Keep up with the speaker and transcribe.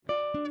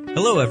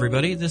Hello,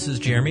 everybody. This is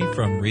Jeremy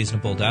from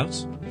Reasonable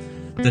Doubts.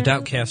 The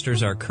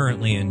Doubtcasters are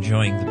currently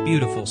enjoying the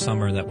beautiful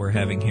summer that we're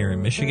having here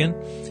in Michigan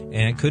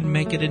and couldn't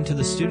make it into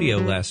the studio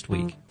last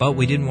week. But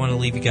we didn't want to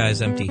leave you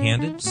guys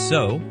empty-handed,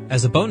 so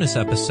as a bonus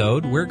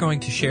episode, we're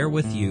going to share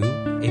with you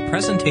a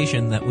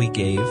presentation that we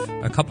gave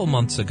a couple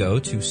months ago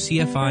to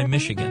CFI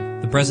Michigan.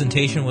 The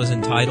presentation was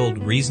entitled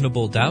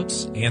Reasonable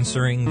Doubts,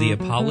 Answering the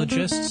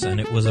Apologists, and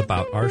it was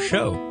about our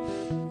show.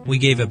 We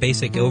gave a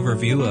basic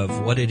overview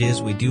of what it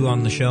is we do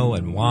on the show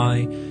and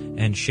why,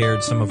 and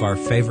shared some of our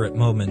favorite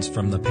moments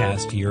from the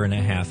past year and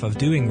a half of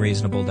doing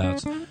Reasonable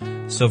Doubts.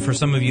 So for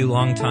some of you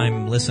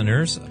longtime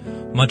listeners,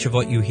 much of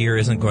what you hear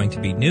isn't going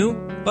to be new,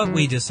 but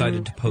we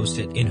decided to post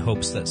it in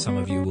hopes that some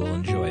of you will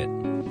enjoy it.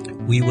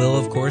 We will,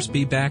 of course,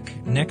 be back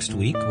next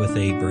week with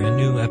a brand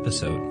new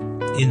episode.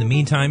 In the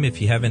meantime,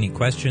 if you have any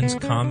questions,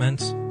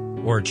 comments,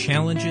 or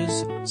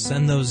challenges,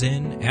 send those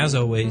in, as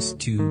always,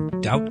 to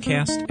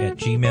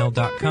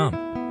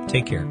doubtcast@gmail.com.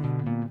 Take care.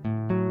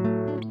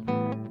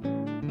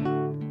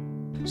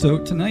 So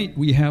tonight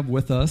we have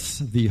with us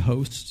the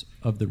host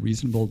of the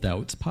Reasonable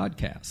Doubts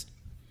podcast.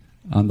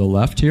 On the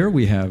left here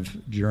we have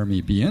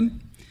Jeremy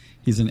Behan.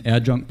 He's an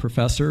adjunct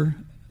professor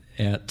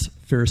at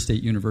Ferris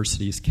State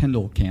University's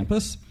Kendall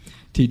campus.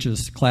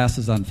 Teaches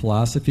classes on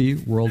philosophy,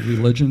 world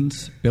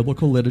religions,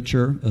 biblical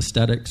literature,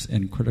 aesthetics,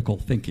 and critical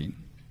thinking.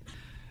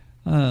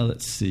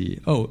 Let's see.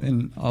 Oh,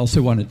 and I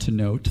also wanted to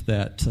note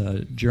that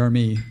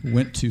Jeremy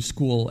went to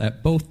school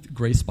at both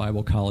Grace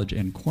Bible College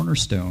and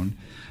Cornerstone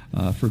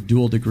for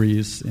dual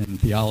degrees in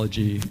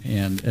theology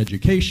and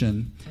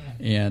education,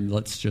 and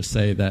let's just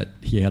say that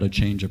he had a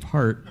change of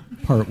heart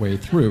partway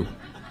through.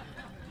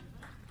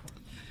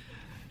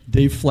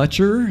 Dave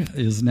Fletcher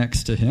is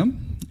next to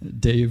him.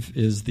 Dave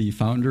is the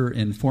founder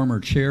and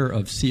former chair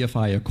of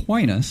CFI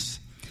Aquinas,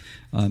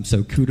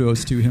 so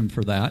kudos to him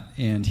for that.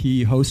 And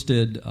he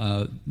hosted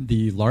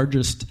the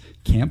largest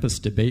campus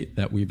debate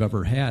that we've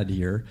ever had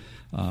here,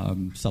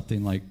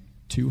 something like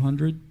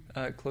 200?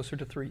 Closer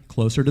to 3.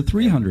 Closer to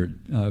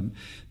 300.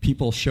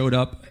 People showed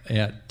up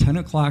at 10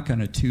 o'clock on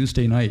a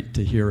Tuesday night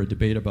to hear a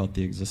debate about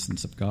the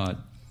existence of God.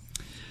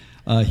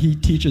 He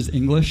teaches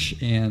English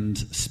and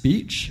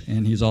speech,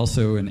 and he's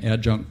also an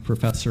adjunct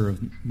professor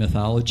of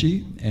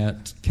mythology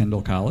at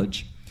Kendall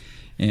College.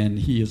 And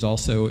he is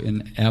also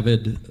an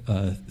avid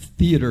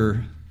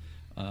theater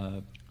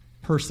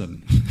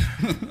person.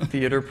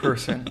 Theater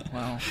person,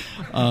 wow.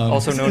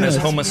 Also known as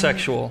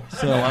homosexual.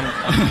 So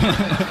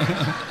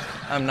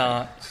I'm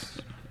not.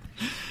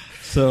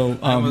 So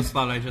I almost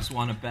thought I just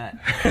won a bet.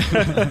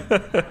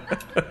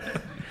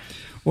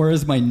 Or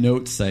as my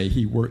notes say,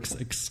 he works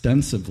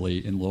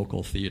extensively in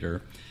local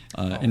theater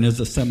and is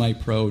a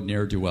semi-pro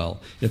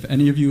ne'er-do-well. If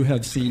any of you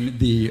have seen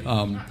the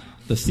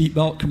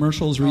seatbelt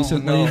commercials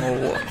recently. Oh,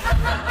 no.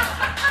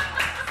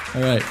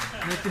 All right.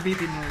 Make the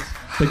beeping noise.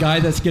 The guy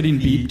that's getting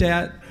beeped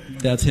at,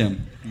 that's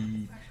him.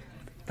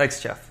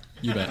 Thanks, Jeff.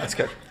 You bet. That's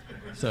good.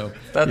 So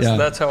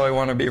that's how I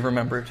want to be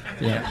remembered.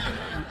 Yeah.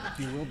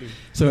 You will be.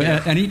 So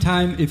at any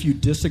time, if you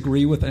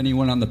disagree with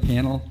anyone on the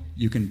panel,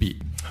 you can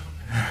beep.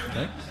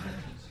 Okay?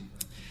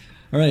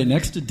 All right,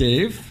 next to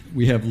Dave,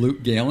 we have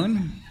Luke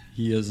Galen.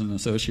 He is an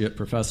associate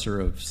professor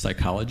of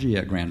psychology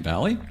at Grand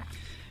Valley.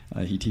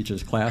 He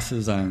teaches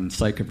classes on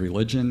psych of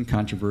religion,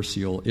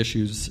 controversial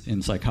issues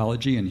in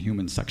psychology, and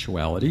human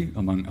sexuality,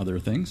 among other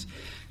things.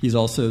 He's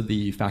also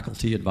the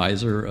faculty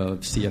advisor of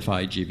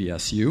CFI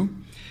GVSU.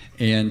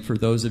 And for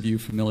those of you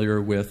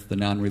familiar with the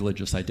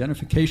Non-Religious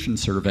Identification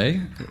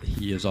Survey,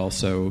 he is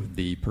also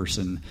the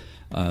person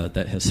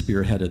that has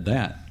spearheaded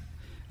that.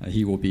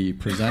 He will be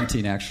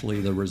presenting, actually,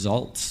 the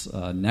results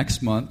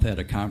next month at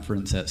a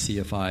conference at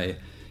CFI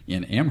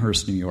in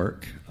Amherst, New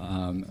York,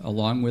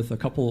 along with a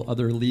couple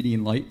other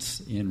leading lights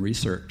in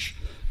research,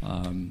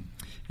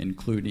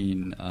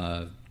 including,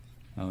 now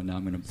I'm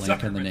going to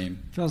blank on the name.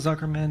 Phil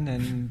Zuckerman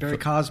and Barry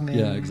Cosman.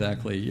 Yeah,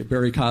 exactly.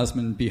 Barry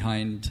Cosman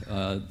behind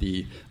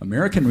the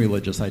American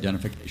Religious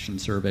Identification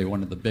Survey,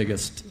 one of the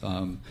biggest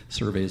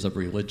surveys of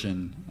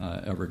religion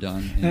ever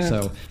done. And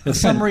so a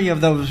summary of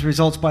those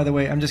results, by the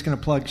way, I'm just going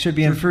to plug, should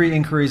be in Free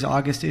Inquiry's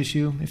August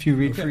issue. If you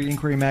read Free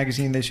Inquiry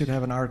magazine, they should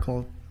have an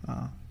article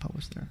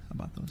published there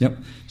about those. Yep.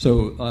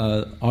 So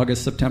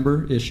August,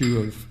 September issue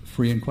of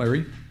Free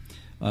Inquiry.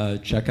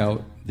 Check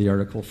out the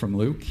article from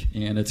Luke.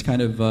 And it's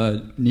kind of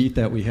neat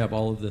that we have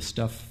all of this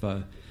stuff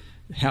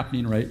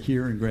happening right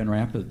here in Grand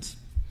Rapids.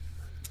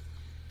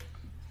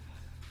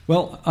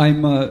 Well,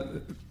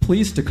 I'm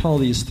pleased to call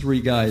these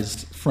three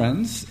guys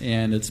friends,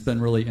 and it's been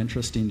really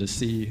interesting to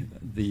see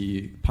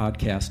the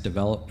podcast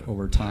develop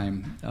over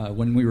time.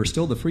 When we were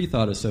still the Free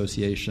Thought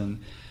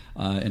Association,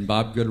 and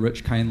Bob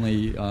Goodrich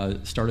kindly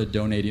started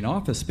donating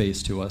office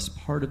space to us,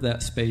 part of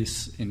that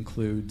space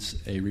includes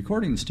a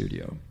recording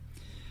studio.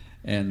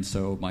 And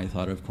so my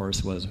thought, of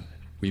course, was,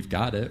 we've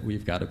got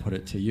to put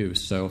it to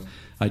use. So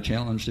I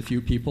challenged a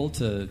few people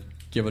to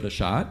give it a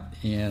shot,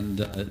 and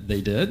they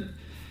did.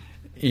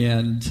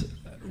 And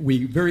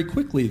we very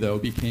quickly, though,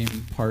 became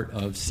part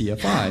of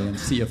CFI, and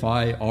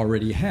CFI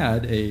already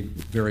had a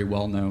very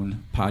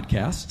well-known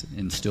podcast,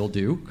 and still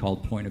do,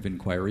 called Point of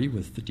Inquiry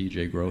with the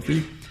DJ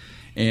Grothy.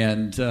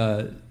 And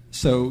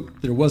so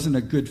there wasn't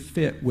a good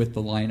fit with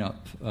the lineup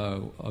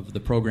of the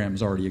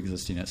programs already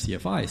existing at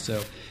CFI.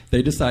 So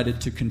they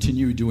decided to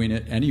continue doing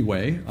it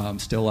anyway,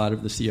 still out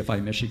of the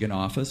CFI Michigan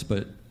office,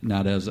 but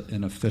not as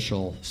an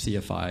official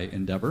CFI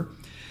endeavor,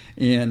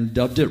 and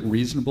dubbed it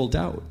Reasonable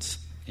Doubts.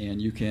 And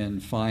you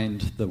can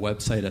find the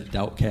website at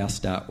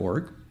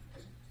doubtcast.org.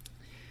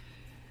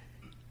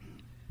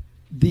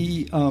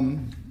 The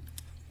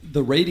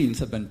ratings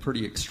have been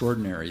pretty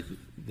extraordinary.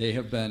 They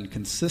have been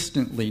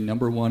consistently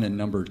number 1 and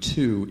number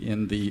 2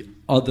 in the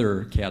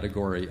other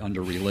category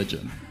under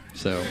religion.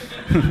 So,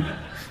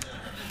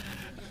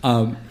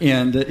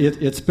 and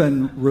it's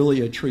been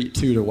really a treat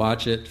too to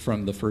watch it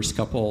from the first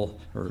couple,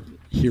 or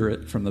hear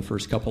it from the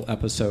first couple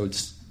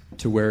episodes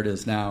to where it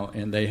is now,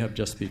 and they have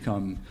just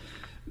become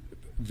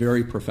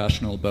very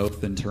professional,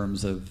 both in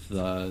terms of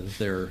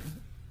their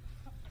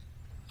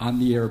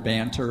on-the-air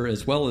banter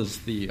as well as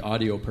the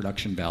audio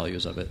production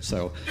values of it.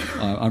 So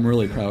I'm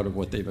really proud of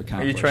what they've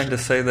accomplished. Are you trying to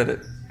say that it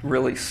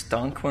really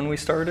stunk when we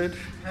started?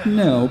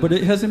 No, but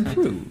it has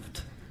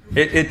improved.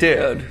 It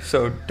did,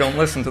 so don't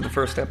listen to the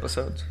first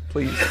episodes,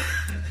 please.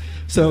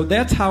 So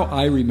that's how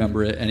I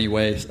remember it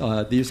anyway.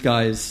 These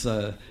guys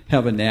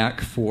have a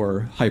knack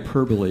for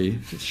hyperbole,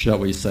 shall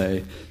we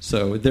say.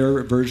 So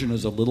their version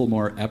is a little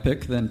more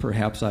epic than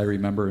perhaps I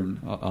remember, and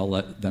I'll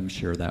let them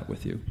share that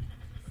with you.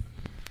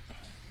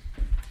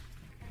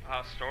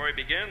 Our story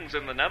begins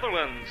in the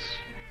Netherlands.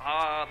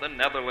 The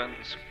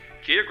Netherlands.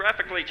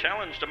 Geographically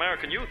challenged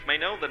American youth may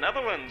know the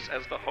Netherlands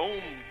as the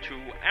home to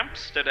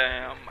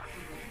Amsterdam.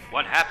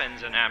 What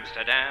happens in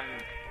Amsterdam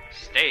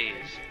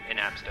stays in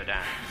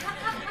Amsterdam,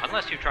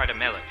 unless you try to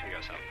mail it to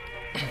yourself,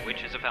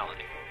 which is a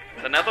felony.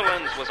 The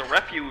Netherlands was a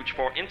refuge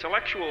for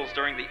intellectuals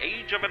during the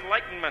Age of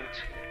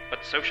Enlightenment,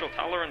 but social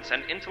tolerance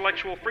and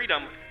intellectual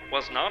freedom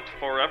was not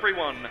for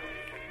everyone,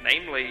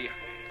 namely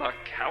the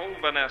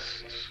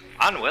Calvinists.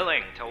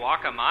 Unwilling to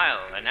walk a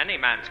mile in any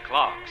man's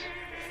clogs,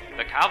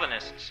 the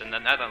Calvinists in the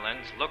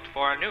Netherlands looked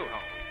for a new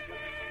home,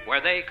 where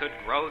they could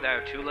grow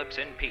their tulips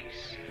in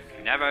peace,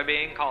 never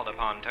being called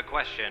upon to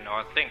question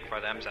or think for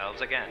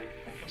themselves again.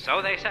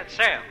 So they set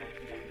sail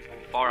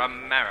for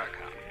America.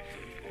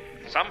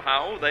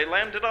 Somehow they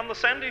landed on the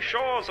sandy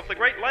shores of the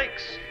Great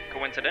Lakes,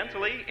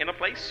 coincidentally in a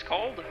place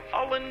called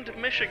Holland,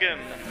 Michigan,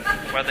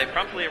 where they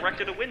promptly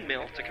erected a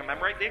windmill to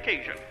commemorate the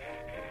occasion.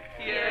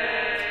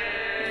 Yay!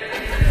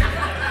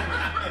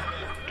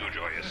 Too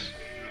joyous.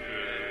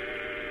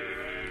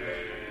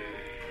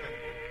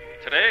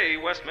 Today,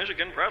 West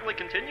Michigan proudly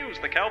continues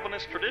the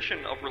Calvinist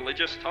tradition of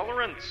religious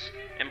tolerance,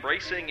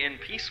 embracing in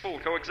peaceful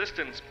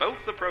coexistence both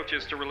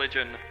approaches to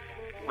religion,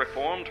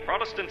 Reformed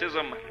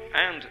Protestantism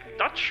and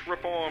Dutch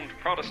Reformed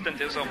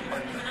Protestantism.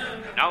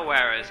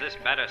 Nowhere is this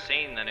better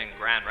seen than in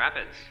Grand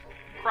Rapids,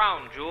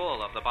 crown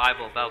jewel of the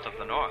Bible Belt of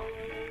the North,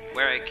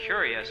 where a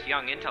curious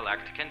young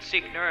intellect can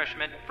seek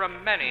nourishment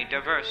from many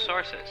diverse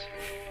sources,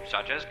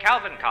 such as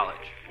Calvin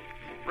College,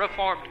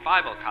 Reformed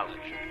Bible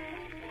College,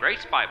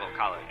 Grace Bible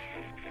College,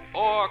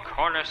 or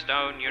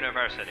Cornerstone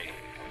University,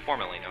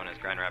 formerly known as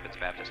Grand Rapids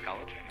Baptist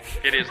College.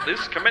 It is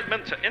this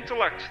commitment to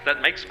intellect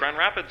that makes Grand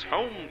Rapids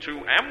home to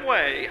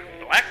Amway,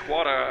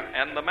 Blackwater,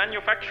 and the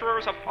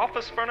manufacturers of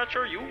office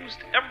furniture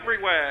used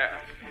everywhere.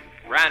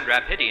 Grand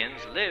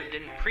Rapidians lived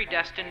in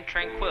predestined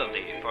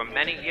tranquility for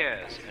many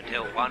years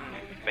until one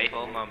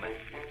fateful moment.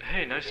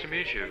 Hey, nice to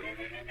meet you.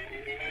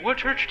 What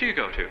church do you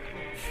go to?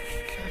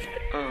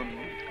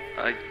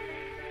 I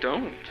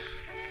don't.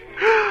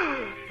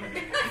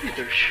 Maybe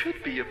there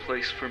should be a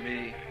place for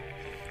me.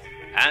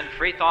 And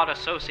Free Thought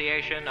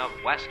Association of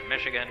West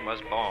Michigan was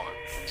born.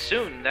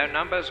 Soon their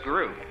numbers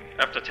grew.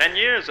 After 10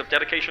 years of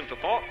dedication to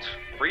thought,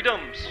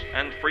 freedoms,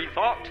 and free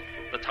thought,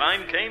 the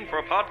time came for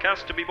a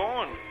podcast to be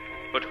born.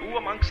 But who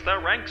amongst their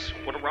ranks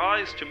would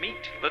arise to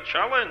meet the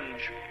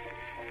challenge?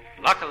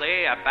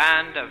 Luckily, a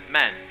band of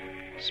men,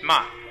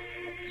 smart,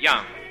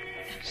 young,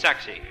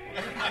 sexy,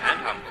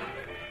 and humble,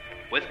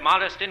 with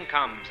modest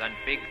incomes and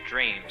big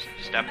dreams,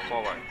 stepped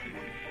forward.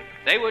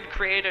 They would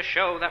create a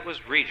show that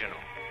was regional,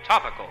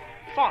 topical,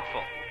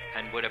 thoughtful,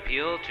 and would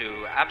appeal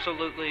to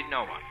absolutely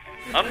no one.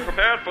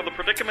 Unprepared for the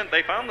predicament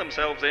they found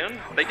themselves in,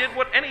 they did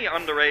what any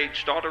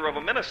underage daughter of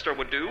a minister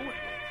would do,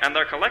 and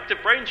their collective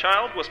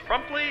brainchild was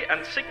promptly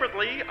and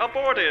secretly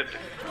aborted.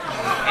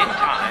 In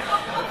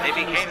time, they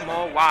became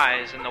more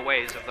wise in the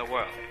ways of the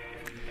world,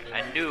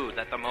 and knew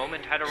that the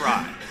moment had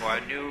arrived for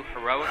a new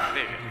heroic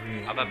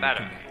vision of a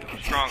better,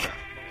 stronger,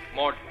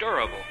 more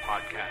durable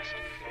podcast,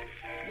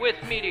 with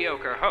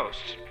mediocre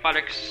hosts, but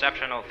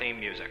exceptional theme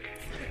music.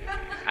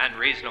 And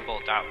Reasonable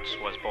Doubts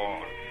was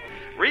born.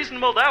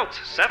 Reasonable Doubts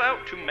set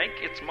out to make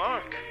its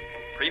mark.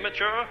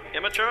 Premature,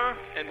 immature,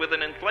 and with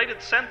an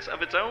inflated sense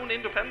of its own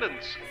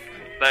independence.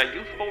 Their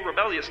youthful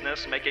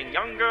rebelliousness making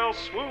young girls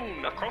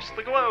swoon across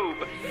the globe.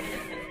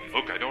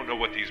 Look, I don't don't know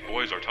what these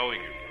boys are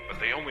telling you, but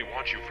they only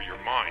want you for your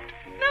mind.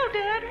 No,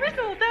 Dad,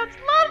 Reasonable Doubts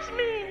loves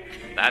me.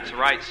 That's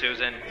right,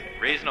 Susan.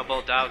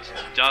 Reasonable Doubts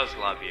does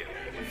love you.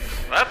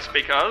 That's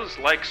because,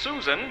 like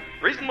Susan,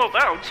 Reasonable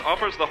Doubts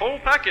offers the whole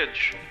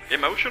package: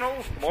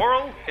 emotional,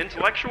 moral,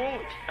 intellectual,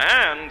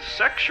 and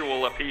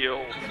sexual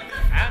appeal.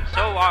 And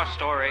so our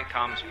story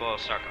comes full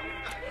circle.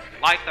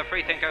 Like the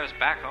freethinkers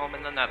back home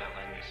in the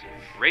Netherlands,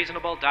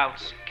 Reasonable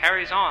Doubts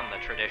carries on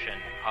the tradition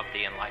of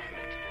the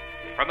Enlightenment,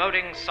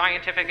 promoting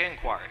scientific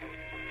inquiry,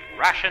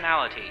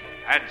 rationality,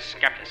 and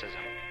skepticism.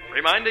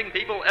 Reminding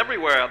people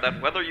everywhere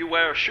that whether you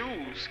wear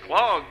shoes,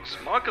 clogs,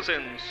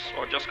 moccasins,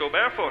 or just go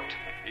barefoot,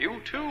 you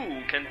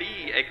too can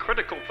be a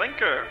critical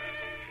thinker.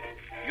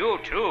 You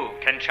too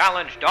can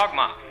challenge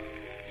dogma.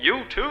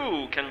 You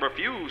too can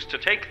refuse to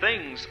take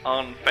things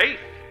on faith.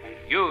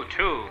 You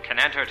too can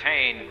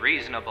entertain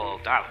reasonable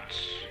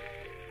doubts.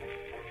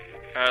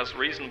 As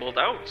Reasonable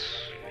Doubts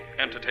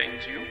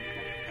entertains you.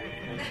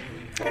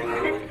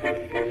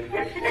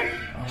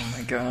 Oh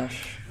my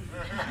gosh.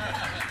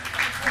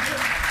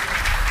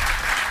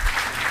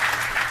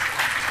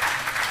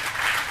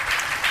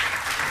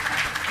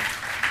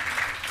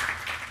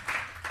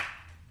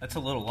 That's a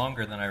little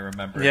longer than I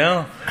remember.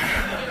 Yeah.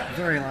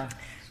 Very long.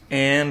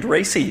 And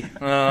racy.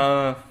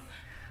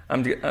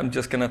 I'm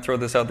just going to throw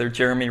this out there.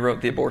 Jeremy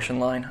wrote the abortion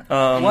line.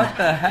 What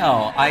the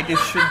hell? I did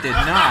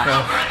not.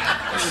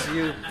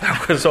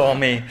 That was all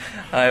me.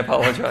 I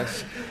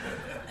apologize.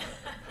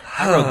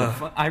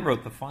 I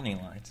wrote the funny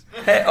lines.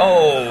 Hey,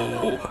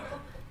 oh.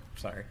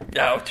 Sorry.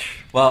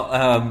 Ouch. Well,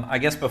 I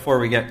guess before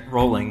we get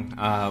rolling,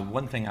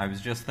 one thing I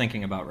was just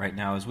thinking about right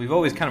now is we've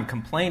always kind of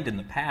complained in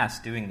the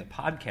past doing the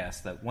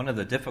podcast that one of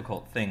the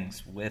difficult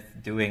things with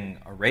doing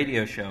a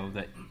radio show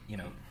that,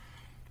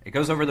 it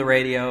goes over the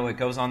radio, it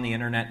goes on the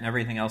internet and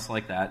everything else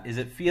like that, is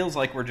it feels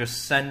like we're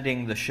just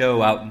sending the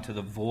show out into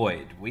the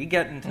void. We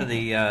get into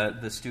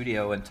the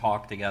studio and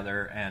talk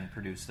together and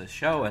produce this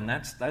show, and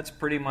that's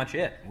pretty much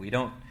it. We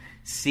don't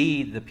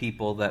see the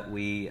people that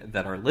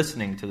are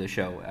listening to the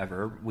show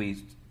ever.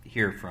 We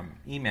hear from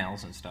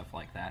emails and stuff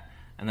like that,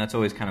 and that's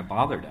always kind of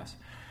bothered us.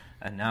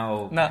 And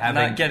now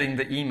not getting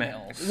the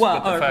emails, but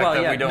the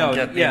fact that we don't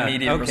get the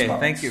immediate response. Okay,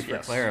 thank you for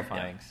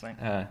clarifying.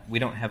 Yes, we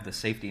don't have the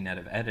safety net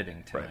of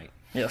editing tonight. Right.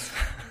 Yes.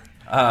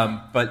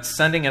 But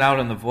sending it out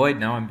in the void,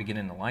 now I'm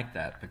beginning to like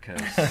that,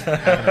 because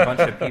having a bunch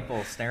of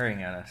people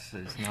staring at us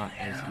is not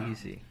as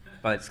easy.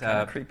 But it's kind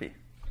of creepy.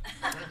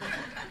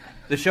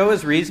 The show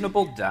is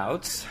Reasonable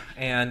Doubts,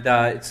 and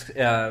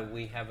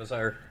we have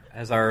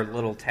as our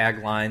little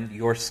tagline,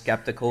 Your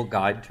Skeptical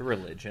Guide to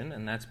Religion,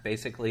 and that's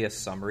basically a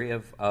summary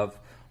of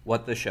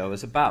what the show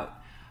is about.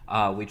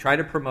 We try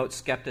to promote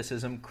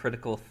skepticism,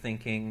 critical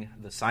thinking,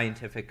 the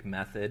scientific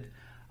method,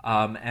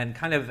 and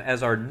kind of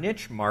as our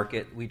niche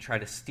market, we try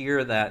to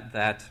steer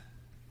that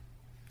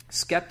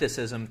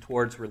skepticism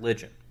towards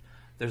religion.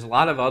 There's a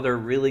lot of other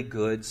really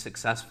good,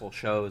 successful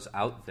shows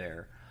out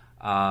there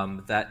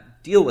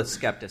that deal with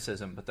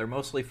skepticism, but they're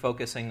mostly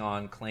focusing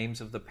on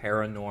claims of the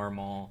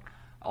paranormal,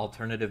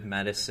 alternative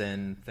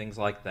medicine, things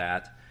like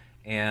that.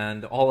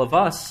 And all of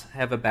us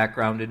have a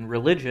background in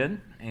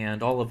religion,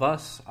 and all of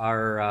us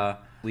are,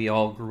 we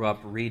all grew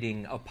up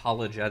reading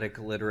apologetic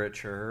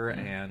literature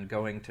and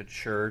going to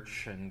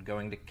church and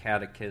going to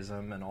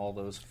catechism and all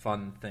those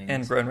fun things.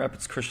 And Grand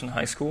Rapids Christian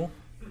High School.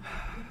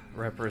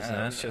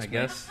 Represent, I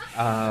guess.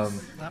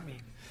 Not me.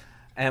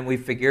 And we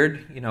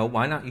figured,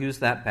 why not use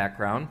that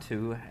background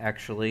to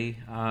actually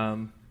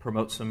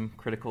promote some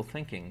critical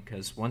thinking?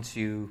 Because once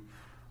you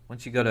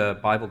go to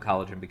Bible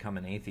college and become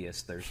an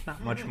atheist, there's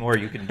not much more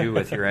you can do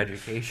with your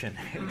education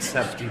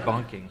except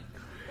debunking.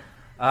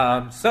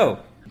 So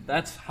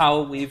that's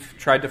how we've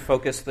tried to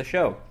focus the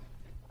show.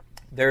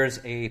 There's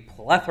a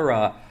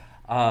plethora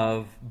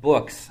of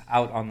books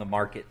out on the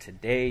market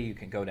today. You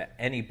can go to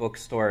any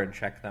bookstore and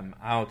check them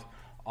out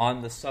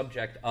on the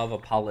subject of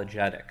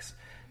apologetics.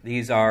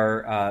 These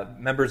are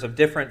members of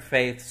different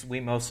faiths.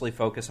 We mostly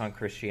focus on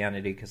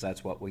Christianity because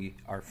that's what we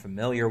are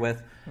familiar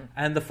with.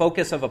 And the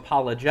focus of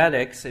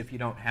apologetics, if you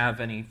don't have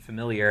any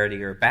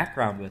familiarity or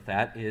background with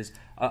that, is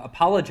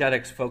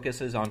apologetics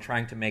focuses on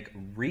trying to make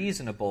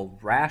reasonable,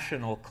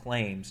 rational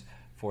claims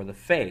for the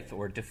faith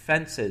or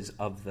defenses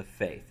of the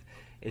faith.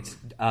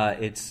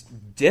 It's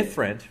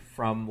different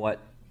from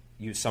what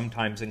you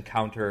sometimes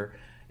encounter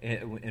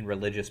in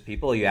religious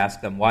people. You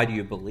ask them, why do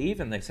you believe?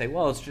 And they say,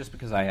 well, it's just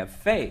because I have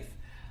faith.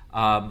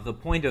 The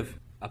point of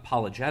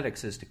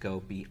apologetics is to go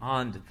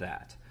beyond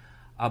that.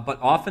 But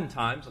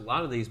oftentimes, a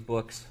lot of these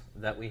books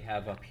that we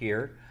have up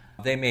here,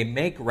 they may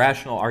make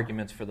rational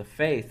arguments for the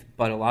faith,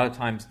 but a lot of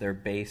times they're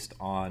based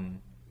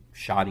on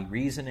shoddy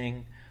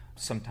reasoning,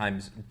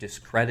 sometimes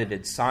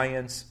discredited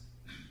science,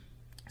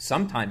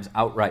 sometimes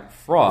outright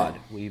fraud.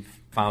 We've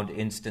found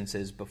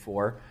instances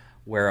before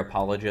where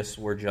apologists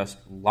were just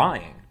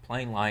lying,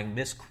 plain lying,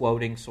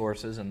 misquoting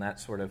sources and that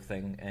sort of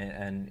thing,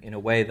 and in a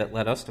way that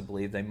led us to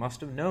believe they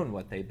must have known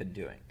what they've been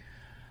doing.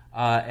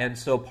 And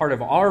so part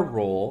of our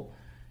role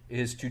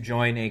is to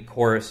join a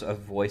chorus of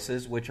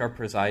voices which are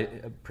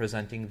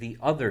presenting the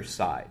other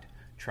side,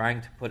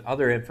 trying to put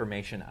other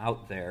information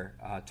out there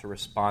to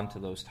respond to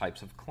those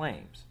types of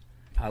claims.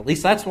 At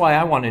least that's why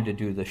I wanted to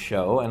do the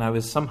show, and I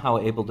was somehow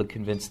able to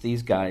convince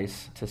these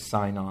guys to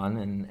sign on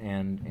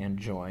and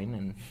join,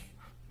 and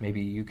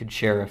maybe you could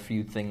share a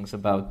few things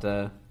about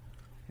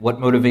what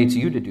motivates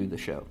you to do the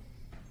show.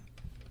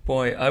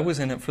 Boy, I was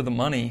in it for the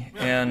money,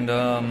 and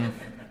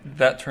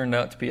that turned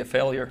out to be a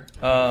failure.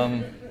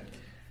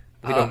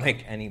 We don't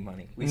make any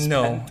money. We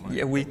spend money.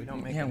 Yeah, we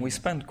we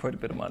spend quite a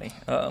bit of money.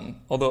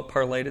 Although it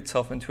parlayed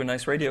itself into a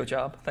nice radio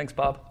job. Thanks,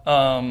 Bob.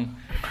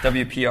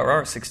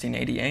 WPRR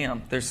 1680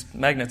 AM. There's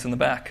magnets in the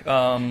back.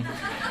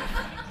 I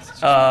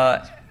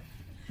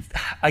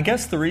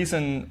guess the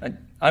reason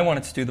I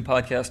wanted to do the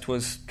podcast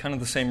was kind of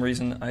the same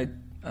reason I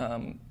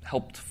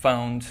helped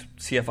found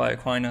CFI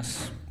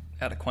Aquinas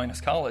at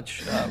Aquinas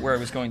College, where I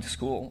was going to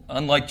school.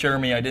 Unlike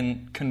Jeremy, I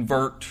didn't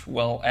convert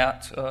while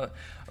at a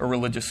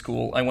religious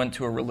school. I went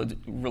to a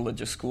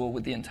religious school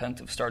with the intent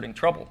of starting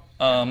trouble.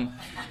 Partly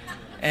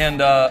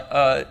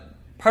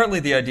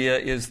the idea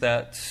is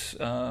that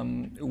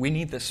we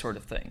need this sort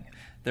of thing.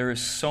 There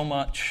is so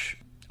much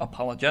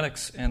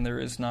apologetics, and there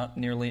is not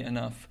nearly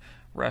enough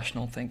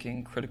rational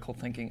thinking, critical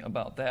thinking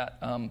about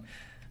that,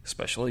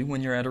 especially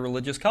when you're at a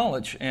religious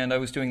college. And I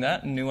was doing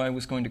that and knew I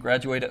was going to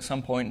graduate at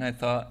some point, and I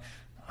thought,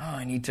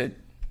 I need to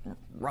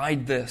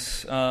ride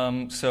this.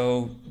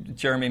 So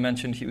Jeremy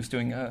mentioned he was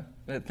doing a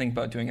thing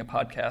about doing a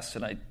podcast,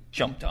 and I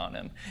jumped on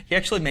him. He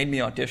actually made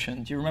me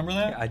audition. Do you remember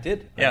that? Yeah, I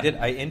did. Yeah.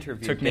 I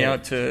interviewed Took me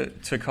out to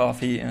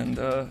coffee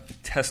and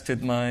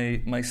tested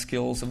my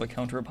skills of a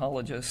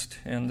counter-apologist.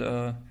 And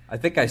I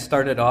think I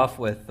started off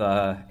with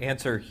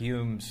answer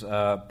Hume's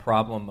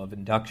problem of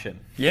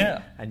induction.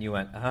 Yeah. And you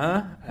went,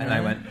 huh? And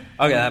I went,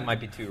 okay, that might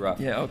be too rough.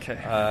 Yeah,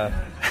 okay.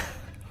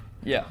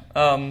 Yeah.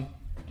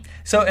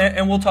 So,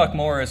 and we'll talk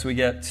more as we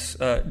get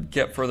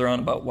further on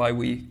about why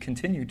we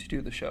continue to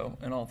do the show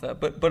and all of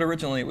that. But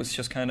originally it was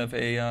just kind of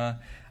a,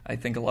 I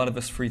think a lot of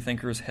us free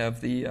thinkers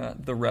have the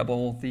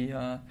rebel,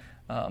 the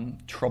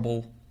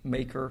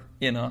troublemaker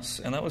in us,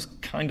 and that was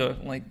kind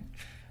of like,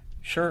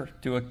 sure,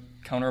 do a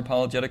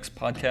counter-apologetics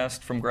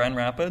podcast from Grand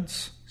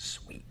Rapids,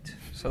 sweet.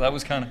 So that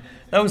was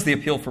the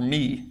appeal for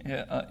me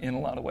in a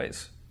lot of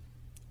ways.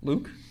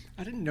 Luke?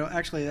 I didn't know.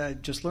 Actually, I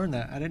just learned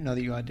that. I didn't know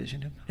that you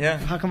auditioned him. Yeah.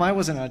 How come I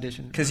wasn't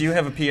auditioned? Because you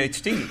have a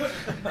PhD.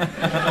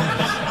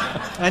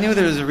 I knew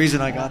there was a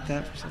reason I got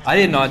that. I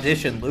didn't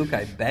audition Luke.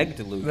 I begged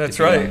Luke That's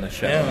to right. be on the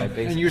show. Yeah.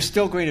 And you're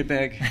still going to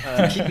beg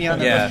to keep me on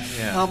the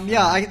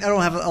I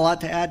don't have a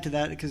lot to add to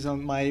that because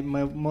my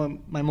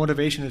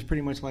motivation is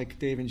pretty much like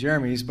Dave and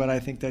Jeremy's, but I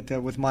think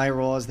that with my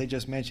role, as they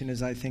just mentioned,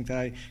 is I think that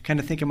I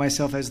kind of think of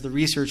myself as the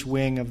research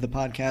wing of the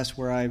podcast,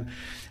 where I,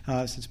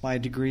 since my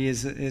degree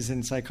is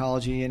in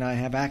psychology and I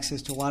have access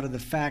to a lot of the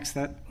facts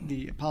that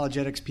the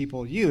apologetics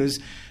people use.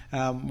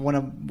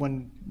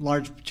 One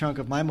large chunk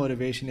of my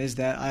motivation is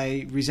that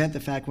I resent the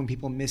fact when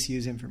people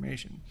misuse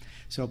information.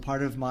 So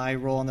part of my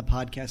role on the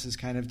podcast is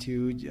kind of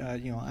to,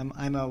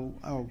 I'm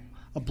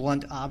a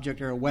blunt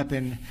object or a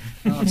weapon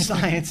of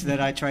science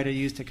that I try to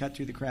use to cut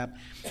through the crap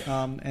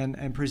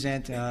and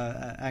present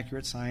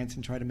accurate science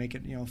and try to make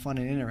it fun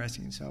and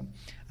interesting. So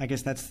I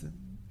guess that's.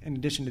 In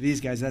addition to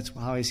these guys, that's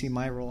how I see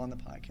my role on the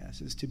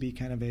podcast, is to be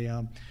kind of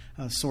a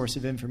source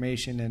of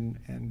information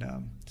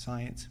and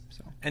science.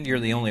 So. And you're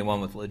the only one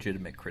with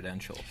legitimate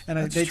credentials.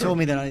 And they told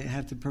me that I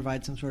have to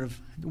provide some sort of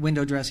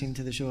window dressing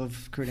to the show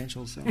of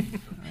credentials, so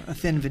a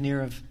thin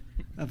veneer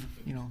of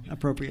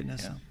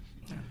appropriateness. Yeah.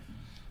 So.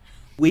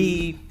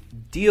 We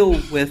deal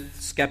with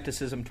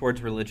skepticism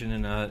towards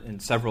religion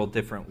in several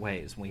different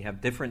ways. We have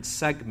different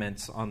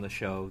segments on the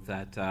show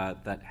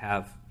that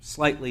have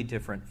slightly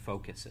different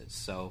focuses.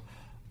 So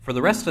for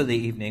the rest of the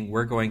evening,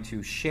 we're going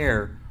to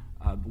share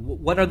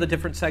what are the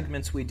different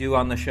segments we do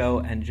on the show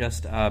and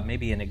just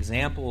maybe an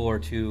example or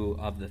two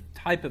of the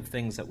type of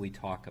things that we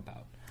talk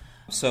about.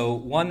 So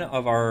one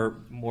of our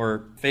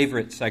more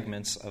favorite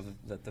segments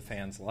that the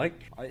fans like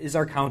is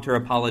our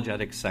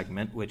counter-apologetic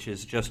segment, which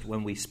is just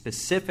when we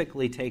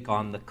specifically take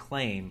on the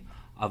claim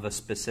of a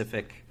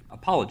specific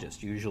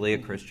apologist, usually a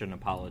Christian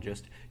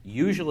apologist,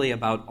 usually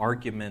about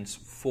arguments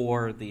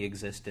for the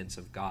existence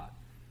of God.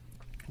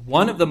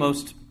 One of the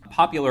most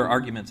popular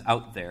arguments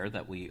out there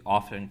that we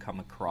often come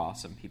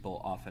across and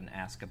people often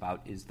ask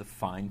about is the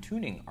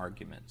fine-tuning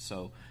argument.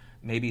 So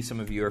maybe some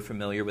of you are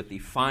familiar with the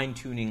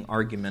fine-tuning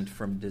argument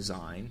from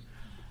design.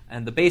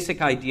 And the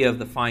basic idea of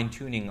the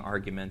fine-tuning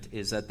argument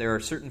is that there are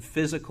certain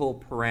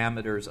physical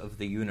parameters of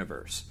the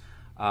universe.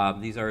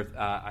 These are,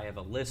 I have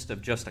a list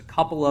of just a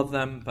couple of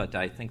them, but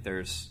I think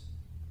there's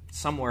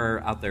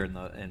somewhere out there in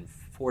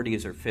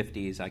 40s or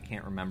 50s, I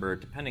can't remember,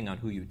 depending on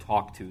who you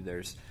talk to,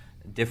 there's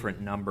a different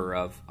number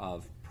of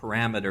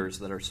parameters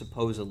that are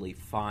supposedly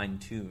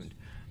fine-tuned.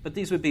 But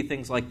these would be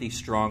things like the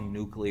strong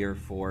nuclear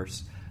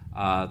force,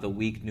 the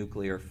weak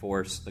nuclear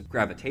force, the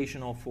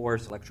gravitational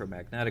force,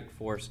 electromagnetic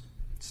force,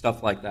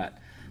 stuff like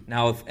that.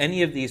 Now, if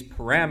any of these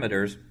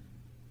parameters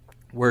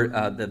were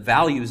the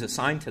values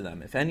assigned to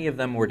them, if any of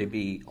them were to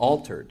be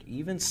altered,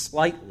 even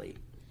slightly,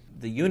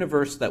 the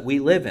universe that we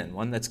live in,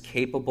 one that's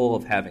capable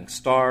of having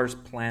stars,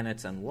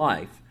 planets, and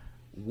life,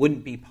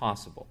 wouldn't be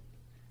possible.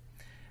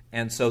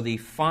 And so the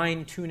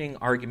fine-tuning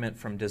argument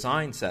from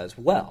design says,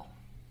 well,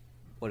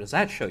 what does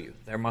that show you?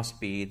 There must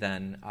be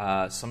then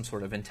some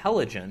sort of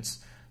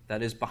intelligence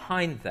that is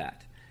behind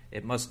that.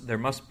 There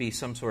must be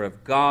some sort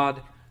of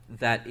God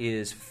that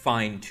is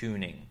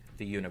fine-tuning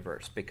the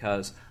universe,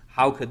 because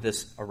how could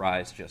this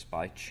arise just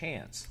by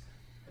chance?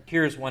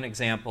 Here's one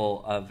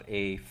example of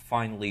a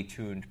finely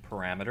tuned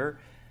parameter.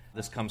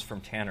 This comes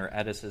from Tanner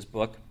Edis's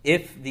book.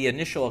 If the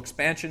initial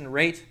expansion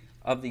rate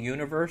of the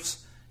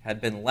universe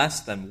had been less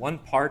than 1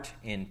 part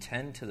in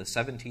 10 to the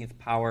 17th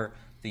power,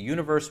 the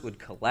universe would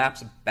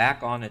collapse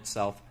back on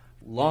itself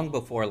long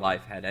before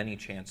life had any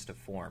chance to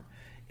form.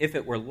 If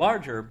it were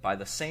larger by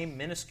the same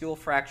minuscule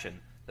fraction,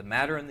 the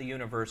matter in the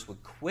universe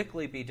would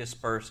quickly be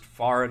dispersed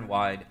far and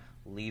wide,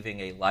 leaving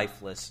a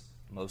lifeless,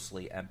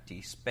 mostly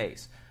empty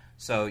space.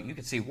 So you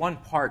can see 1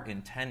 part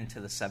in 10 to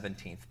the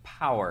 17th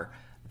power.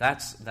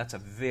 That's a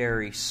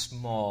very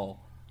small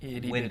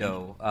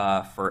window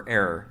for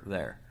error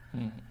there.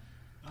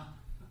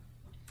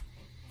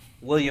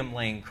 William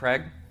Lane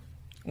Craig.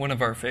 One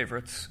of our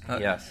favorites.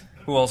 Yes.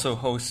 Who also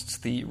hosts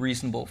the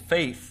Reasonable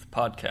Faith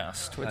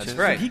podcast. Which That's is,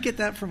 right. Did he get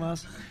that from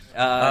us?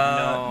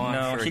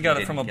 No, sure he got it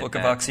didn't from a get book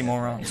that. of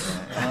oxymorons.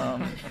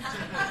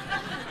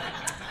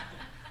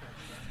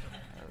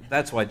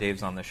 That's why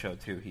Dave's on the show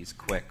too. He's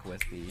quick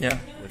with the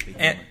with the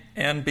humor.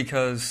 And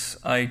because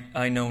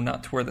I know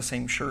not to wear the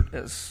same shirt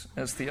as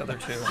the other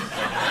two.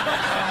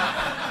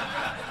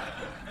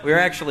 We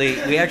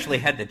actually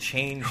had to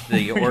change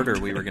the order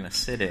we were going to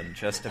sit in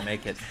just to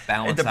make it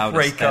balance and to out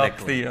break up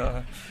aesthetically.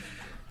 the.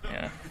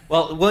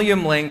 Well,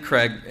 William Lane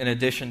Craig, in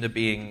addition to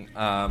being,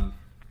 I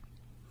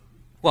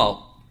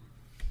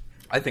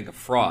think a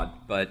fraud,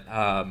 but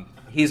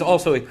he's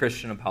also a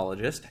Christian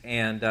apologist,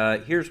 and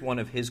here's one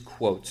of his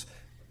quotes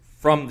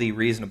from the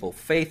Reasonable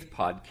Faith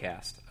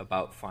podcast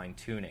about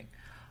fine-tuning.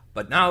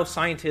 But now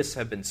scientists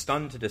have been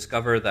stunned to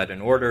discover that in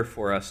order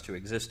for us to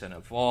exist and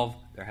evolve,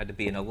 there had to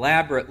be an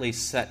elaborately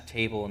set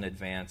table in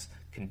advance,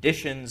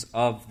 conditions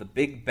of the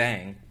Big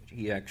Bang.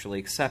 He actually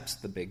accepts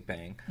the Big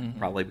Bang,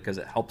 probably because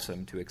it helps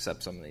him to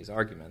accept some of these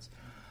arguments,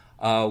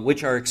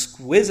 which are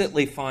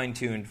exquisitely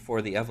fine-tuned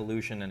for the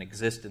evolution and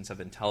existence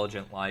of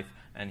intelligent life,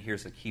 and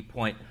here's a key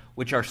point,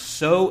 which are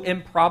so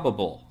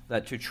improbable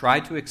that to try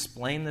to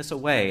explain this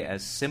away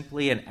as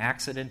simply an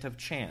accident of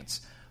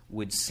chance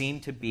would seem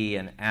to be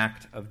an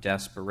act of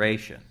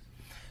desperation.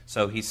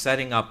 So he's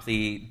setting up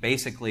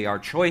basically our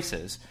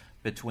choices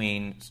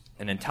between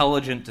an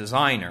intelligent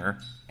designer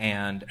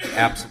and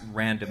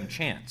random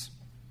chance.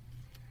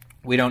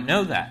 We don't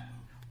know that.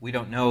 We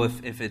don't know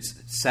if it's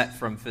set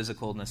from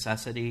physical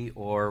necessity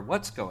or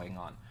what's going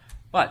on.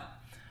 But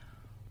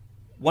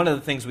one of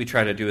the things we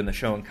try to do in the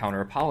show Encounter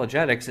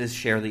Apologetics is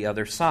share the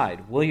other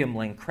side. William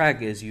Lane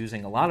Craig is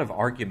using a lot of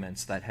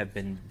arguments that have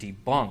been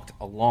debunked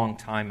a long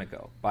time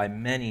ago by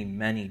many,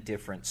 many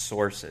different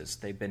sources.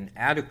 They've been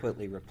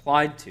adequately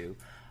replied to,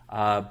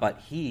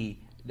 but he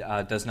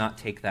does not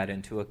take that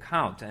into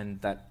account, and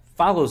that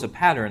follows a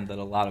pattern that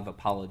a lot of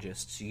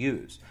apologists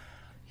use.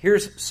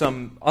 Here's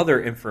some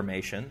other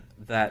information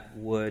that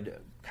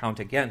would count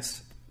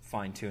against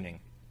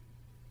fine-tuning.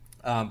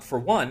 For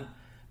one,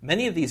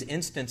 many of these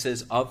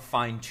instances of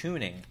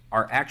fine-tuning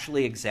are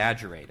actually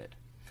exaggerated.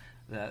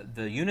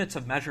 The units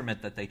of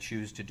measurement that they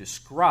choose to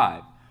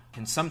describe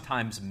can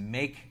sometimes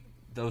make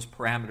those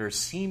parameters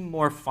seem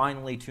more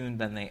finely tuned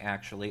than they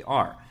actually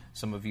are.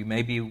 Some of you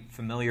may be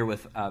familiar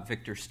with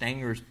Victor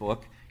Stanger's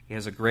book. He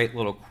has a great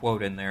little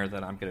quote in there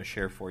that I'm going to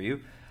share for you.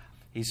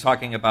 He's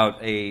talking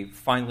about a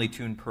finely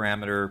tuned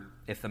parameter.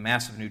 If the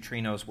mass of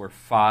neutrinos were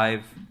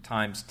 5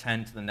 times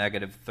 10 to the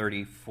negative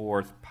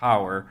 34th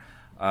power,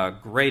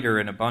 greater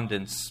in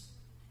abundance,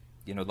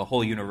 the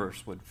whole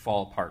universe would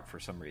fall apart for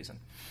some reason.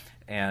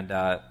 And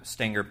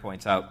Stanger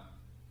points out,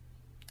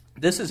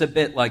 this is a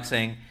bit like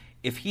saying,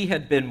 if he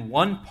had been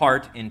 1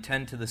 part in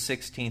 10 to the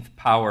 16th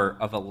power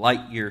of a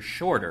light year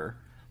shorter,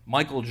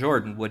 Michael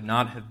Jordan would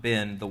not have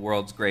been the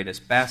world's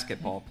greatest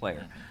basketball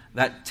player.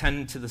 That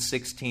 10 to the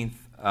 16th,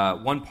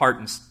 1 part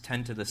in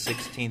 10 to the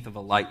 16th of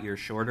a light year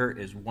shorter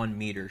is 1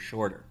 meter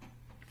shorter.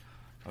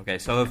 Okay,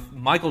 so if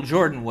Michael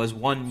Jordan was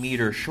 1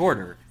 meter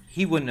shorter,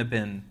 he wouldn't have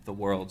been the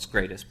world's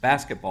greatest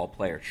basketball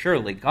player.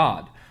 Surely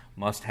God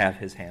must have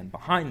his hand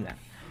behind that.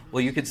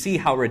 Well, you can see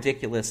how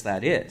ridiculous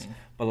that is.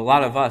 But a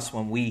lot of us,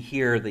 when we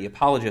hear the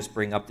apologists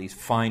bring up these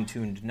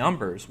fine-tuned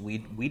numbers, we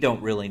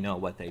don't really know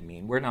what they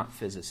mean. We're not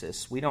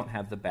physicists. We don't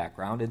have the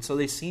background, and so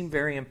they seem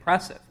very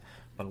impressive.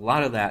 But a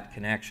lot of that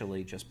can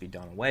actually just be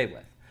done away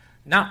with.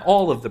 Not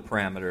all of the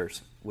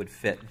parameters would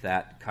fit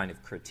that kind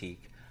of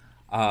critique.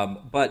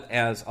 But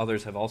as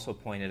others have also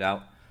pointed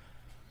out,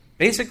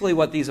 basically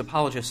what these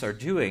apologists are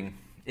doing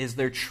is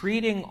they're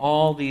treating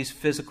all these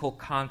physical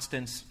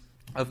constants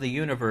of the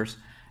universe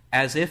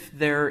as if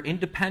they're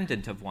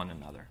independent of one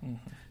another. Mm-hmm.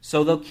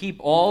 So they'll keep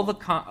all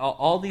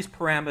these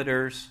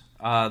parameters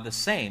the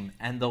same,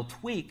 and they'll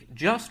tweak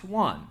just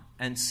one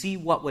and see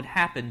what would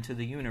happen to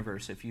the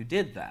universe if you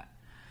did that.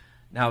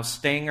 Now,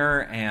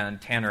 Stanger and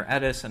Tanner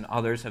Edis and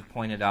others have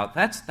pointed out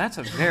that's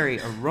a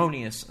very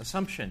erroneous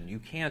assumption. You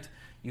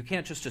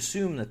can't just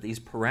assume that these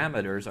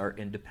parameters are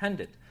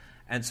independent.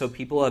 And so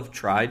people have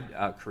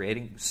tried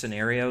creating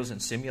scenarios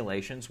and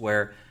simulations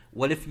where,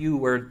 what if you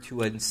were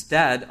to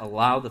instead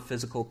allow the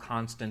physical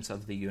constants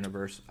of the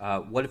universe,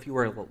 what if you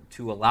were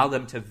to allow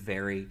them to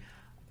vary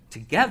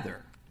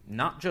together,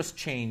 not just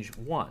change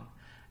one?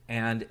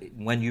 And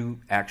when you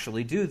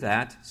actually do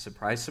that,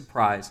 surprise,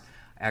 surprise,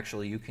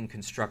 actually you can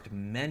construct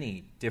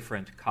many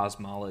different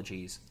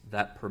cosmologies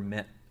that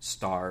permit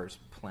stars,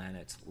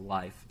 planets,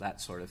 life,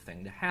 that sort of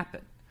thing to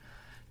happen.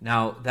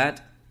 Now,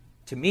 that,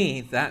 to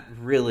me, that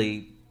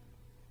really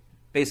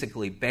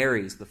basically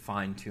buries the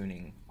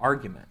fine-tuning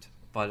argument.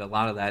 But a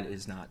lot of that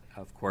is not,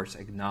 of course,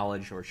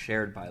 acknowledged or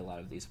shared by a lot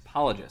of these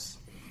apologists.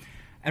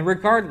 And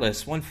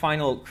regardless, one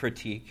final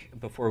critique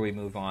before we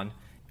move on,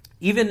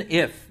 even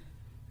if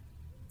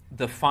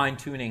the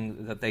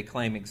fine-tuning that they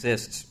claim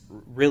exists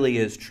really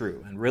is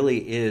true and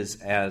really is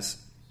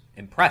as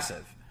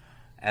impressive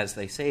as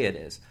they say it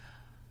is,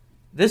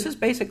 this is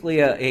basically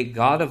a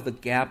God of the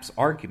gaps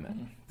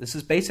argument. This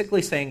is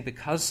basically saying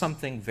because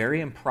something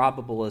very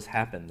improbable has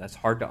happened that's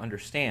hard to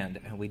understand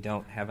and we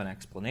don't have an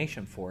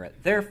explanation for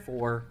it,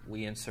 therefore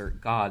we insert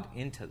God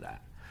into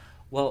that.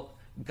 Well,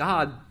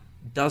 God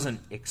doesn't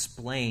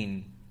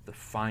explain the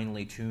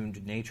finely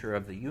tuned nature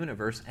of the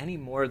universe any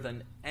more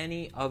than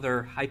any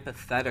other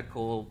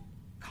hypothetical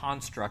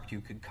construct you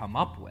could come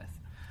up with.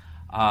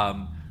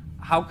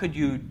 How could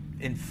you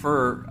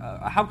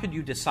how could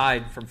you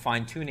decide from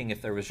fine-tuning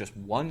if there was just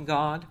one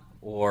God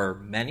or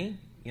many?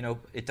 You know,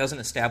 it doesn't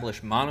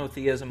establish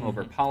monotheism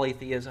over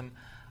polytheism.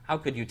 How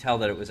could you tell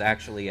that it was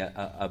actually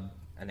an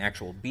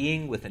actual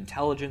being with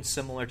intelligence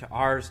similar to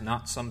ours,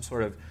 not some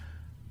sort of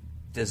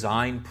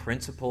design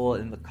principle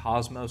in the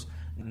cosmos?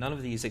 None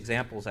of these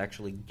examples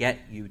actually get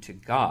you to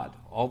God.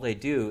 All they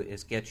do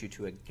is get you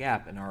to a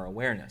gap in our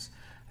awareness.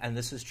 And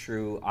this is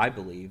true, I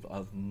believe,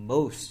 of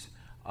most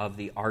of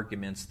the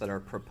arguments that are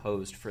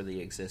proposed for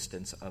the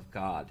existence of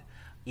God.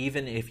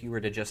 Even if you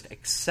were to just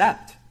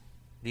accept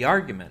the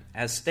argument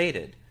as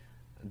stated,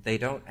 they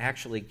don't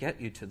actually get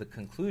you to the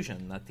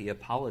conclusion that the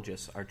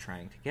apologists are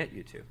trying to get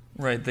you to.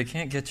 Right. They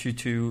can't get you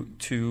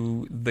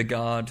to the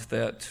God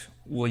that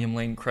William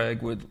Lane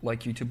Craig would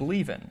like you to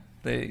believe in.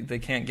 They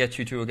can't get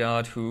you to a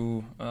God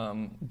who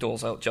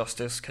doles out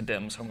justice,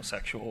 condemns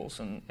homosexuals,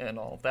 and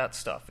all of that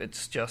stuff.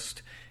 It's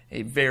just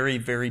a very,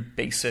 very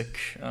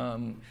basic,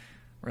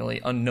 really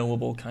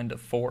unknowable kind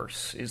of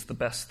force is the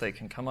best they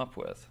can come up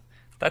with.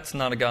 That's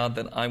not a God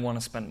that I want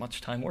to spend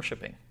much time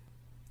worshiping.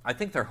 I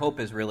think their hope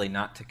is really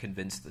not to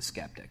convince the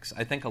skeptics.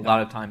 I think a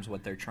lot of times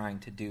what they're trying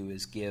to do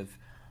is give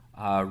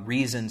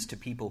reasons to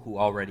people who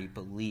already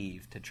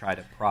believe to try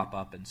to prop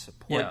up and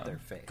support their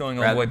faith.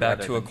 Going all the way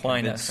back to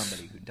Aquinas,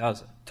 somebody who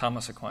doesn't.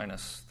 Thomas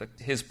Aquinas,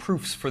 his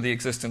proofs for the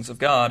existence of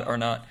God are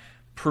not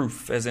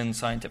proof as in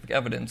scientific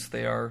evidence.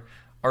 They are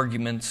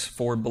arguments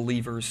for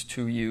believers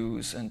to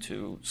use and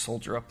to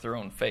soldier up their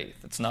own faith.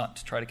 It's not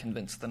to try to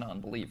convince the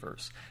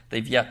non-believers.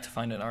 They've yet to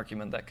find an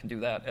argument that can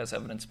do that, as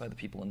evidenced by the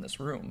people in this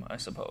room, I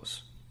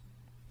suppose.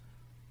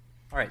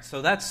 All right,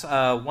 so that's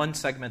one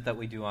segment that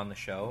we do on the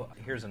show.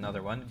 Here's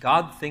another one.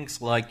 God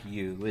Thinks Like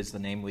You is the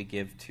name we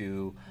give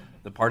to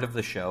the part of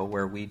the show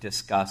where we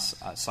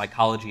discuss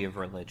psychology of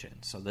religion.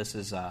 So this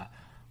is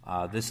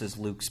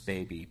Luke's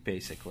baby,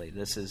 basically.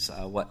 This is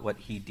what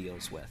he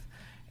deals with.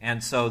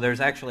 And so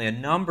there's actually a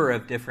number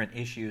of different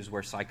issues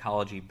where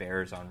psychology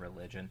bears on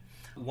religion.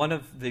 One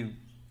of the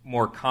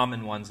more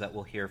common ones that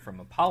we'll hear from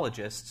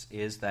apologists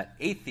is that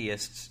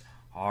atheists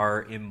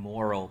are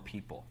immoral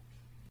people.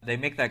 They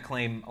make that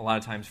claim a lot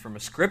of times from a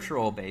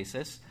scriptural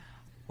basis.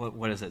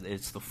 What is it?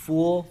 It's the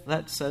fool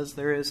that says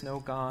there is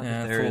no God.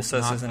 Yeah, there fool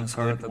says in his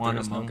heart that there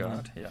is no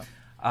God. Yeah.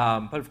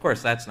 But of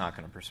course, that's not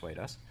going to persuade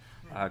us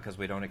because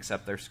we don't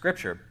accept their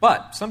scripture.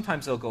 But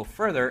sometimes they'll go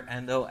further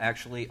and they'll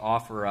actually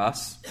offer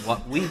us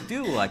what we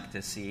do like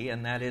to see,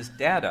 and that is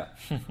data.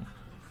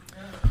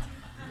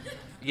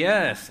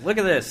 Yes, look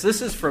at this. This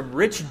is from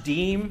Rich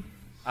Deem,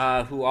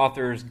 who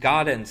authors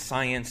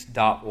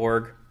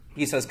GodAndScience.org.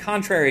 He says,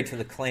 contrary to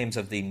the claims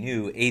of the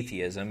new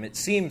atheism, it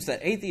seems that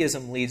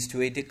atheism leads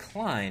to a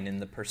decline in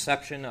the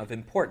perception of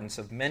importance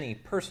of many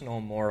personal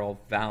moral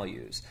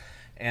values.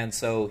 And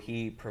so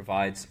he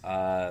provides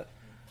one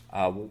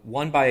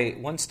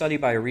study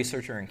by a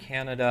researcher in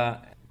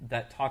Canada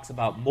that talks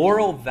about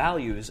moral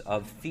values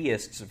of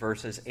theists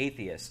versus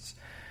atheists.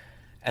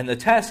 And the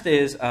test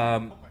is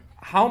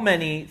how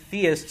many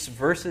theists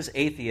versus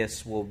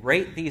atheists will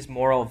rate these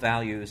moral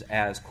values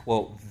as,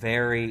 quote,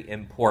 very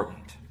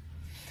important.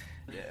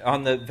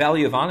 On the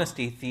value of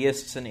honesty,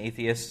 theists and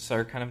atheists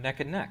are kind of neck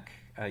and neck.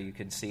 You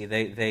can see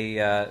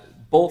they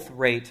both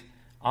rate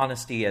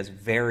honesty as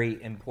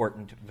very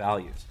important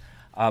values.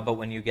 But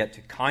when you get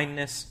to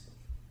kindness,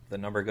 the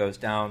number goes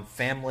down.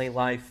 Family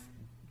life,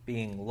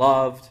 being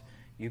loved,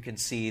 you can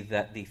see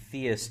that the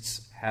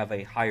theists have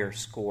a higher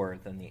score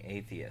than the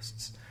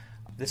atheists.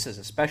 This is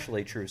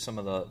especially true, some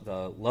of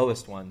the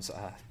lowest ones,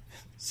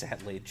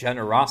 sadly,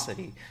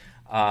 generosity.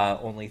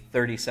 only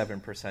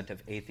 37%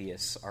 of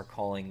atheists are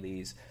calling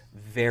these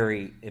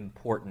very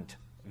important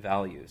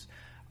values.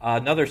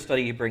 Another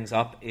study he brings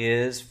up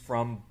is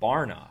from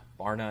Barna.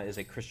 Barna is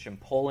a Christian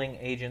polling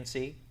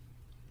agency,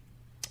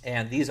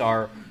 and these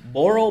are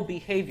moral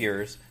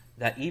behaviors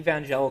that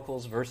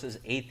evangelicals versus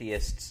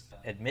atheists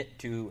admit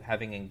to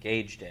having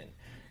engaged in.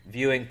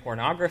 Viewing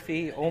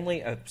pornography,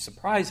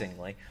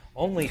 surprisingly,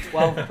 only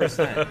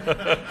 12%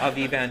 of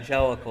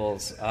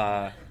evangelicals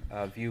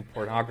view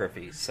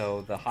pornography.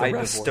 So the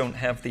rest don't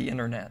have the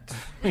internet.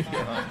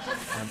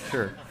 I'm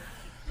sure.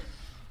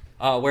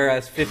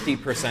 Whereas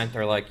 50%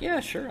 are like, yeah,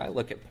 sure, I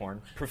look at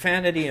porn.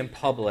 Profanity in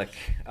public,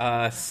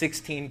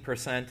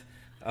 16%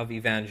 of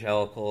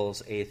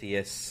evangelicals,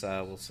 atheists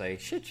will say,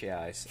 shit,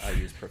 yeah, I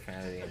use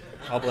profanity in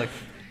public.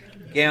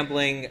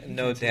 Gambling,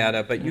 no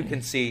data, but you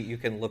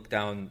can look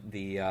down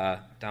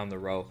the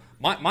row.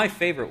 My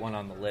favorite one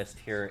on the list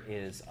here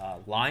is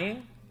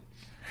lying.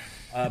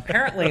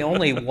 Apparently,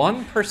 only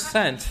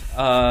 1%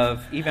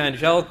 of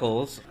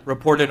evangelicals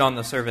reported on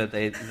the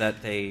survey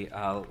that they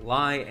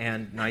lie,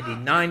 and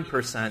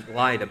 99%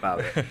 lied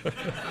about it.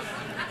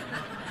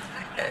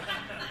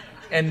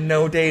 And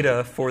no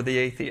data for the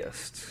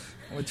atheists,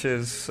 which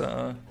is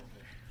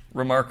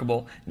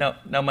remarkable. Now,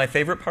 my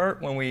favorite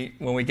part when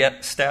we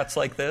get stats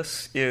like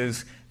this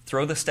is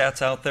throw the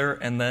stats out there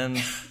and then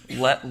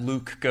let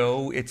Luke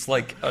go. It's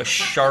like a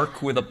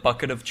shark with a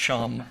bucket of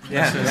chum.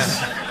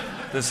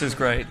 This is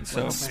great.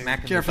 So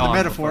care for the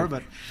metaphor,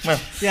 but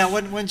yeah,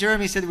 when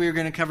Jeremy said we were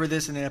going to cover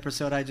this in an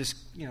episode, I just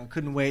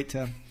couldn't wait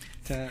to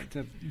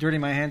dirty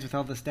my hands with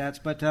all the stats.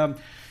 But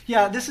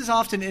this is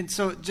often, and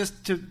so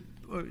just to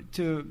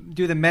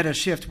do the meta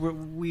shift,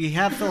 we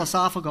have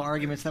philosophical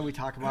arguments that we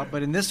talk about,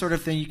 but in this sort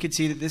of thing, you could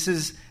see that this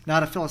is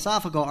not a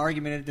philosophical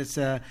argument; it's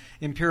a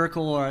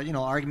empirical or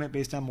argument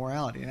based on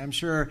morality. And I'm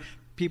sure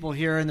people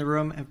here in the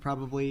room have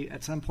probably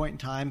at some point in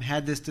time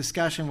had this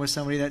discussion with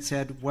somebody that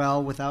said,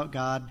 well, without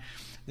God,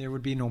 there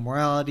would be no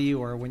morality,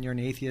 or when you're an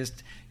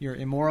atheist, you're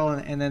immoral,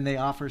 and then they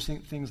offer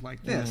things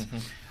like this.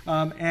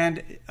 Mm-hmm.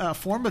 And a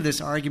form of this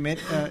argument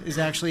is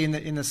actually in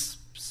the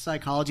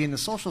psychology and the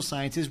social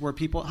sciences, where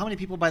how many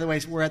people, by the way,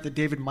 were at the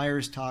David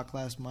Myers talk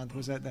last month?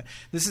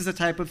 This is the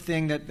type of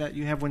thing that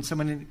you have when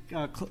someone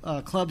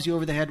clubs you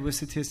over the head with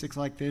statistics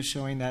like this,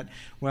 showing that,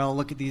 well,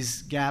 look at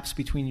these gaps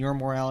between your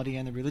morality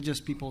and the religious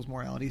people's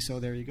morality,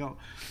 so there you go.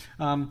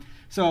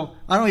 So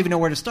I don't even know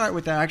where to start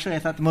with that. Actually, I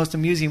thought the most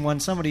amusing one,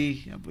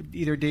 somebody,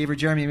 either Dave or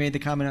Jeremy, made the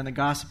comment on the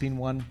gossiping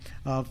one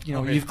of,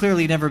 you've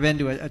clearly never been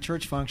to a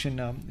church function,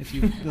 if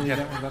you believe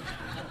that one about.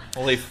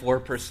 Only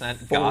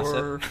 4%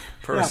 gossip.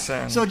 4%.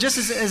 Yeah. So just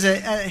as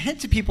a hint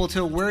to people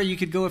to where you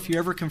could go if you're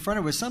ever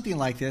confronted with something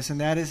like this,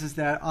 and that is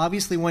that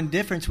obviously one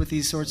difference with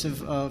these sorts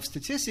of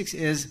statistics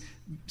is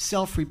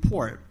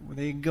self-report. When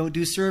they go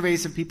do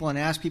surveys of people and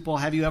ask people,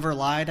 have you ever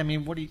lied? I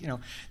mean,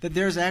 that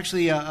there's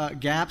actually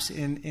gaps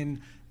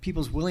in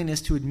people's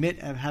willingness to admit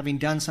of having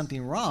done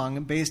something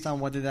wrong based on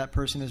whether that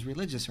person is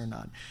religious or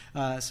not.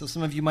 So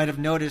some of you might have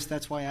noticed,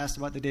 that's why I asked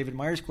about the David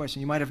Myers question,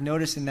 you might have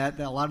noticed in that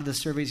a lot of the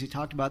surveys you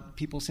talked about,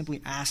 people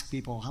simply ask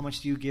people, how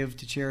much do you give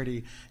to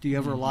charity? Do you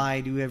ever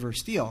lie? Do you ever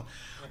steal?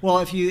 Well,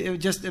 if you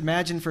just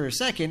imagine for a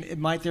second,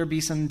 might there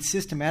be some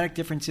systematic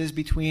differences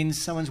between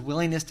someone's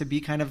willingness to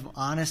be kind of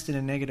honest in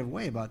a negative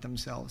way about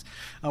themselves?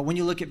 When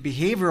you look at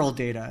behavioral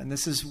data, and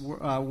this is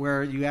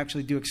where you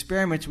actually do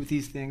experiments with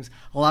these things,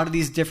 a lot of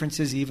these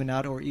differences even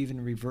out or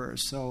even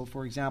reverse. So,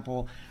 for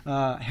example,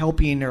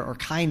 helping or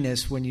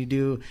kindness, when you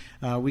do,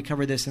 we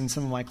cover this in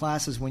some of my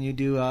classes, when you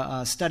do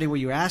a study where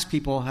you ask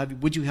people,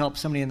 would you help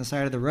somebody on the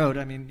side of the road?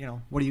 I mean,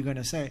 what are you going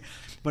to say?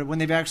 But when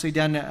they've actually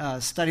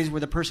done studies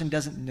where the person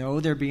doesn't know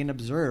they're being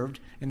observed,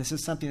 and this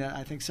is something that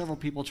I think several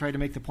people tried to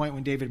make the point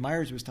when David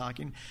Myers was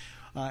talking,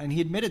 and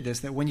he admitted this,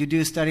 that when you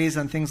do studies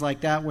on things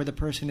like that where the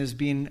person is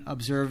being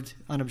observed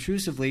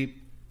unobtrusively,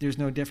 there's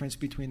no difference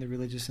between the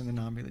religious and the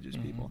non-religious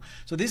people.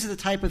 So these are the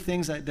type of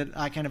things that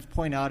I kind of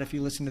point out if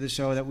you listen to the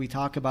show that we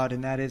talk about,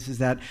 and that is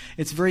that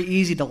it's very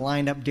easy to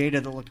line up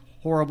data that look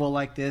horrible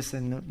like this,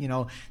 and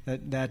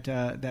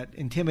that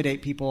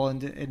intimidate people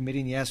into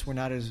admitting, yes, we're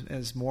not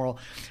as moral.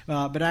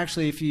 But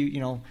actually, if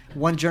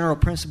one general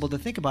principle to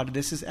think about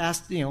this is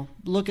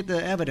look at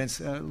the evidence,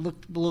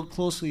 look more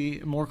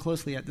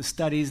closely at the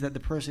studies that the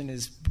person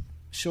is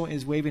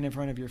waving in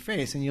front of your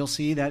face, and you'll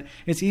see that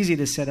it's easy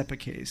to set up a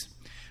case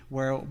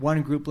where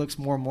one group looks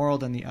more moral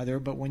than the other,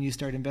 but when you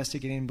start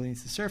investigating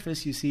beneath the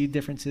surface, you see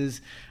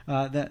differences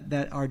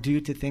that are due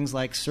to things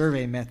like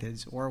survey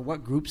methods or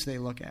what groups they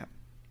look at.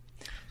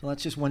 So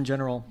that's just one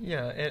general thing.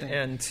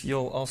 And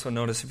you'll also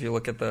notice if you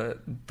look at the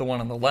one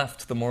on the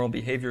left, the moral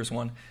behaviors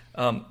one,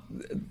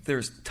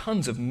 there's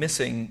tons of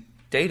missing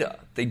data.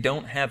 They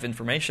don't have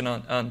information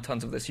on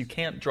tons of this. You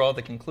can't draw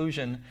the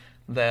conclusion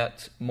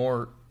that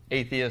more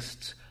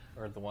atheists...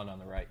 Or the one on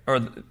the right.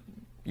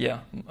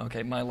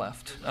 My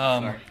left.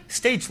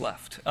 Stage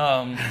left.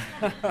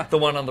 The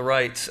one on the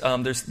right.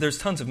 There's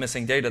tons of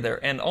missing data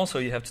there. And also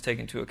you have to take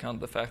into account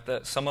the fact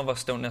that some of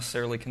us don't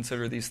necessarily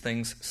consider these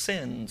things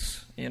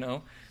sins,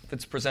 If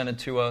it's presented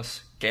to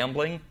us,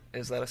 gambling,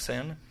 is that a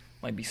sin?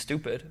 might be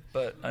stupid,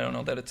 but I don't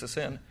know that it's a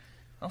sin.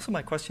 Also,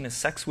 my question is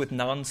sex with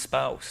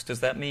non-spouse.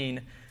 Does that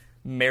mean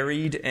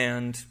married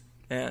and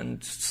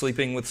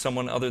sleeping with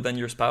someone other than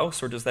your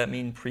spouse, or does that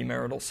mean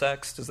premarital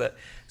sex?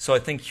 So I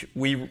think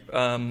we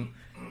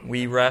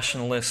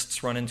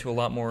rationalists run into a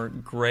lot more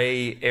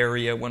gray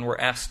area when we're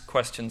asked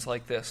questions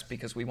like this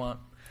because we want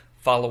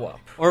follow-up.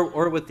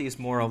 Or with these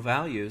moral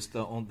values,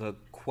 the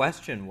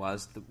question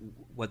was,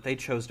 what they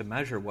chose to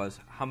measure was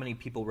how many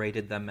people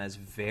rated them as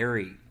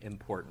very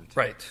important.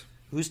 Right.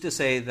 Who's to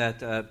say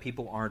that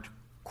people aren't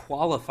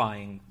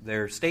qualifying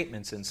their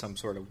statements in some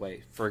sort of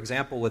way? For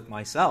example, with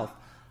myself,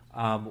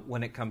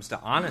 when it comes to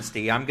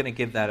honesty, I'm going to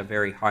give that a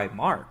very high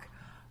mark.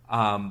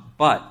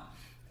 But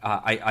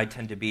I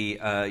tend to be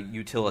a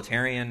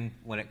utilitarian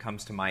when it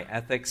comes to my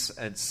ethics,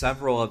 and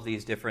several of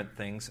these different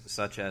things,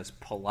 such as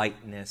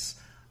politeness,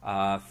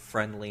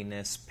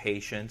 friendliness,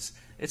 patience.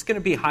 It's going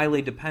to be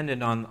highly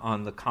dependent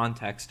on the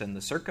context and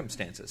the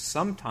circumstances.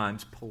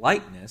 Sometimes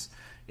politeness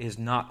is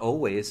not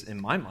always,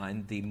 in my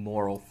mind, the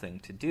moral thing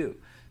to do.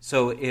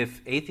 So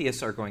if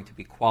atheists are going to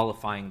be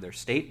qualifying their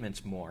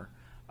statements more,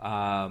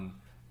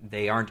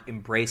 they aren't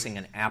embracing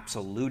an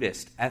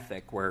absolutist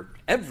ethic where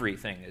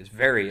everything is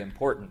very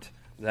important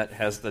that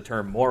has the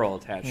term moral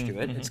attached to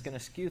it. It's going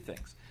to skew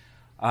things.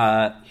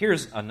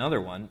 Here's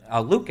another one.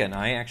 Luca and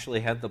I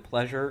actually had the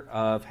pleasure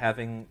of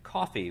having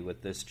coffee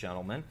with this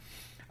gentleman.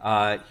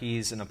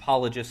 He's an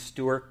apologist,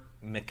 Stuart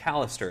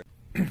McAllister.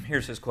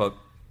 Here's his quote.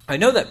 I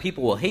know that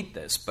people will hate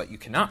this, but you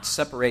cannot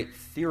separate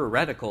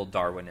theoretical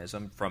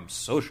Darwinism from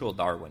social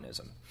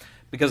Darwinism.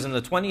 Because in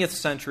the 20th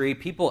century,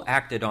 people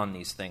acted on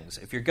these things.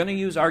 If you're going to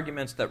use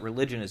arguments that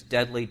religion is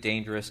deadly,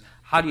 dangerous,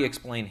 how do you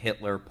explain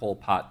Hitler, Pol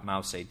Pot,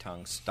 Mao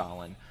Zedong,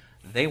 Stalin?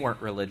 They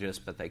weren't religious,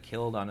 but they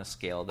killed on a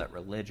scale that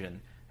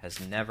religion has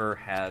never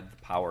had the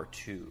power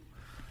to.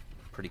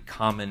 Pretty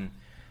common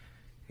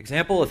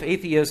example. If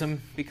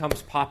atheism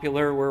becomes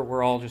popular,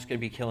 we're all just going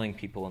to be killing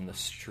people in the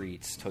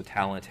streets.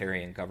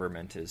 Totalitarian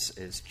government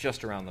is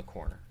just around the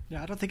corner.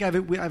 Yeah, I don't think I've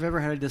ever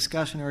had a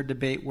discussion or a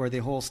debate where the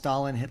whole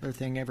Stalin-Hitler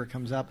thing ever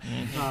comes up.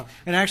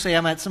 And actually,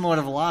 I'm at somewhat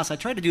of a loss. I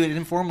tried to do an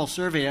informal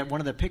survey at one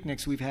of the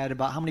picnics we've had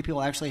about how many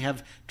people actually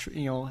have,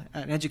 an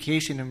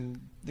education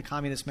in the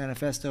Communist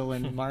Manifesto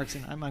and Marx,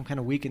 and I'm kind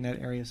of weak in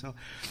that area. So,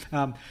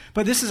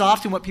 but this is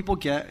often what people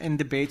get in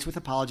debates with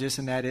apologists,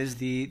 and that is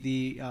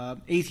the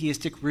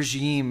atheistic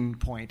regime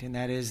point, and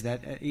that is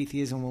that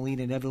atheism will lead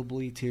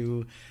inevitably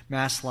to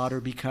mass slaughter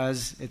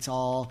because it's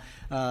all,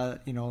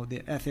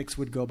 the ethics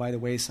would go by the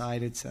wayside.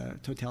 It's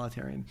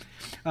totalitarian,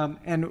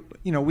 and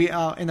we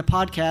in the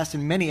podcast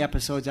in many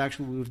episodes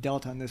actually we've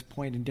dealt on this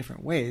point in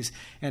different ways,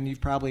 and you've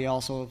probably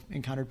also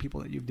encountered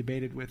people that you've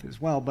debated with as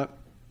well, but.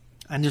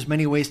 And there's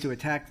many ways to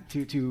attack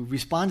to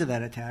respond to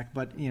that attack,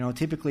 but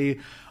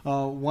typically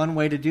one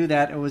way to do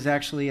that was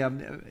actually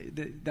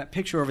that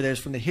picture over there is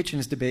from the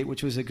Hitchens debate,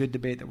 which was a good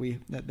debate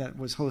that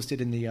was hosted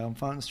in the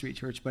Fountain Street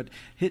Church. But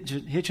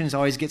Hitchens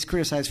always gets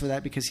criticized for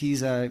that because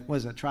he's a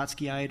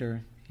Trotskyite,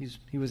 or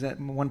he was at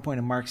one point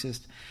a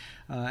Marxist,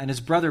 and his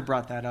brother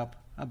brought that up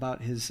about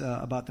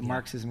the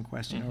Marxism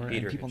question, or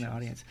people in the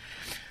audience.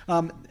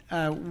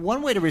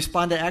 One way to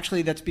respond to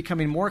actually that's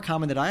becoming more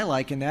common that I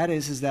like, and that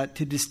is that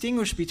to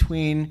distinguish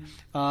between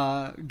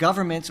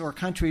governments or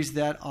countries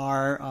that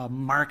are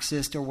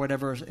Marxist or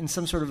whatever in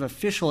some sort of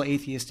official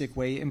atheistic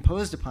way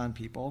imposed upon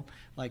people,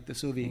 like the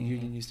Soviet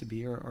Union used to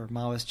be, or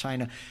Maoist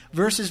China,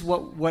 versus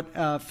what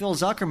Phil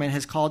Zuckerman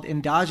has called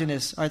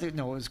endogenous, it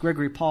was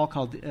Gregory Paul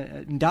called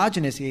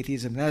endogenous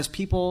atheism. That is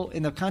people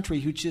in the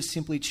country who just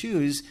simply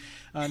choose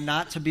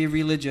not to be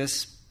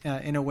religious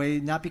in a way,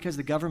 not because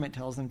the government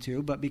tells them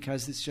to, but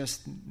because it's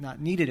just not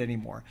needed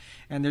anymore.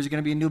 And there's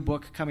going to be a new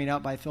book coming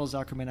out by Phil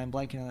Zuckerman. I'm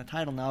blanking on the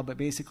title now, but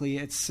basically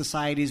it's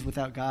Societies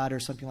Without God or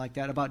something like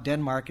that about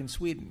Denmark and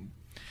Sweden.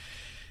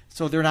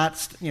 So they're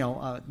not,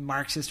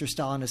 Marxist or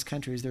Stalinist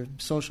countries. They're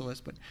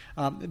socialist,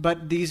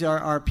 but these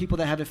are people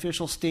that have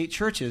official state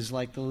churches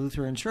like the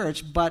Lutheran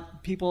Church.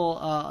 But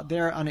people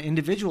there on an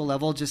individual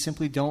level just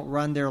simply don't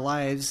run their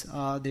lives.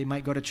 They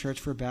might go to church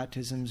for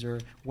baptisms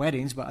or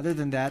weddings, but other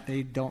than that,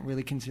 they don't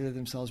really consider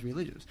themselves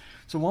religious.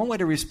 So one way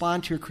to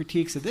respond to your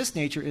critiques of this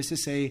nature is to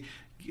say,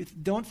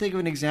 don't think of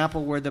an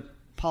example where the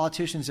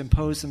politicians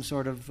impose some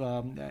sort of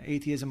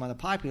atheism on the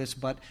populace,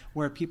 but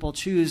where people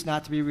choose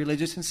not to be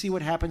religious and see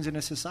what happens in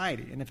a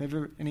society. And if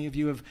ever any of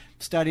you have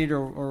studied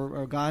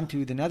or gone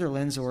to the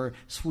Netherlands or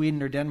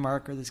Sweden or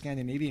Denmark or the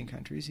Scandinavian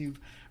countries, you've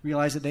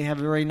realized that they have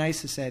a very nice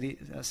society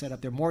set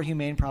up. They're more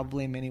humane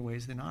probably in many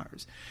ways than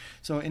ours.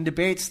 So in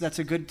debates, that's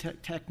a good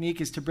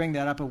technique, is to bring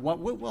that up. And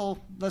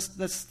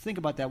let's think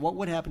about that. What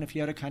would happen if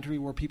you had a country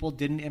where people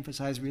didn't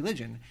emphasize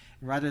religion?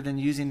 Rather than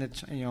using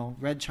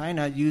Red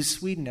China, use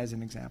Sweden as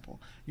an example.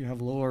 You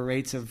have lower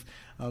rates of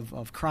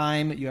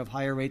crime. You have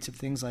higher rates of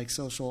things like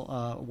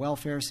social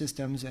welfare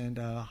systems and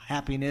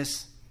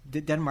happiness.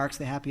 Denmark's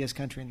the happiest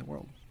country in the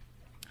world.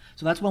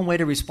 So that's one way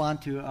to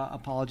respond to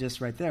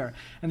apologists right there.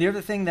 And the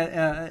other thing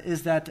that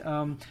is that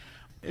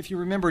If you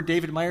remember,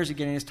 David Myers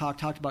again in his talk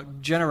talked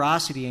about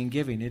generosity and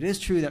giving. It is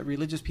true that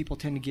religious people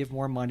tend to give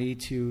more money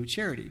to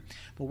charity.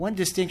 But one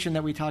distinction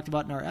that we talked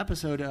about in our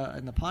episode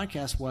in the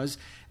podcast was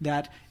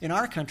that in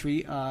our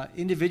country,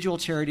 individual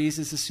charities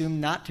is assumed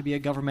not to be a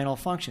governmental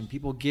function.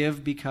 People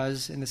give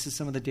because, and this is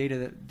some of the data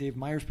that Dave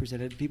Myers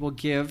presented, people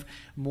give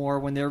more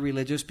when they're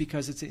religious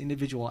because it's an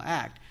individual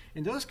act.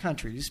 In those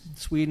countries,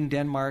 Sweden,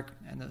 Denmark,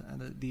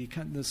 and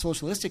the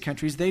socialistic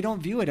countries, they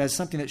don't view it as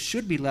something that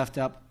should be left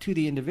up to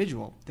the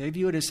individual. They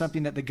view it as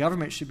something that the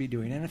government should be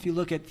doing. And if you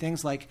look at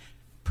things like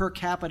per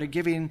capita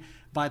giving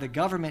by the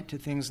government to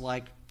things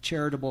like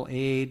charitable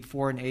aid,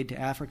 foreign aid to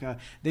Africa,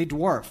 they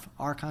dwarf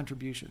our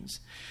contributions.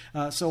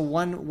 So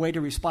one way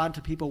to respond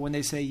to people when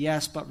they say,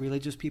 yes, but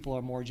religious people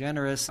are more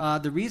generous,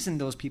 the reason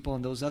those people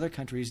in those other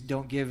countries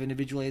don't give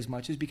individually as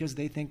much is because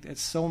they think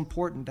it's so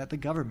important that the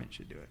government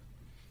should do it.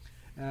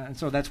 And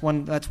so that's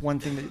one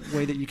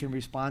way that you can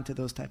respond to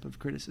those type of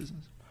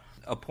criticisms.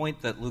 A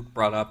point that Luke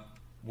brought up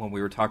when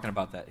we were talking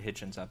about that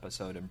Hitchens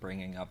episode and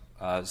bringing up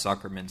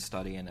Zuckerman's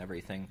study and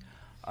everything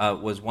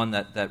was one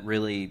that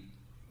really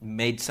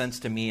made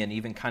sense to me and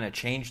even kind of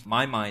changed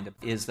my mind,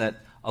 is that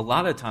a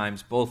lot of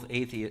times both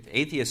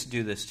atheists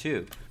do this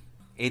too.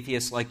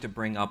 Atheists like to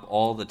bring up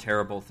all the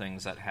terrible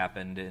things that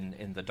happened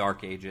in the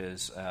Dark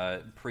Ages,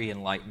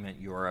 pre-Enlightenment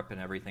Europe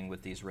and everything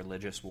with these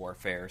religious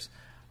warfares.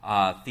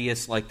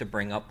 Theists like to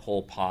bring up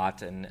Pol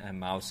Pot and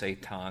Mao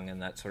Zedong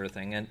and that sort of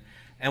thing.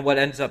 And what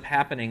ends up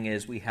happening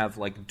is we have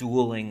like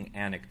dueling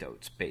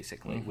anecdotes,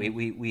 basically.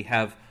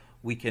 Mm-hmm.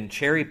 We can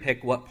cherry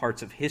pick what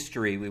parts of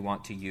history we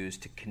want to use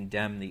to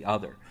condemn the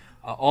other.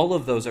 All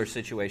of those are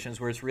situations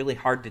where it's really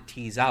hard to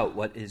tease out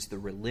what is the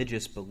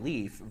religious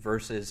belief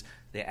versus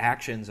the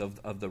actions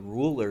of the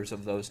rulers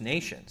of those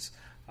nations.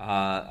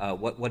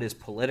 What is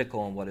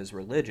political and what is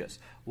religious.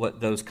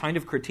 What those kind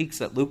of critiques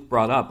that Luke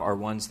brought up are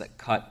ones that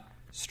cut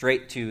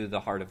straight to the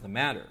heart of the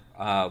matter,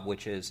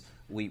 which is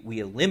we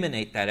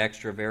eliminate that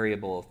extra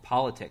variable of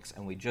politics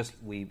and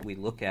we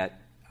look at,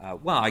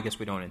 I guess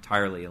we don't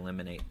entirely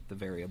eliminate the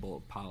variable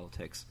of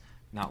politics,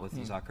 not with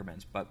the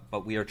Zuckermans,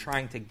 but we are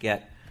trying to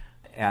get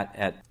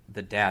at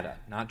the data,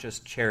 not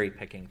just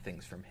cherry-picking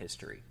things from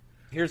history.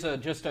 Here's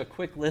just a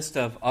quick list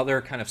of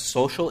other kind of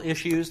social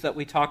issues that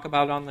we talk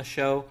about on the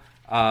show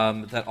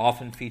that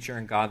often feature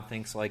in God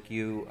Thinks Like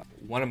You.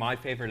 One of my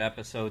favorite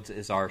episodes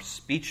is our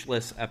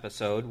Speechless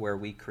episode, where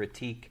we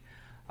critique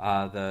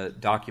the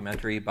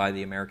documentary by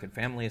the American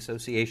Family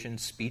Association,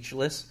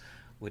 Speechless,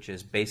 which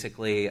is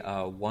basically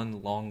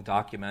one long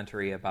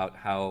documentary about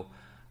how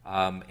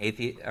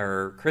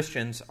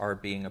Christians are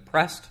being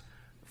oppressed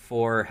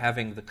for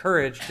having the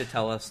courage to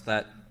tell us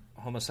that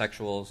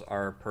homosexuals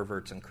are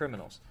perverts and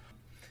criminals.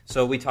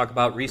 So we talk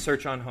about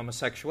research on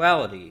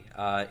homosexuality.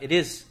 It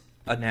is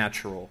a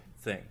natural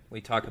thing. We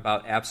talk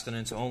about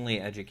abstinence-only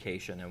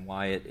education and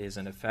why it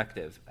isn't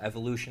effective,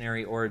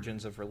 evolutionary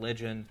origins of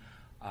religion,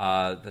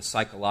 the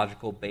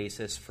psychological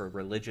basis for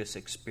religious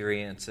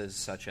experiences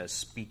such as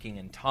speaking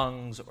in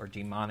tongues or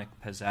demonic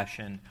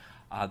possession.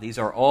 These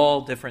are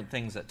all different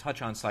things that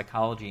touch on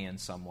psychology in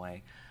some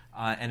way.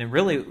 And it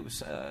really,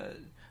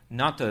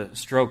 not to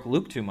stroke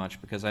Luke too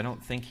much because I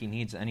don't think he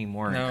needs any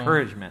more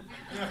encouragement.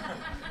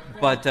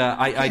 But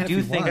I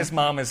do think his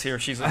mom is here.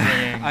 She's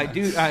agreeing.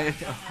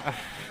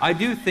 I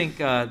do think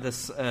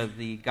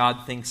the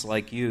God Thinks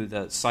Like You,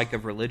 the psych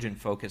of religion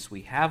focus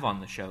we have on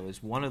the show,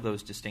 is one of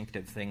those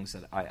distinctive things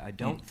that I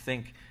don't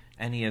think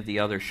any of the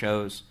other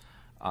shows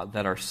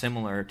that are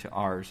similar to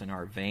ours in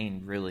our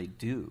vein really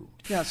do.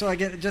 Yeah, so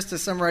again, just to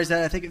summarize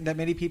that, I think that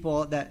many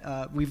people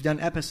that we've done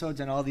episodes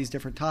on all these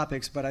different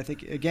topics, but I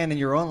think, again, in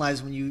your own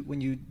lives, when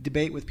you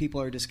debate with people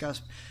or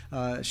discuss,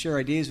 share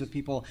ideas with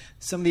people,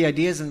 some of the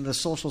ideas in the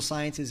social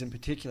sciences in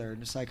particular,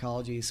 in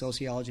psychology,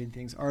 sociology, and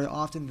things, are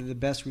often the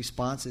best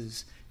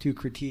responses to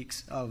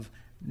critiques of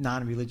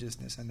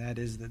non-religiousness, and that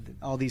is that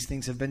all these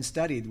things have been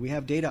studied. We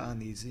have data on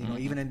these.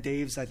 Even in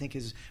Dave's, I think,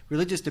 his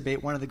religious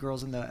debate, one of the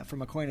girls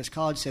from Aquinas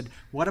College said,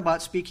 "What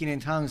about speaking in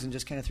tongues?" and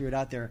just kind of threw it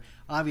out there.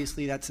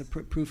 Obviously, that's a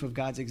proof of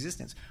God's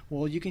existence.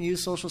 Well, you can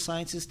use social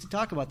sciences to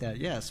talk about that.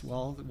 Yes.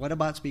 Well, what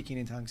about speaking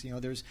in tongues?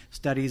 There's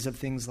studies of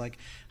things like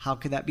how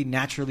could that be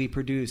naturally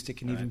produced? It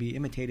can even be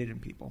imitated in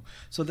people.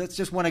 So that's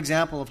just one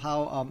example of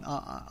how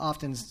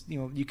often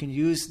you can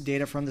use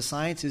data from the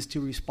sciences to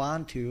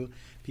respond to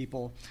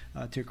people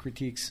to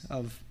critiques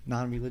of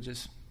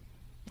non-religious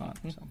thought.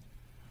 So.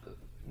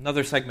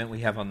 Another segment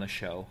we have on the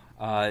show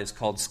is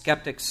called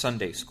Skeptics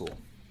Sunday School.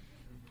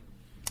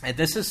 And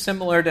this is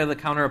similar to the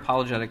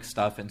counter-apologetic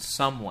stuff in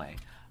some way,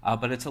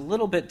 but it's a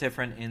little bit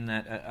different in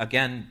that,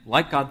 again,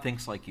 like God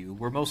Thinks Like You,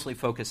 we're mostly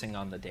focusing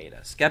on the data.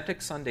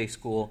 Skeptics Sunday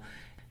School,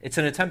 it's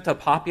an attempt to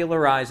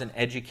popularize and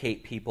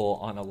educate people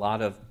on a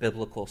lot of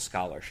biblical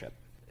scholarship.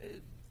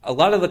 A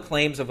lot of the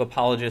claims of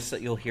apologists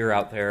that you'll hear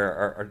out there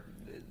are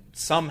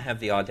some have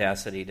the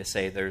audacity to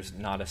say there's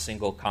not a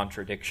single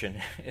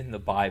contradiction in the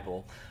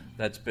Bible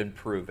that's been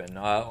proven.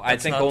 I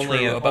think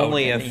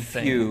only a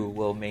few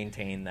will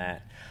maintain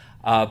that.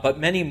 But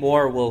many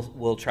more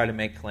will try to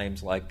make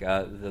claims like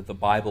the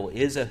Bible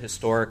is a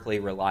historically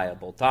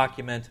reliable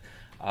document.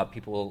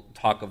 People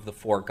talk of the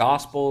 4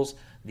 Gospels.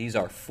 These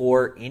are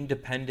 4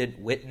 independent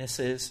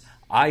witnesses,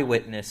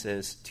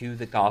 eyewitnesses to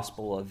the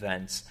gospel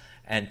events,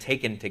 and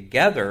taken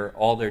together,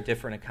 all their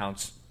different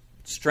accounts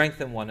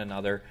strengthen one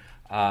another.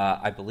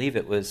 I believe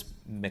it was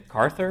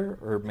MacArthur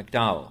or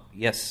McDowell.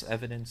 Yes,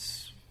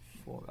 evidence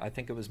for, I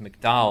think it was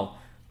McDowell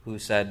who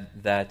said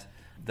that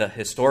the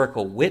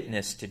historical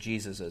witness to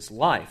Jesus'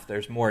 life,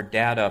 there's more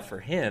data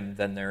for him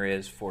than there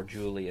is for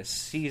Julius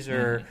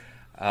Caesar,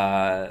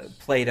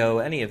 Plato,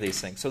 any of these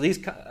things. So these,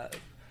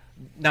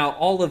 now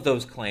all of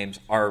those claims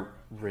are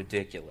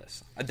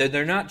ridiculous.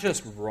 They're not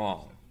just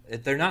wrong.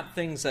 They're not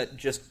things that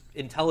just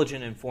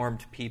intelligent,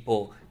 informed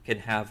people can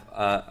have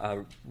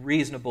a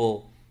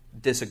reasonable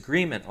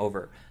disagreement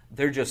over.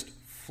 They're just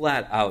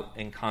flat out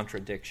in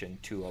contradiction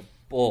to a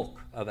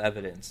bulk of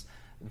evidence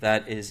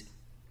that is,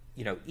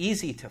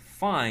 easy to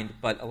find,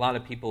 but a lot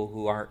of people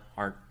who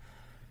aren't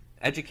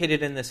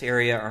educated in this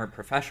area, aren't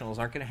professionals,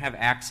 aren't going to have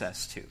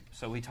access to.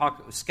 So we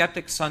talk,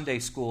 Skeptic Sunday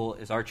School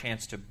is our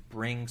chance to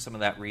bring some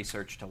of that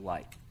research to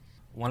light.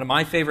 One of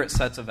my favorite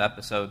sets of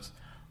episodes,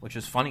 which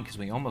is funny because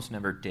we almost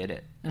never did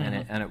it,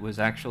 and it was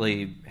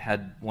actually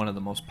had one of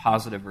the most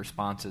positive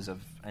responses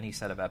of any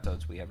set of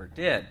episodes we ever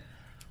did,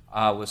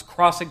 was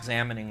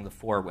cross-examining the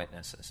 4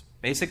 witnesses.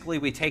 Basically,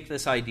 we take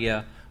this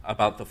idea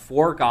about the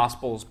 4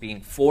 Gospels being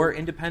 4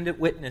 independent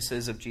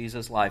witnesses of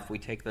Jesus' life. We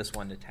take this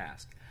one to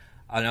task.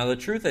 Now, the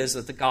truth is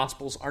that the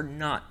Gospels are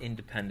not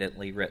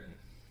independently written.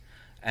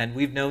 And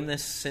we've known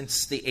this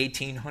since the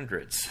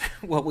 1800s.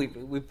 Well,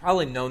 we've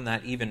probably known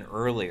that even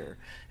earlier.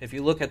 If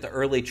you look at the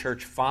early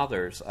church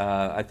fathers,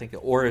 I think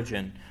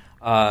Origen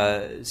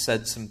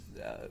said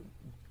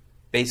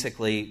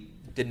basically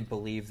didn't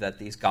believe that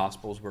these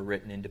Gospels were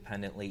written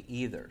independently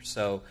either.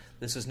 So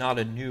this is not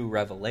a new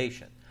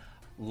revelation.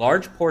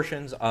 Large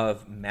portions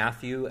of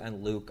Matthew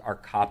and Luke are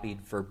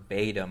copied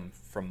verbatim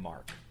from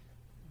Mark.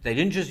 They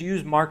didn't just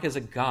use Mark as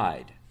a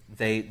guide.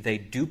 They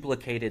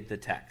duplicated the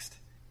text.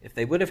 If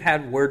they would have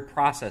had word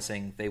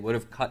processing, they would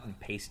have cut and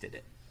pasted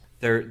it.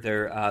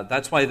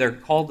 That's why they're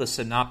called the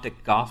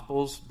Synoptic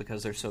Gospels,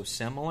 because they're so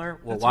similar.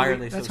 Well, why are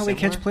they so similar? That's how we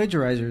catch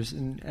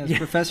plagiarizers as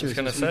professors. I was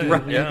going to say,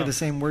 we look at the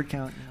same word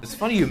count. It's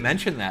funny you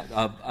mentioned that.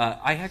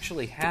 I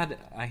actually had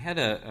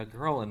a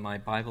girl in my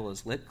Bible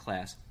as Lit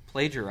class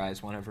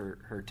plagiarize one of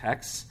her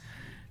texts,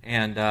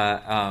 and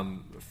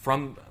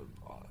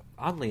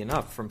oddly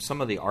enough, from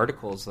some of the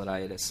articles that I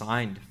had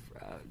assigned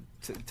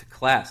to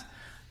class.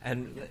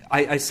 And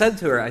I said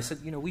to her,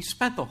 we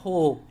spent the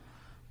whole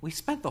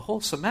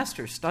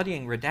semester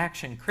studying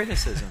redaction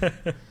criticism.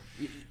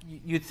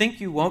 You think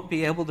you won't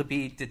be able to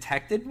be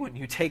detected when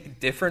you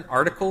take different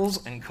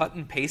articles and cut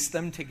and paste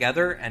them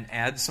together and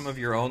add some of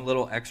your own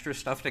little extra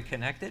stuff to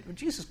connect it? Well,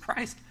 Jesus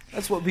Christ,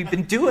 that's what we've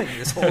been doing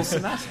this whole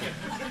semester.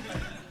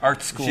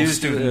 Art school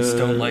students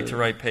don't like to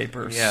write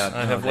papers. Yeah,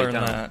 I have learned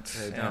that.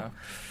 They don't.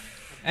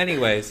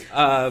 Anyways,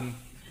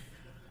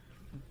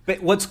 but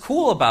what's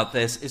cool about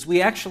this is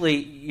we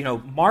actually,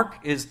 Mark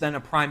is then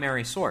a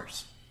primary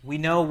source. We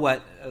know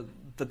what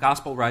the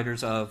gospel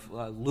writers of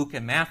Luke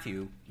and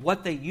Matthew,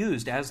 what they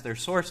used as their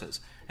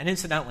sources. And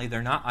incidentally,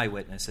 they're not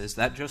eyewitnesses.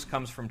 That just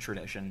comes from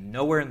tradition.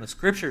 Nowhere in the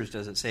scriptures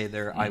does it say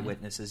they're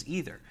eyewitnesses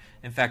either.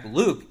 In fact,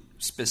 Luke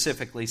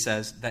specifically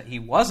says that he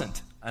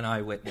wasn't an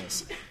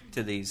eyewitness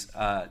to these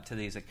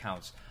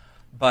accounts.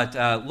 But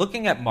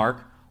looking at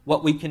Mark,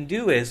 what we can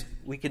do is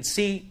we can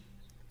see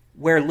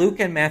where Luke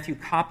and Matthew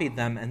copied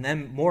them, and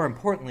then more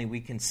importantly,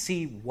 we can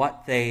see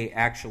what they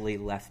actually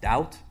left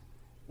out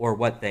or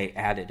what they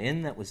added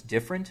in that was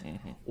different,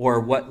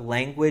 or what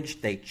language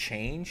they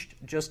changed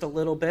just a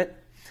little bit.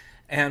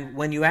 And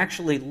when you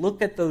actually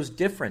look at those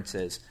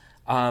differences,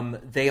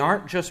 they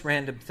aren't just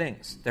random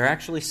things. They're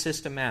actually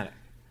systematic.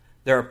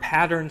 There are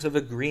patterns of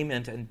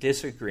agreement and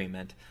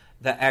disagreement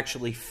that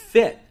actually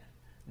fit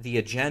the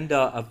agenda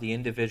of the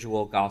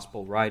individual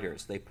gospel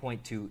writers. They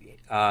point to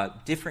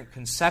different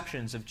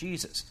conceptions of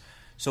Jesus.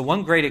 So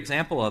one great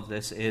example of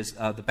this is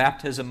the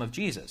baptism of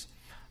Jesus.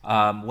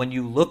 When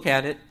you look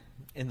at it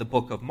in the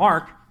book of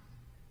Mark,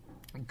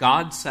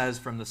 God says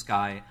from the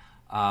sky,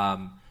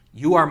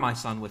 "You are my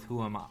son with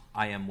whom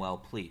I am well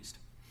pleased."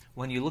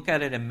 When you look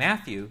at it in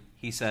Matthew,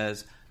 he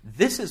says,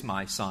 "This is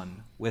my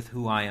son with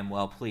whom I am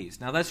well pleased."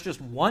 Now that's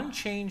just one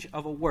change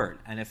of a word,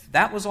 and if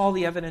that was all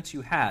the evidence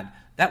you had,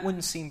 that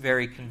wouldn't seem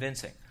very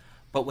convincing.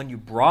 But when you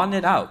broaden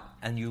it out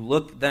and you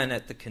look then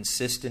at the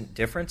consistent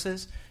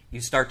differences, you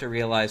start to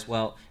realize,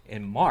 well,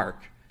 in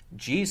Mark,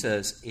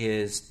 Jesus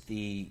is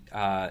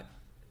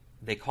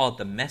they call it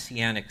the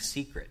messianic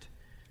secret.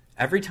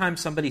 Every time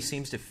somebody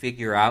seems to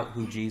figure out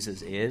who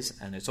Jesus is,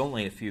 and it's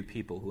only a few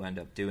people who end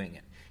up doing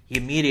it, he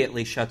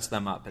immediately shuts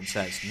them up and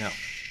says, no,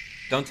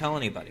 don't tell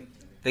anybody.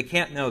 They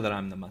can't know that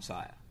I'm the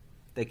Messiah.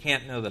 They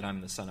can't know that I'm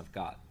the Son of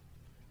God.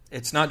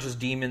 It's not just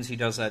demons he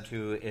does that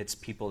to, it's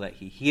people that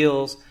he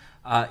heals.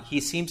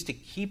 He seems to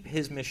keep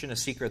his mission a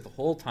secret the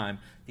whole time.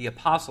 The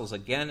apostles,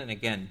 again and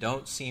again,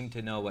 don't seem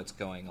to know what's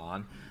going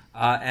on.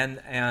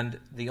 And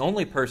the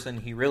only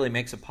person he really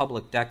makes a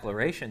public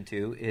declaration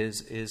to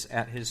is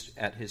at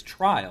his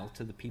trial,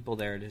 to the people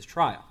there at his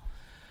trial.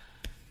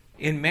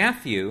 In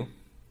Matthew,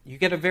 you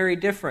get a very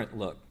different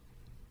look.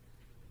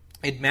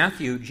 In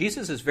Matthew,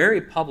 Jesus is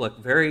very public,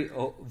 very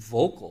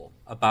vocal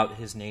about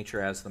his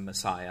nature as the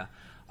Messiah.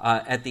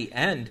 At the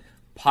end,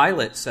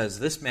 Pilate says,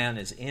 "This man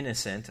is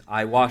innocent.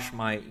 I wash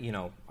my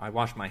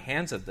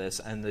hands of this."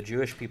 And the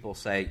Jewish people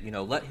say,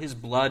 "Let his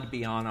blood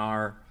be on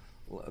our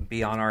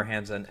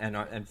hands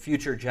and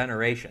future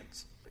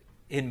generations."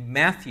 In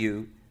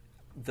Matthew,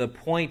 the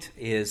point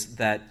is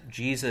that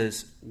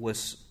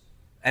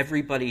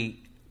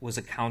everybody was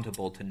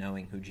accountable to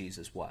knowing who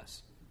Jesus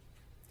was.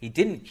 He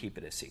didn't keep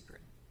it a secret.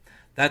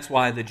 That's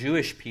why the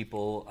Jewish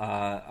people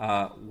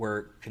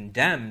were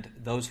condemned.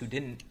 Those who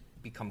didn't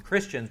become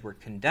Christians were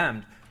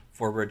condemned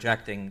for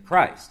rejecting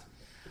Christ.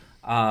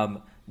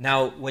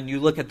 Now, when you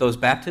look at those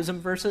baptism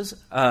verses,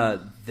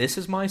 "This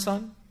is my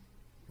son,"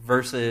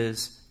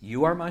 versus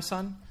 "You are my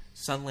son,"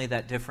 suddenly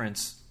that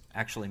difference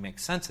actually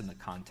makes sense in the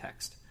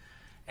context.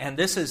 And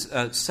this is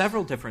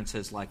several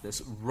differences like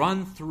this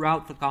run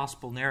throughout the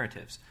gospel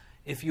narratives.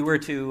 If you were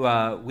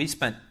to, we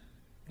spent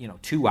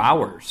 2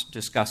 hours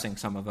discussing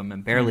some of them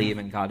and barely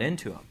even got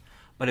into them.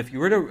 But if you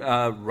were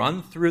to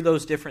run through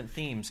those different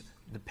themes,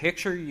 the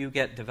picture you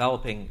get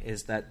developing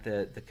is that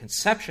the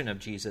conception of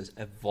Jesus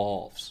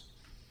evolves.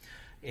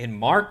 In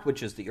Mark,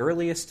 which is the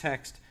earliest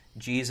text,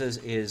 Jesus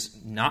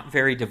is not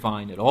very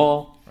divine at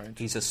all. Right.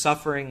 He's a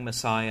suffering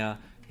Messiah.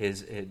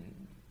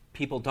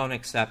 People don't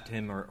accept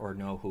him or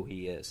know who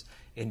he is.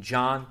 In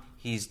John,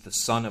 he's the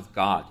Son of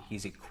God.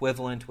 He's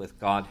equivalent with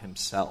God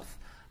himself.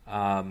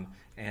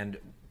 And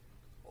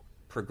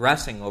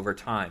progressing over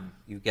time,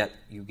 you get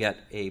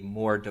a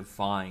more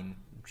divine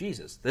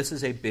Jesus. This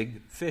is a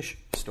big fish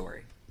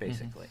story,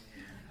 basically.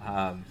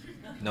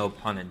 No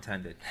pun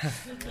intended.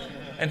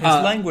 And his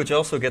language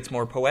also gets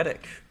more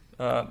poetic.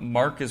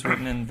 Mark is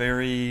written in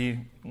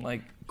very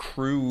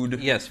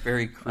crude. Yes,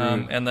 very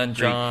crude. And then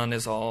John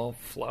is all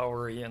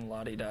flowery and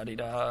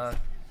la-di-da-di-da.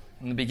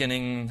 In the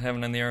beginning,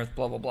 heaven and the earth,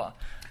 blah, blah, blah.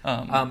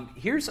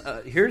 Here's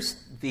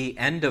the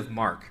end of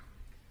Mark.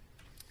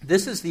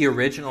 This is the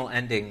original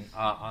ending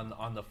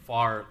on the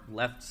far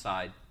left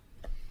side.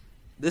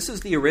 This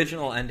is the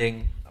original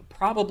ending,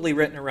 probably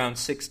written around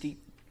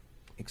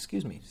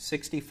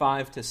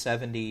 65 to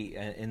 70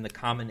 in the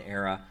Common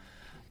Era.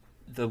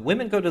 The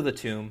women go to the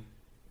tomb.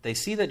 They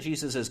see that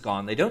Jesus is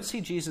gone. They don't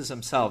see Jesus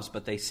themselves,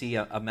 but they see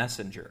a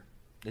messenger.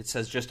 It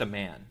says just a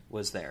man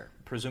was there,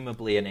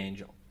 presumably an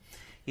angel.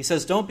 He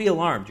says, "Don't be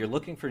alarmed. You're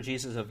looking for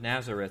Jesus of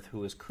Nazareth, who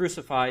was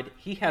crucified.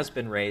 He has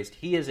been raised.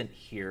 He isn't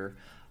here.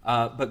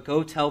 But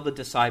go tell the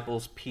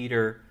disciples,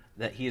 Peter,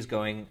 that he is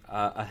going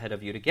ahead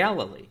of you to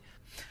Galilee."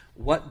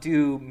 What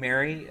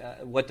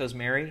does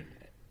Mary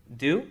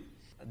do?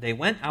 They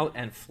went out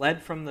and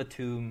fled from the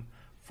tomb,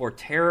 for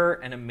terror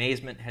and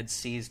amazement had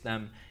seized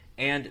them,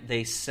 and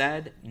they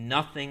said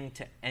nothing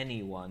to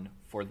anyone,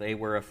 for they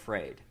were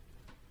afraid.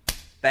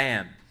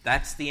 Bam.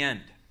 That's the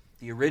end.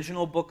 The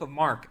original book of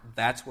Mark,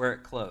 that's where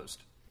it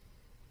closed.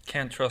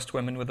 Can't trust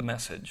women with a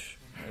message.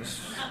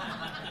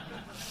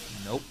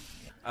 Nope.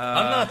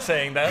 I'm not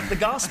saying that. The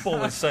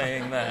gospel is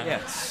saying that.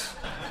 Yes.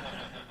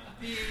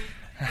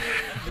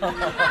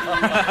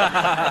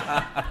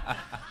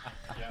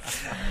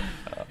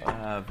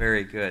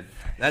 Very good.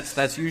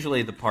 That's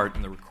usually the part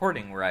in the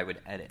recording where I would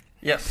edit.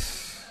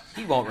 Yes.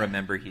 He won't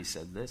remember he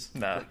said this.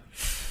 Nah.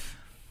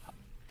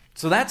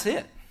 So that's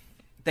it.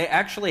 They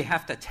actually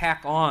have to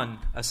tack on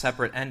a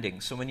separate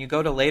ending. So when you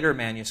go to later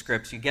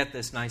manuscripts, you get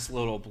this nice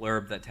little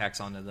blurb that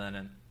tacks onto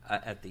then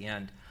at the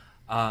end.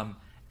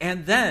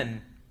 And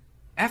then,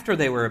 after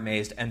they were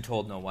amazed and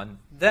told no one,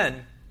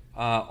 then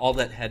all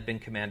that had been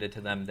commanded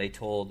to them they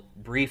told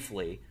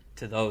briefly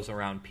to those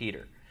around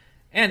Peter.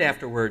 And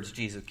afterwards,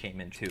 Jesus came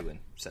in too and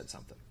said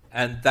something.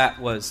 And that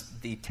was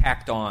the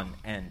tacked-on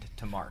end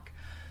to Mark.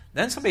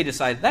 Then somebody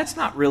decided that's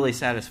not really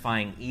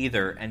satisfying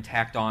either, and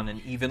tacked on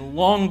an even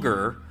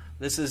longer.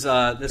 This is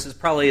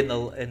probably in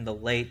the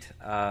late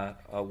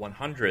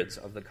 100s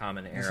of the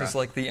Common Era. This is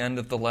like the end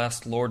of the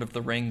last Lord of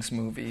the Rings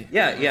movie.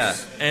 Yeah.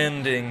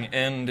 Ending.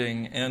 And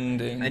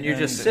you're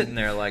just sitting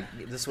there like,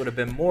 this would have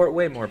been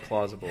way more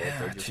plausible if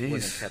they just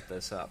wouldn't have kept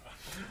this up.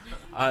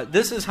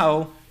 This is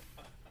how,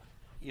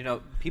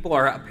 people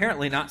are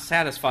apparently not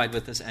satisfied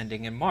with this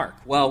ending in Mark.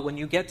 Well, when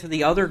you get to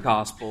the other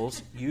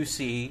Gospels, you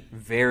see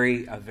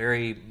a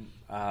very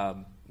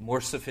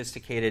more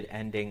sophisticated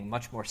ending,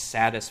 much more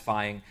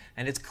satisfying,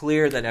 and it's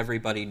clear that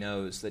everybody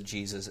knows that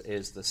Jesus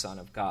is the Son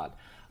of God.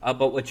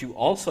 But what you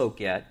also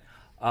get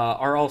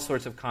are all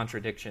sorts of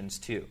contradictions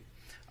too.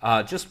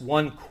 Just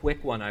one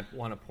quick one I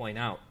want to point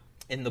out.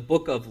 In the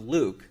book of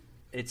Luke,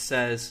 it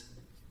says,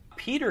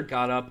 Peter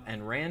got up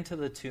and ran to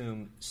the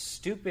tomb,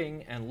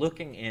 stooping and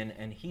looking in,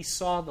 and he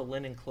saw the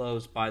linen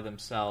clothes by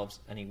themselves,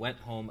 and he went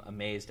home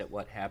amazed at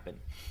what happened.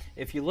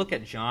 If you look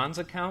at John's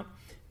account,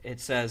 it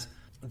says,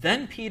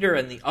 then Peter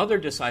and the other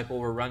disciple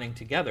were running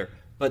together,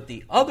 but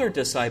the other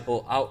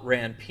disciple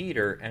outran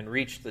Peter and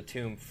reached the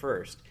tomb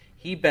first.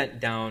 He bent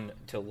down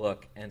to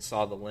look and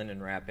saw the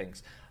linen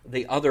wrappings.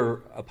 The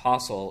other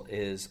apostle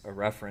is a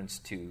reference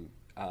to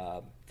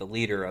the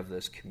leader of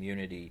this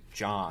community,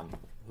 John,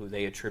 who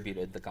they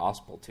attributed the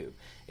gospel to.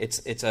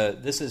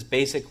 This is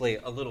basically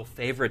a little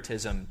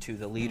favoritism to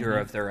the leader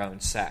of their own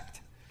sect.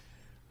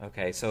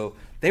 Okay, so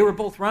they were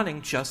both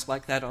running just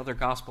like that other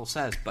gospel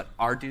says, but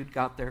our dude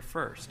got there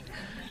first.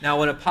 Now,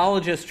 when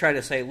apologists try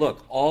to say,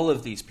 look, all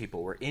of these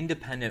people were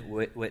independent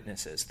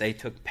witnesses, they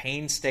took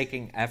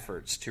painstaking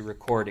efforts to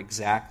record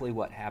exactly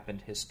what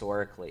happened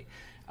historically,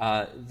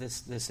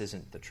 this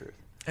isn't the truth.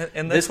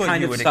 And that's what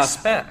you would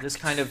expect. This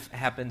kind of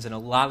happens in a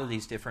lot of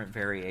these different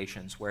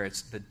variations, where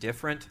it's the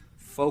different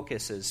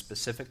focuses,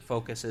 specific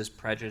focuses,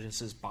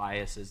 prejudices,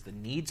 biases, the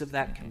needs of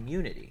that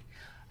community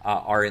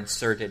are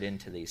inserted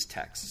into these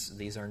texts.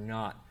 These are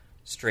not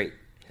straight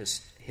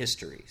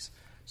histories.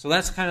 So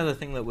that's kind of the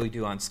thing that we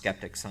do on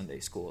Skeptic Sunday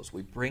School, is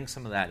we bring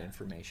some of that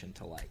information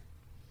to light.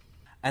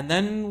 And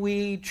then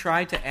we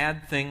try to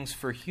add things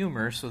for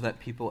humor so that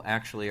people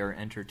actually are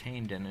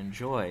entertained and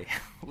enjoy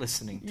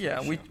listening to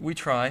the show. we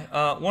try.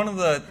 One of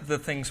the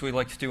things we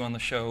like to do on the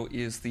show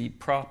is the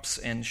props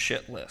and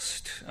shit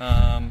list.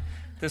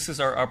 This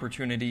is our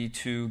opportunity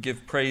to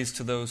give praise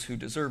to those who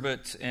deserve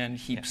it and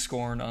heap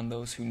scorn on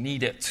those who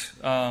need it.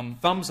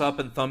 Thumbs up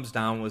and thumbs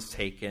down was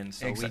taken.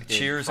 So we did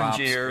cheers and props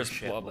jeers, for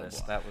shit blah, blah,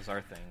 list. blah. That was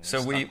our thing.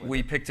 So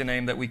we picked a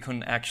name that we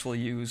couldn't actually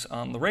use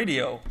on the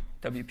radio,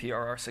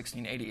 WPRR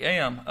 1680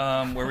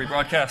 AM, where we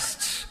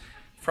broadcast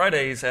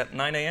Fridays at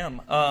 9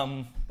 a.m.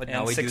 But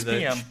now we 6 do the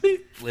p.m.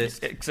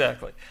 list.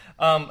 Exactly.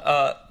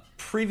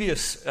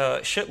 Previous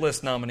shit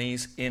list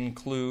nominees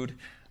include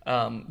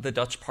the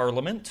Dutch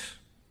Parliament,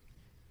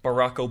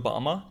 Barack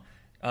Obama,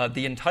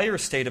 the entire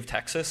state of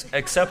Texas,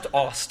 except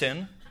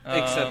Austin.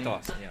 Except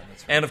Austin, yeah,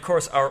 that's right. And, of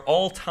course, our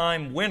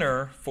all-time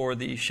winner for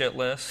the shit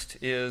list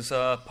is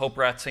Pope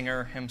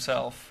Ratzinger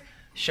himself,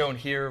 shown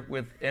here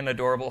with an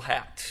adorable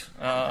hat.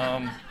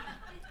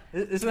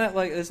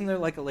 Isn't there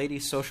like a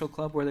ladies' social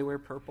club where they wear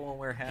purple and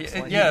wear hats?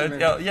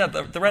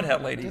 The red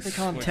hat ladies. Don't they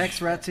call him Tex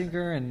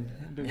Ratzinger in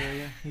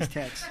Bavaria? He's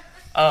Tex.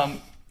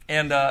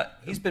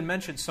 He's been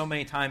mentioned so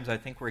many times, I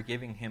think we're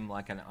giving him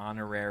like an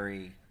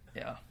honorary...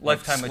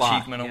 Lifetime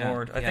slot. Achievement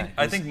Award.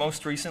 I think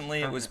most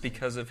recently it was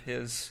because of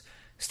his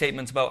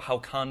statements about how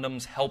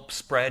condoms help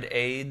spread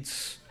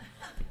AIDS.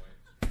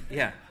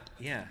 Yeah.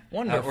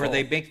 Wonderful. Or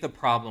they make the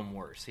problem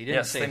worse. He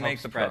didn't say they help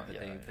make the spread,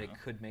 but they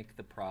could make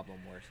the problem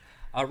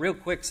worse. Real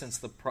quick, since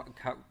the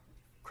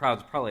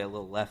crowd's probably a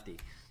little lefty,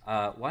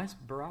 why is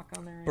Barack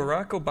on there?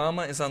 Barack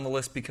Obama is on the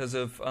list because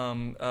of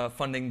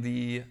funding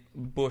the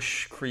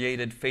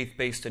Bush-created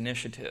faith-based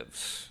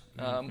initiatives,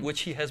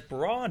 which he has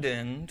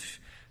broadened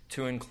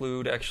to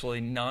include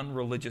actually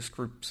non-religious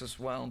groups as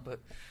well, but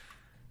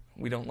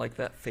we don't like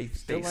that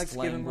faith-based Still likes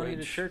language. giving money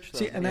to church, though.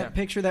 See, and that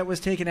picture that was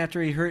taken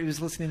after he was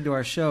listening to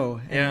our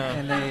show,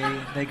 and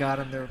they got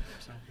him there.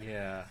 So.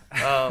 Yeah.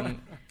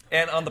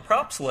 And on the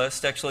props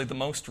list, actually, the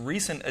most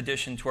recent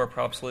addition to our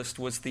props list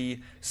was the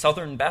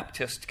Southern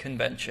Baptist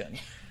Convention.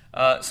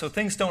 So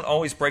things don't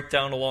always break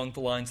down along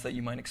the lines that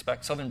you might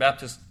expect. Southern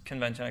Baptist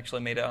Convention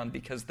actually made it on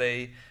because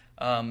they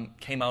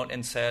came out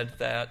and said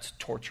that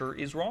torture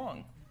is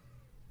wrong,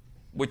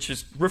 which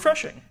is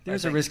refreshing.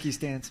 There's a risky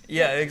stance.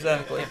 Yeah,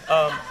 exactly.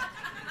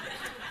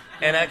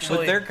 And actually,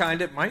 with their kind,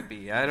 it might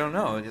be. I don't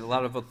know. A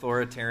lot of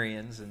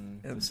authoritarians in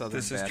the Southern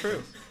This is Baptist.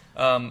 true.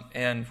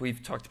 And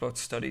we've talked about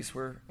studies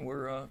where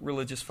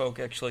religious folk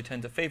actually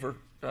tend to favor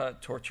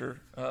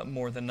torture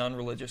more than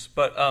non-religious.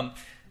 But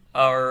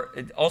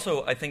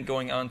also, I think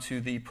going on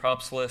to the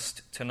props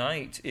list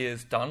tonight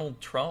is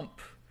Donald Trump.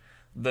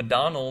 The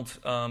Donald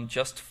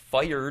just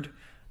fired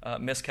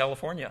Miss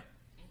California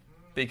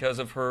because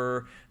of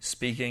her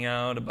speaking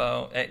out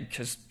about,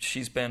 because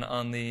she's been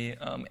on the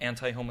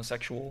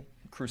anti-homosexual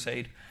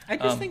crusade. I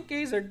just think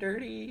gays are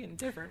dirty and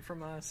different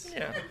from us.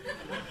 Yeah.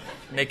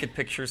 Naked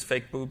pictures,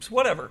 fake boobs,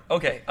 whatever.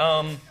 Okay.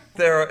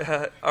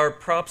 There are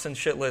props and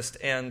shit list,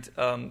 and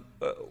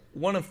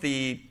one of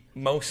the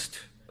most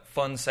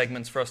fun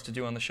segments for us to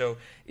do on the show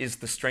is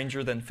the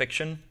Stranger Than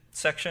Fiction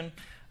section.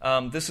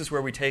 This is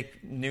where we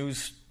take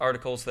news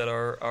articles that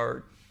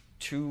are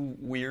too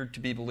weird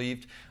to be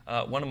believed.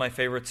 One of my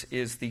favorites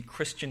is the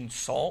Christian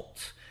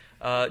Salt.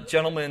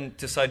 Gentleman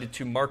decided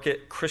to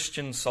market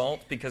Christian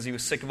salt because he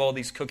was sick of all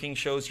these cooking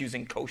shows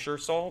using kosher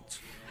salt.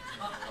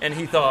 And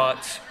he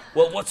thought,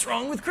 well, what's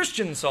wrong with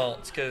Christian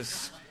salt?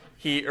 Because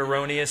he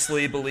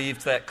erroneously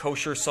believed that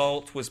kosher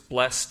salt was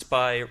blessed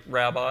by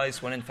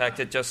rabbis, when in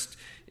fact it just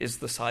is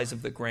the size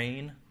of the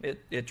grain.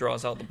 It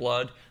draws out the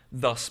blood,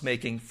 thus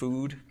making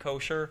food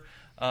kosher.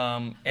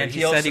 And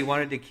he said he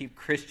wanted to keep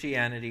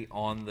Christianity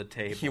on the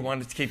table. He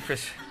wanted to keep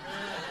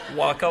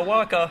Waka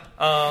waka.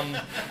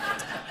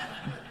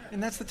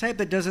 And that's the type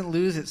that doesn't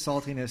lose its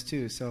saltiness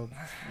too. So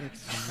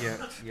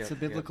it's a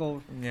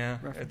biblical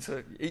reference.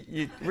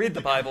 You read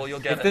the Bible,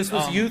 you'll get it. If this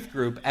was youth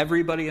group,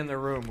 everybody in the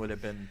room would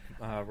have been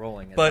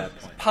rolling at that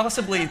point. But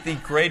possibly the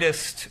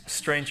greatest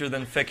Stranger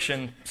Than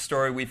Fiction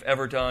story we've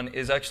ever done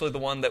is actually the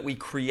one that we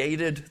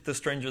created the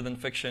Stranger Than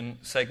Fiction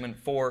segment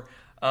for.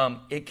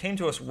 It came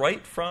to us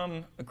right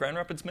from Grand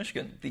Rapids,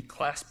 Michigan, the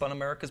clasp on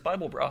America's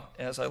Bible bra,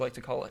 as I like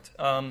to call it.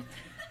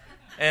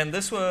 And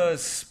this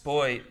was,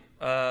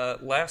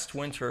 last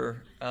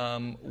winter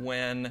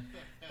when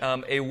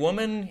a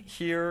woman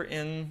here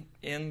in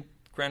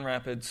Grand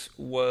Rapids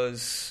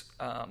was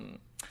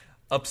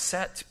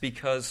upset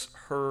because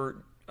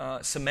her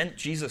cement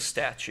Jesus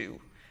statue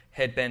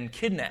had been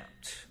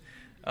kidnapped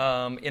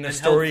in a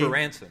story held for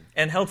ransom.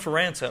 And held for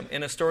ransom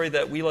in a story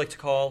that we like to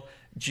call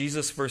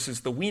Jesus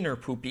versus the Wiener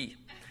Poopy.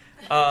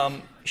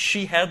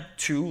 She had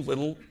 2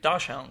 little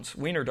dachshunds,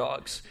 wiener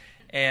dogs,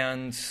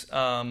 and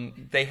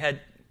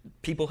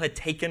people had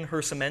taken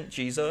her cement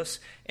Jesus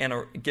and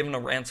given a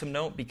ransom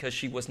note because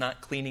she was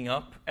not cleaning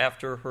up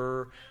after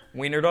her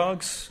wiener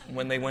dogs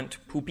when they went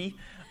poopy.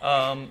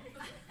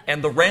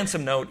 And the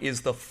ransom note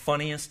is the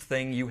funniest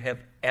thing you have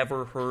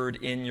ever heard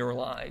in your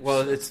lives.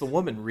 Well, it's the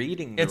woman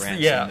reading the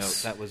ransom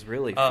note that was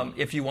really funny.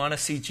 If you want to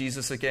see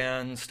Jesus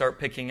again, start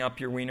picking up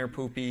your wiener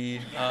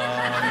poopy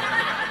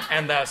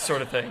and that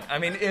sort of thing. I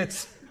mean,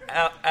 it's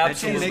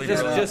absolutely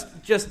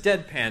just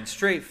deadpan,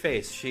 straight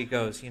face. She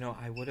goes,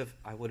 I would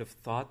have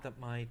thought that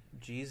my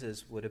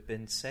Jesus would have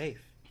been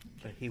safe,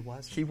 but he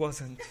wasn't. He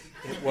wasn't.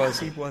 It was.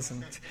 He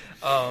wasn't.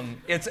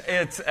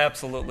 It's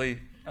absolutely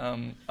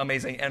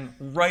amazing, and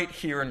right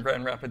here in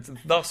Grand Rapids,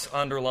 thus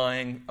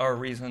underlying our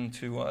reason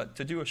to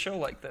do a show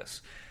like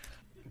this.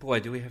 Boy,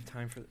 do we have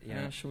time for...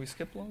 Yeah. Should we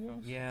skip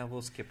logos? Yeah,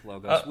 we'll skip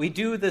logos. We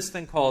do this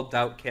thing called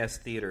Doubtcast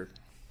Theater.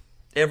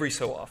 Every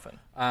so often.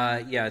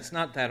 Yeah, it's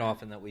not that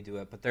often that we do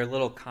it, but they're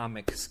little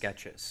comic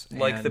sketches.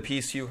 Like the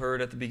piece you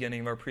heard at the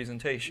beginning of our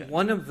presentation.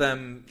 One of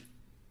them,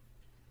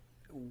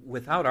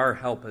 without our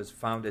help, has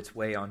found its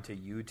way onto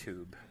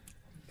YouTube.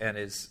 And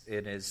it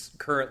is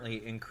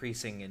currently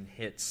increasing in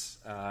hits.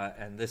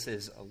 And this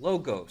is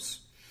Logos,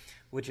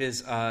 which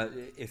is,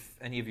 if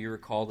any of you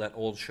recall that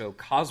old show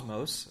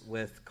Cosmos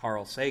with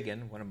Carl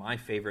Sagan, one of my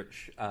favorite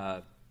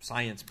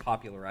science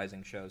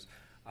popularizing shows.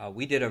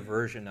 We did a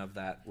version of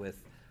that with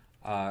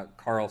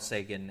Carl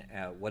Sagan.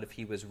 What if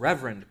he was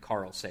Reverend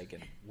Carl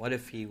Sagan? What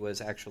if he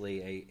was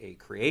actually a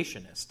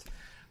creationist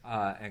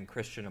and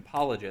Christian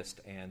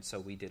apologist? And so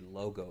we did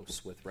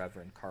Logos with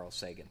Reverend Carl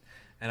Sagan.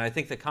 And I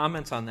think the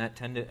comments on that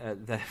tend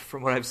to,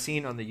 from what I've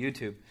seen on the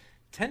YouTube,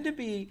 tend to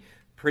be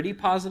pretty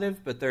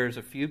positive, but there's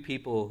a few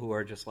people who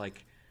are just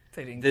like,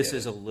 this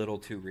is a little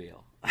too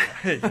real.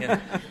 Yeah.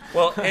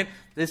 Well,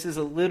 this is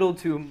a little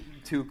too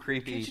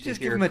creepy. Can't you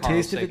just give him a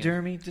taste of it,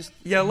 Jeremy?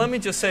 Let me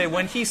just say,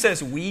 when he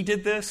says we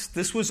did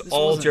this was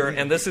all Jeremy,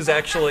 and this is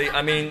actually,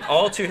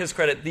 all to his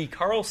credit, the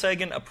Carl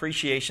Sagan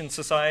Appreciation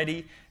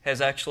Society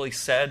has actually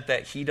said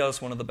that he does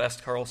one of the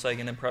best Carl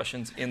Sagan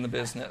impressions in the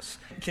business.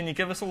 Can you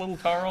give us a little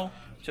Carl?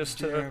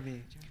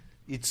 Jeremy.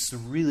 It's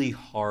really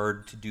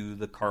hard to do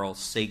the Carl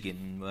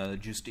Sagan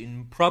just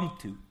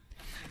impromptu.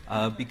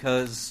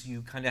 Because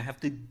you kind of have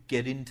to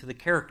get into the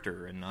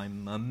character, and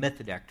I'm a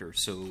method actor,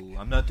 so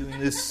I'm not doing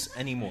this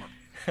anymore.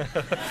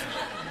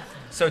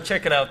 So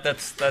check it out.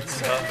 That's.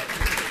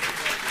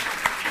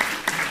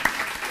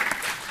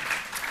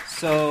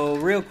 So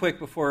real quick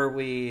before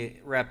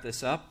we wrap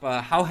this up,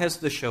 how has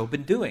the show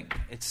been doing?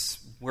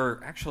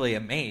 We're actually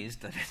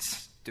amazed that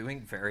it's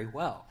doing very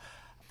well.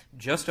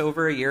 Just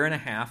over a year and a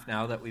half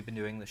now that we've been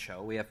doing the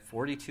show. We have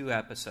 42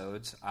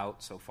 episodes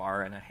out so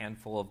far and a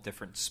handful of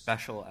different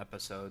special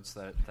episodes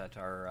that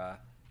are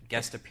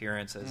guest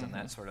appearances and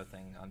that sort of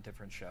thing on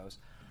different shows.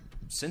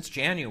 Since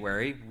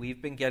January,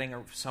 we've been getting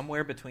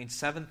somewhere between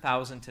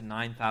 7,000 to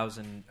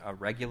 9,000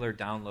 regular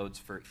downloads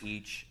for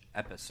each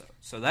episode.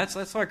 So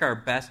that's like our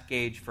best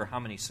gauge for how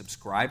many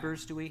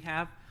subscribers do we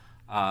have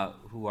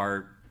who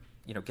are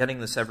getting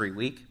this every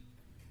week.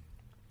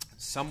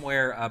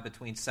 Somewhere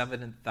between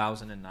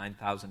 7,000 and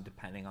 9,000,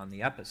 depending on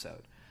the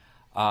episode.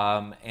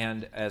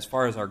 And as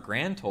far as our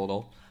grand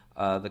total,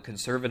 the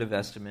conservative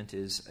estimate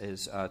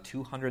is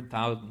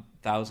 200,000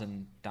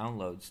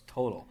 downloads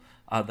total.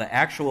 The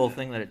actual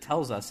thing that it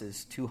tells us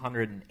is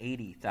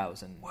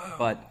 280,000. Wow.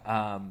 But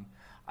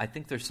I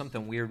think there's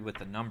something weird with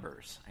the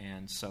numbers.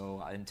 And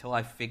so until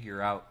I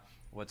figure out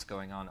what's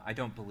going on, I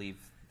don't believe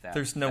that.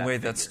 There's no way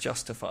that's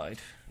justified.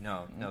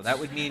 No, that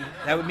would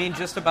mean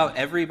just about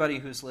everybody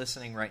who's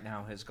listening right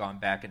now has gone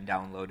back and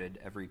downloaded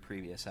every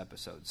previous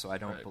episode. So I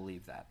don't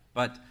believe that.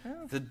 But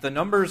the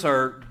numbers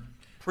are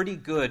pretty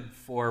good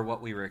for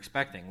what we were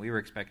expecting. We were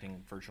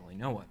expecting virtually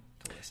no one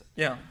to listen.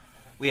 Yeah.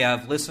 We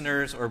have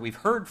listeners, or we've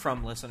heard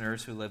from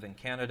listeners who live in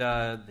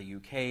Canada, the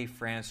UK,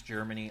 France,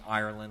 Germany,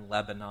 Ireland,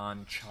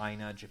 Lebanon,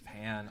 China,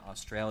 Japan,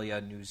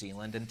 Australia, New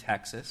Zealand, and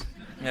Texas.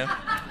 Yeah.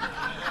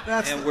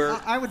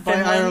 I would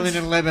buy Ireland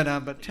and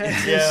Lebanon, but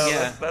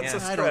Texas. That's a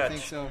stretch. I don't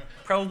think so.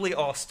 Probably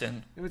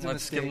Austin.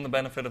 Let's give them the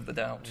benefit of the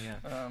doubt.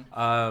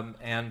 Yeah.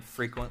 And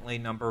frequently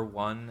number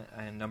one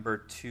and number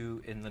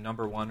two in the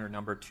number one or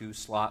number two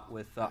slot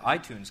with the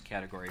iTunes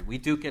category. We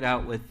duke it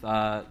out with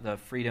the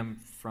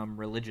Freedom from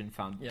Religion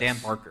Foundation. Dan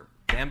Barker.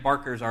 Dan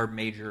Barker's our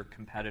major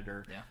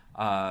competitor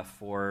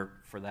for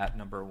that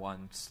number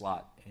one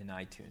slot in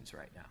iTunes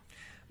right now.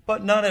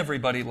 But not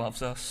everybody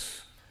loves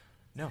us.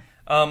 No.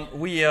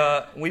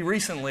 We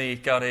recently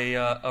got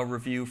a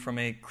review from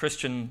a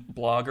Christian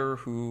blogger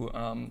who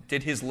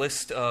did his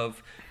list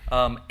of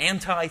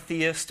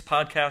anti-theist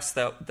podcasts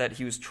that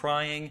he was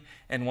trying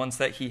and ones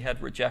that he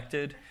had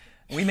rejected.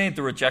 We made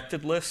the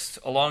rejected list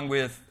along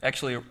with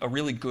actually a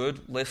really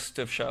good list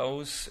of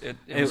shows. It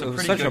was a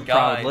pretty such good a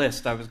proud guide.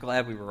 list. I was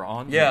glad we were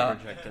on the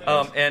rejected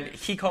list. And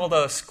he called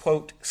us,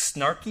 quote,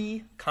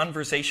 snarky,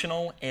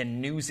 conversational,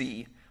 and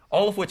newsy,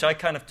 all of which I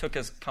kind of took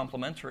as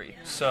complimentary.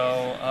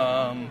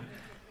 So,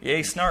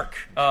 yay, snark.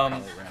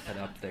 Probably wrap it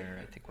up there.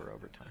 I think we're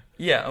over time.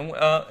 Yeah,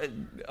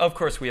 of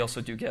course we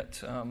also do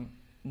get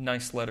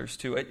nice letters,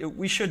 too.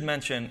 We should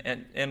mention,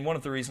 and one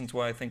of the reasons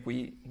why I think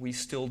we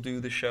still do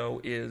the show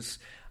is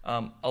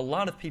a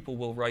lot of people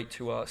will write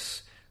to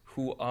us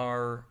who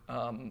are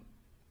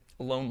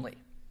lonely,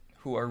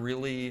 who are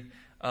really...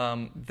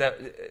 the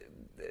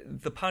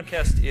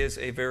podcast is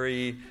a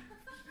very...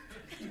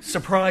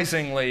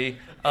 surprisingly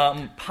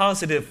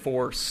positive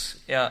force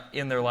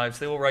in their lives.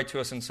 They will write to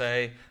us and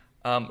say,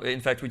 in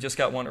fact, we just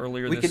got one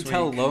earlier this week. We can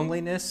tell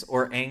loneliness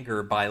or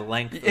anger by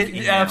length of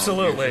email.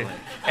 Absolutely. Usually.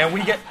 And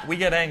we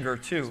get anger,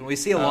 too. So when we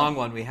see a long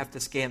one, we have to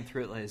scan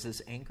through it. Like, is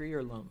this angry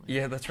or lonely?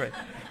 Yeah, that's right.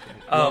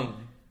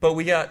 But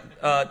we got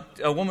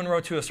a woman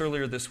wrote to us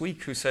earlier this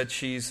week who said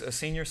she's a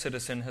senior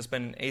citizen, has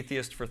been an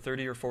atheist for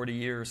 30 or 40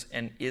 years,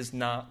 and is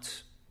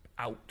not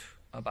out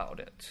about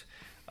it.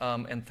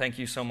 And thank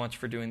you so much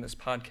for doing this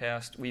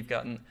podcast. We've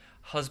gotten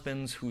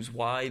husbands whose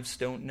wives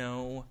don't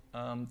know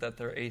that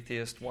they're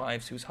atheist,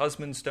 wives whose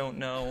husbands don't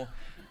know.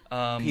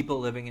 People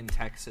living in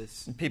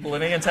Texas.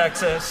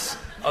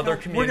 Other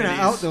communities. We're going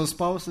to out those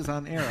spouses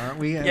on air, aren't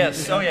we?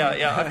 Yes.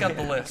 Yeah. I've got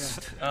the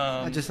list.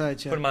 I just thought I'd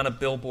check. Put them on a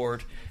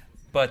billboard.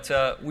 But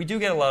we do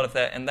get a lot of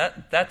that, and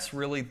that's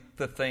really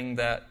the thing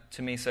that,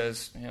 to me,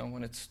 says,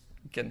 when it's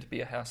getting to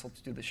be a hassle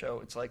to do the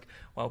show, it's like,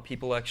 wow,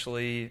 people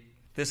actually...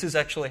 This is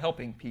actually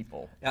helping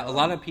people. Yeah, a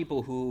lot of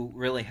people who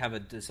really have a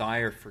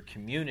desire for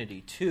community,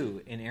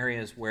 too, in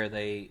areas where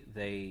they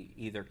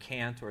either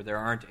can't or there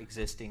aren't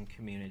existing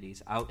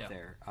communities out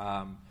there.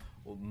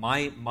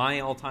 My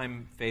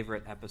all-time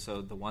favorite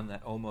episode, the one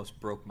that almost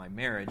broke my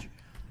marriage,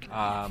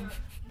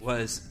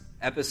 was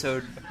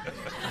episode...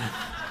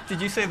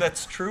 Did you say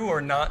that's true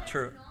or not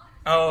true?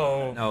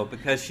 Oh. No,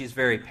 because she's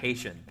very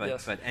patient,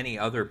 but any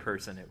other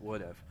person it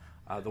would have.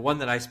 The one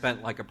that I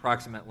spent like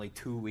approximately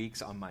 2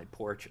 weeks on my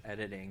porch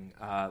editing,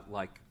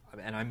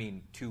 and I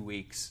mean 2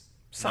 weeks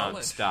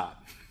nonstop.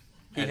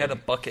 He had a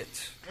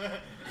bucket.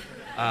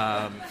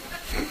 Why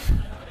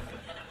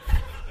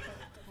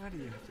do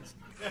you just...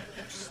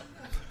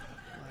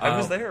 I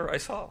was there. I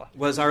saw.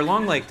 Was our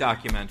Long Lake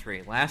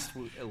documentary last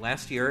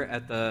year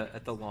at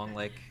the Long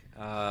Lake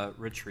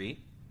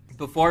retreat.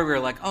 Before we were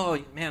like, oh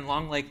man,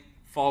 Long Lake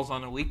falls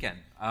on a weekend.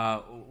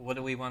 What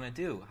do we want to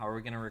do? How are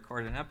we going to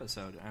record an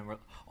episode? And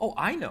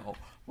I know.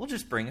 We'll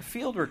just bring a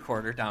field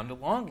recorder down to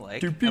Long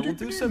Lake, and we'll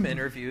do some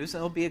interviews.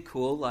 It'll be a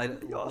cool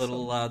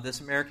little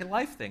This American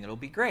Life thing. It'll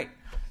be great.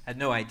 Had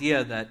no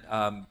idea that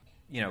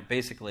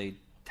basically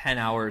 10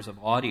 hours of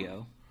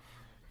audio,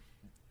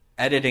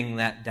 editing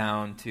that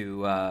down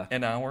to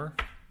an hour.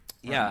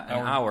 Yeah,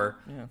 an hour.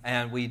 Yeah.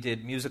 And we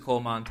did musical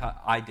montage.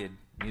 I did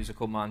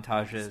musical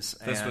montages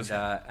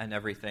and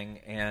everything,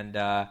 and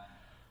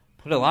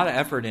put a lot of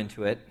effort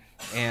into it.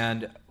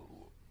 And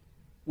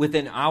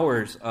within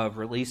hours of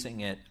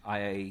releasing it,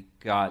 I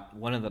got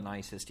one of the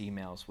nicest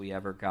emails we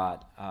ever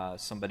got.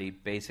 Somebody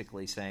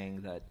basically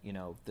saying that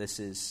this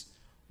is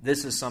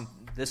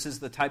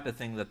the type of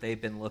thing that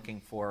they've been looking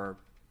for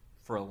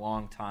a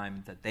long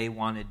time. That they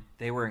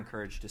were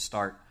encouraged to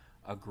start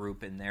a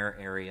group in their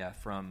area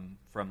from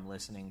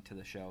listening to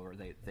the show, or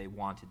they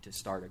wanted to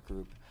start a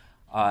group.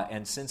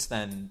 And since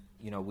then,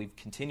 we've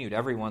continued.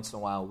 Every once in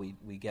a while,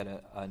 we get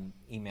an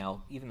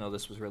email, even though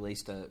this was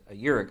released a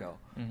year ago.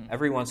 Mm-hmm.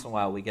 Every once in a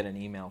while, we get an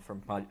email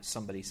from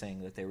somebody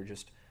saying that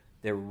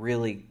they're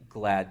really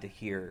glad to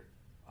hear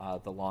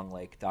the Long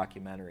Lake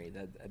documentary,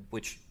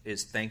 which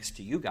is thanks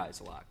to you guys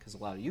a lot, because a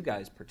lot of you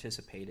guys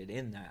participated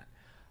in that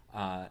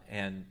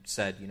and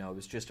said, it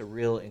was just a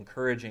real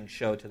encouraging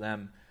show to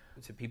them,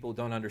 to people who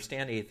don't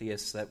understand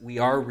atheists, that we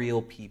are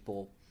real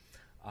people.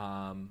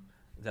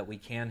 That we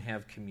can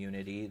have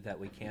community, that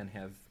we can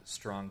have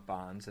strong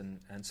bonds and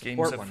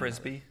support games of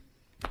Frisbee.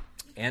 Another.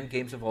 And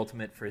games of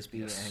Ultimate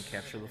Frisbee and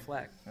Capture the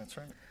Flag. That's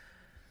right.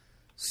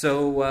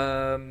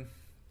 So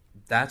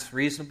that's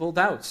Reasonable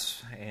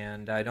Doubts.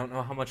 And I don't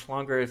know how much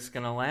longer it's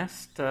going to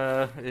last.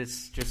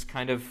 It's just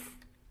kind of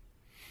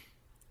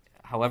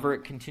however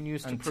it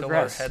continues to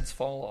progress. Until our heads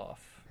fall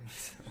off.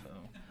 So,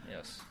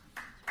 yes.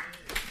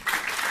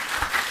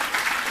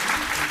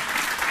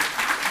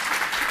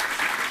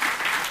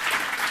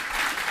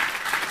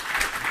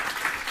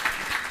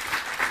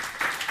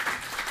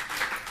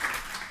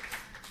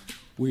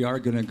 We are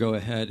going to go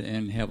ahead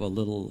and have a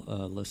little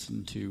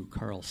listen to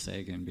Carl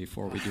Sagan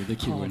before we do the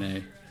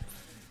Q&A.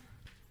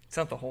 It's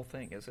not the whole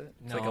thing, is it?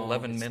 It's no, like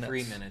 11 it's minutes.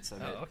 3 minutes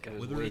of it. Oh, okay.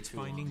 Whether it's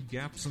finding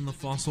gaps in the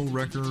fossil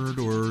record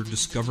or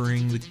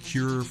discovering the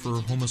cure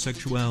for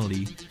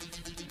homosexuality,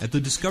 at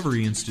the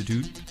Discovery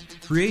Institute,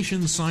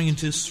 creation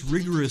scientists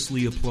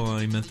rigorously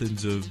apply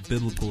methods of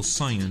biblical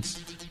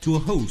science to a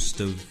host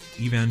of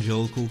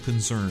evangelical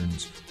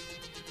concerns.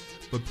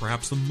 But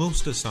perhaps the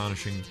most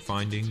astonishing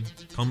finding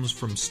comes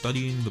from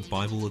studying the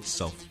Bible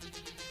itself.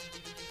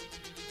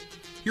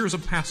 Here's a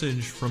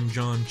passage from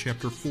John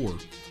chapter 4,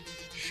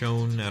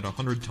 shown at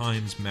 100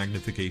 times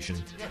magnification.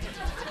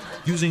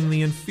 Using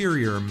the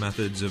inferior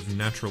methods of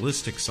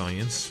naturalistic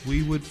science,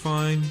 we would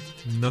find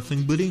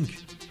nothing but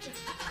ink.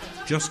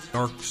 Just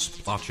dark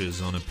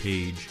splotches on a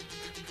page.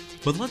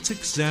 But let's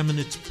examine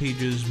its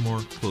pages more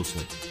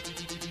closely.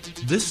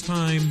 This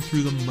time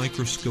through the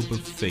microscope of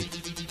faith.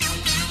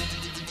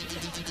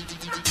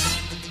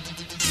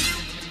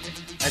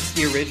 That's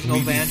the original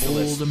We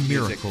Vangelis behold a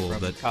miracle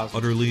that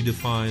utterly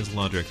defies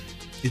logic.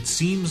 It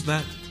seems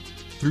that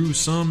through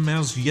some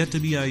as yet to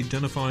be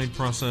identified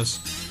process,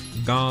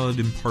 God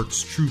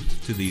imparts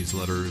truth to these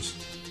letters.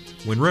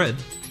 When read,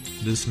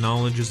 this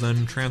knowledge is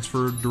then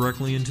transferred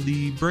directly into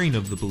the brain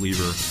of the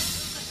believer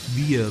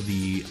via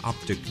the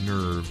optic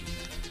nerve.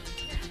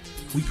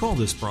 We call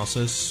this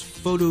process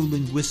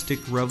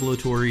photolinguistic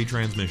revelatory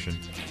transmission,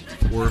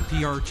 or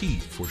PRT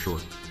for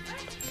short.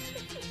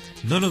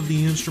 None of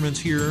the instruments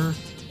here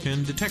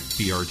can detect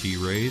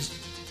PRT rays.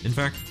 In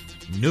fact,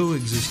 no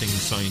existing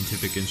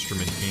scientific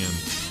instrument can.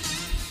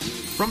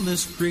 From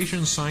this,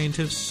 creation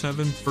scientists have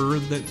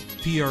inferred that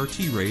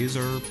PRT rays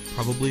are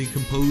probably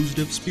composed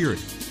of spirit.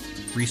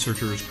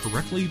 Researchers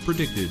correctly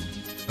predicted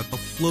that the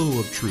flow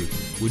of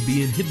truth would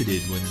be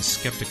inhibited when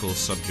skeptical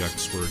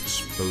subjects were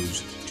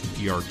exposed to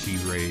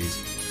PRT rays.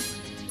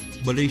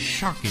 But a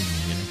shocking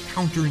and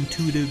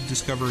counterintuitive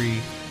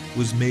discovery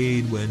was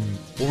made when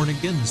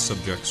born-again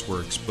subjects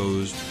were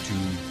exposed to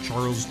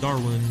Charles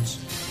Darwin's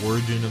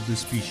Origin of the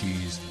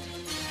Species.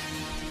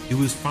 It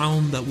was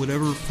found that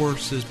whatever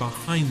force is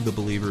behind the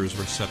believer's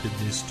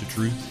receptiveness to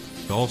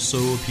truth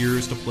also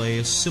appears to play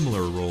a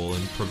similar role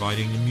in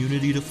providing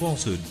immunity to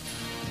falsehood.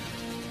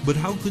 But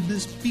how could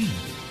this be?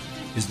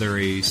 Is there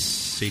a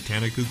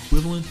satanic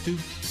equivalent to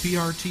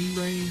PRT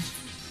rays?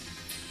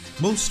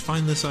 Most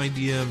find this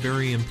idea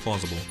very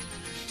implausible.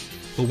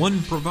 But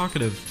one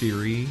provocative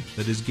theory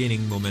that is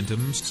gaining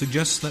momentum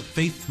suggests that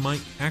faith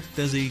might act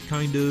as a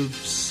kind of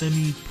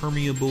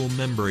semi-permeable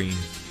membrane,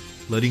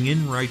 letting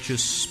in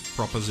righteous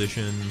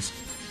propositions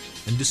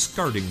and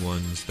discarding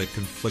ones that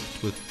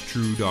conflict with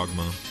true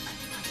dogma.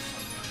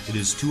 It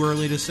is too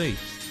early to say,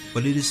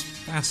 but it is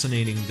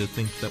fascinating to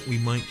think that we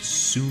might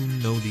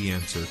soon know the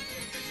answer.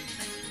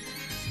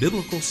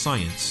 Biblical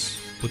science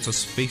puts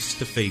us face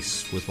to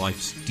face with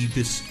life's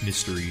deepest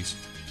mysteries.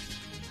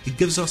 It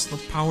gives us the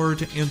power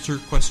to answer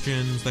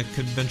questions that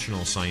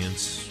conventional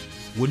science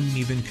wouldn't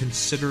even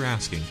consider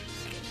asking.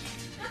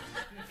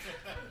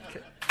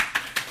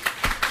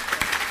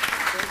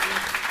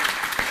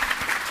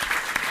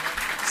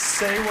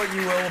 Say what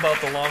you will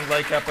about the Long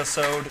Lake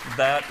episode,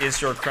 that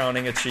is your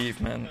crowning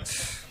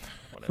achievement.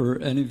 For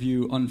any of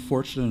you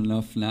unfortunate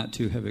enough not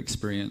to have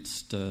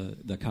experienced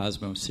the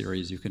Cosmos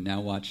series, you can now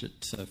watch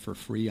it for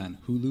free on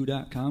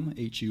Hulu.com,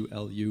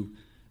 Hulu,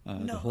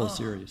 the whole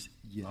series.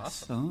 Yes.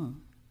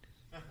 Awesome.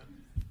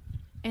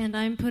 And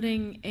I'm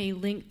putting a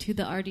link to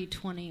the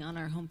RD20 on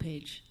our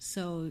homepage.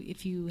 So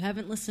if you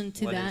haven't listened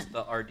to What that... is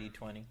the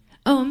RD20?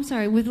 Oh, I'm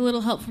sorry. With a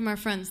little help from our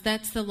friends.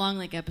 That's the Long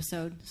Lake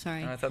episode.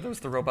 Sorry. I thought that was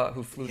the robot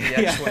who flew the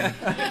X-Wing.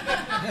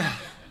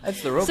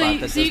 That's the robot so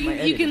that does my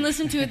editing. You can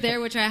listen to it there,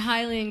 which I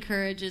highly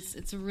encourage.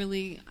 It's a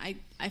really...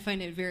 I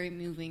find it very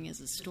moving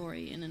as a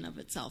story in and of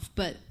itself.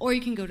 Or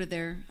you can go to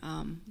their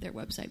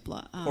website.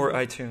 Blog, or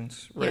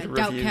iTunes. Write a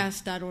review.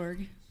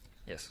 Doubtcast.org.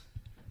 Yes.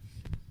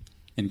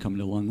 And come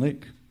to Long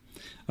Lake.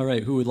 All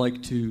right, who would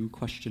like to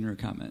question or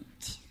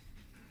comment?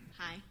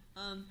 Hi.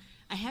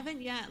 I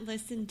haven't yet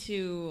listened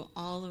to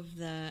all of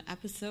the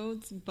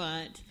episodes,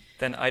 but...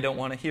 Then I don't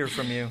want to hear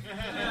from you.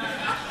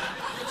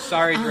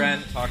 Sorry,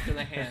 Dren. Talk to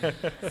the hand.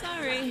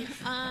 Sorry.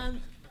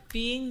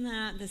 Being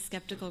that the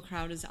skeptical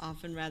crowd is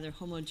often rather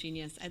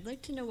homogeneous, I'd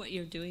like to know what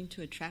you're doing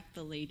to attract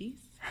the ladies.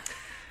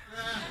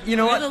 You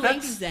know Where what? are the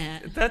ladies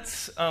at?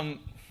 That's...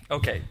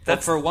 Okay. Well,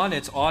 for one,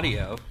 it's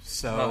audio,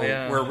 so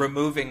we're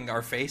removing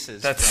our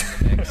faces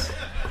from the mix.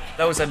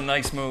 That was a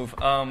nice move.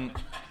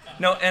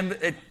 No,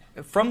 and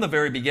from the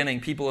very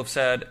beginning, people have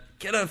said,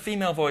 get a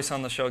female voice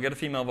on the show, get a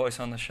female voice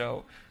on the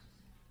show.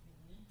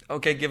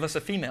 Okay, give us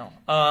a female.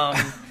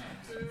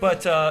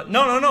 But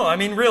no. I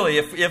mean, really,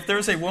 if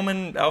there's a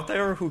woman out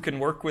there who can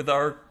work with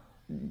our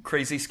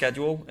crazy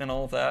schedule and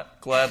all of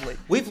that, gladly.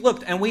 We've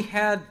looked, and we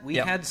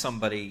had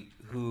somebody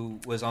who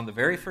was on the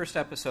very first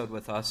episode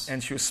with us.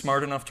 And she was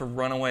smart enough to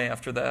run away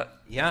after that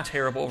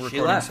terrible she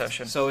recording left.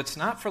 session. So it's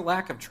not for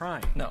lack of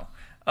trying. No.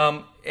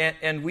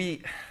 And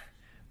we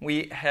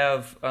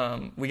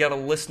got a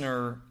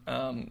listener,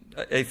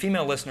 a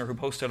female listener who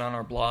posted on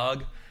our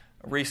blog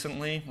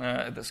recently.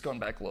 This is going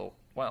back a little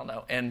while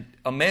now. And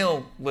a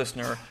male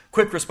listener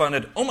quick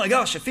responded, "Oh my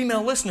gosh, a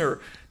female listener!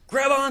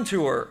 Grab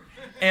onto her!"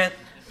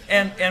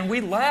 And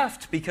we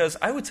laughed because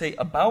I would say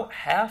about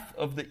half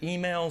of the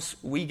emails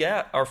we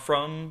get are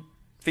from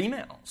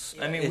females.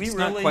 Yeah, I mean, it's we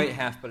really not quite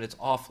half, but it's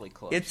awfully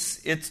close.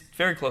 It's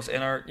very close.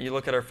 And you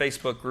look at our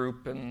Facebook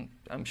group, and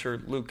I'm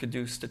sure Luke could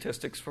do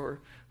statistics for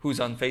who's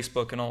on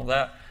Facebook and all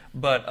that.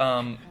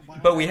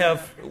 But we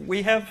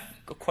have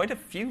quite a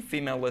few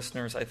female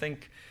listeners. I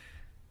think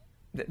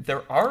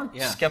there are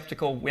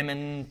skeptical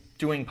women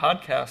doing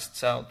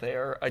podcasts out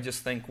there. I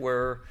just think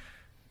we're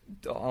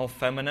all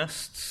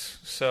feminists.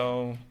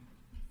 So,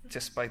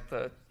 despite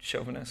the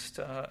chauvinist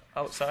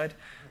outside.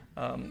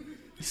 I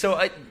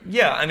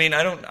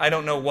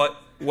don't know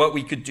what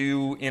we could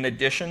do in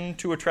addition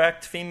to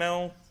attract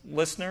female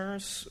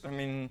listeners. I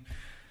mean,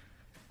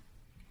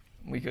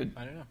 we could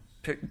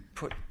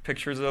put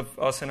pictures of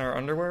us in our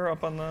underwear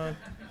up on the...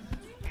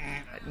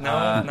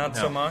 No,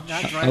 so much.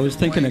 I was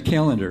thinking a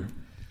calendar.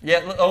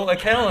 Yeah, a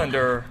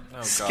calendar.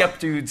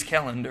 Skepdude's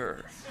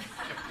calendar.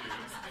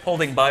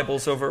 Holding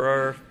Bibles over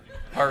our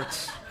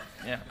hearts.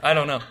 Yeah, I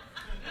don't know.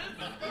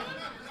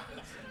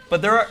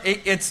 But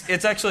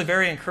it's actually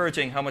very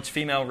encouraging how much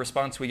female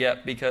response we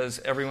get, because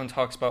everyone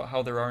talks about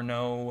how there are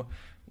no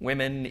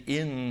women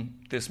in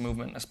this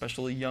movement,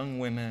 especially young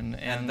women.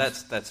 And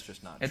that's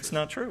just not true. It's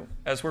not true,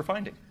 as we're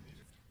finding,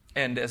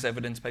 and as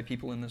evidenced by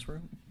people in this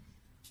room.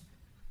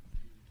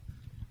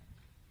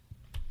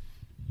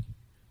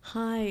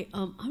 Hi,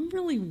 I'm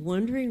really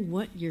wondering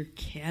what your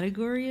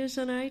category is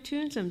on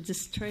iTunes. I'm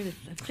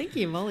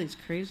thinking of all these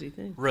crazy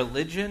things.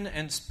 Religion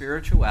and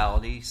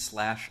spirituality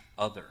 /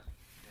 other.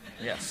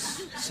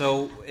 Yes.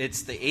 So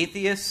it's the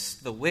atheists,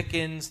 the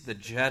Wiccans, the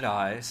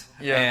Jedis,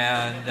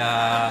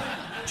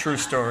 and true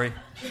story.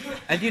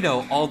 And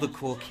all the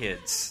cool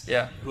kids,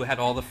 who had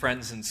all the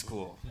friends in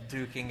school,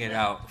 duking it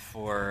out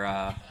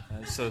for.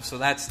 So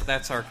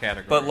that's our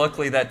category. But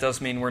luckily, that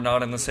does mean we're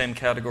not in the same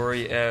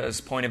category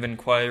as Point of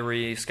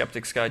Inquiry,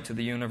 Skeptic's Guide to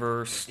the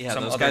Universe. Yeah,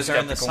 some those other guys are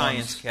in the skeptical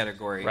science ones.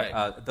 category.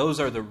 Right.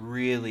 Those are the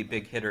really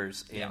big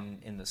hitters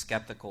in the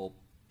skeptical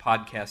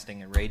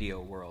podcasting and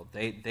radio world.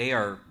 They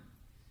are.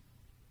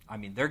 I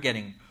mean, they're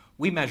getting.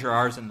 We measure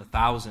ours in the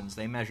thousands.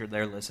 They measure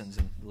their listeners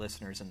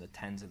in the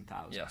tens and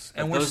thousands. Yes,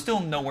 and we're still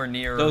nowhere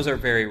near. Those are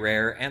very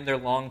rare, and they're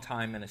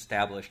long-time and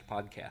established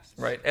podcasts.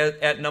 Right.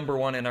 At number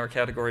one in our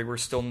category, we're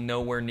still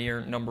nowhere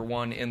near number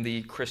one in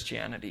the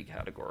Christianity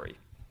category.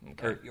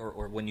 Okay.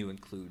 Or when you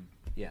include,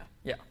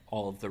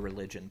 all of the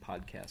religion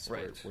podcasts,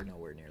 we're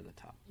nowhere near the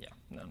top. Yeah.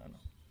 No.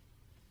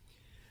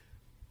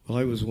 Well,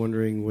 I was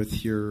wondering,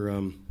 with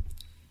your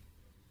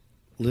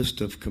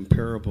list of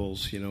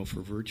comparables,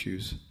 for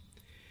virtues.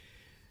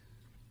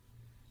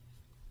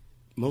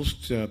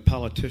 Most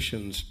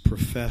politicians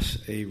profess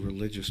a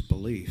religious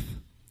belief.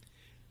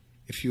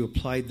 If you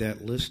applied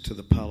that list to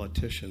the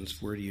politicians,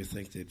 where do you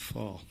think they'd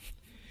fall?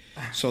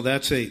 So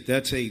that's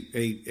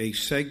a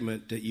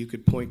segment that you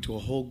could point to a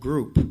whole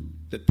group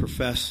that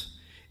profess,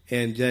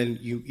 and then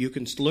you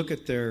can look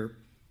at their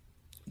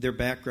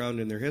background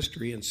and their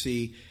history and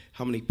see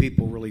how many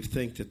people really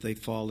think that they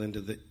fall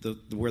into the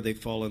where they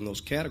fall in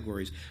those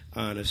categories: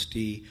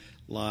 honesty,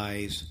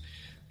 lies.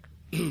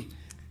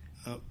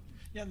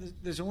 Yeah,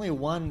 there's only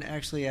one,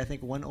 actually, I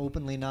think one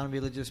openly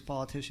non-religious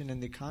politician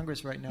in the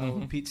Congress right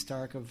now, Pete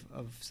Stark of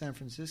San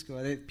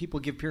Francisco. People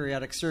give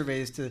periodic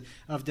surveys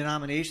of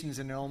denominations,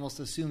 and it almost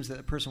assumes that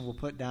a person will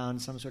put down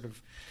some sort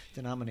of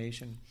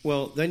denomination.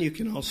 Well, then you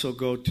can also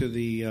go to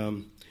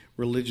the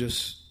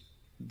religious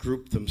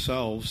group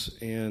themselves,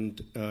 and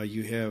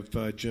you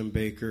have Jim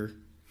Baker,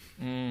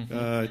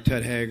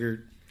 Ted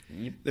Haggard.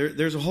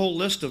 There's a whole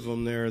list of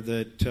them there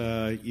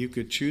that you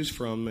could choose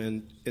from,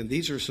 and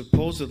these are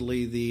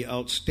supposedly the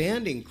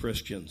outstanding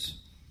Christians.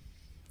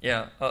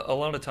 Yeah, a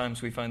lot of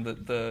times we find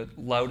that the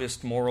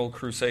loudest moral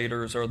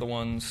crusaders are the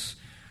ones,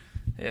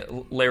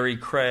 Larry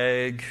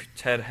Craig,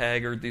 Ted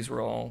Haggard, these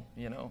were all,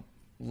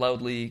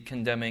 loudly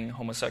condemning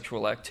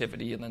homosexual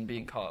activity and then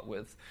being caught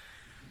with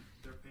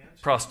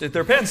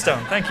their pants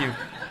down. Thank you.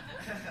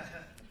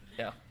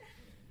 Yeah.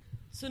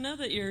 So now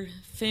that you're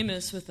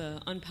famous with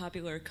an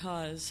unpopular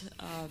cause,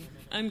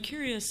 I'm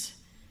curious,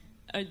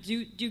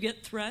 do you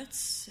get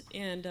threats?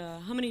 And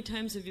how many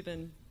times have you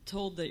been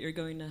told that you're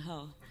going to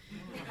hell?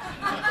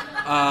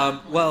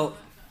 Well,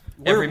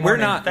 we're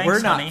not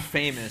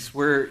famous.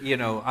 We're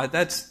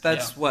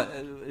that's what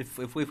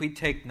if we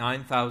take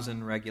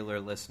 9,000 regular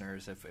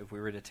listeners, if we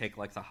were to take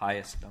like the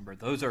highest number,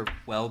 those are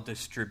well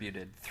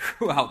distributed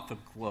throughout the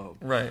globe.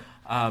 Right.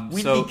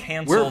 We'd be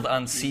canceled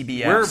on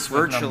CBS.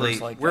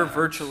 We're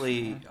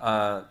virtually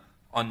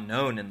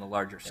unknown in the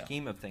larger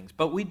scheme of things,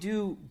 but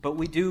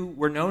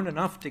we're known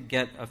enough to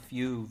get a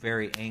few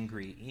very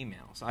angry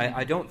emails.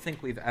 I don't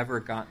think we've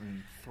ever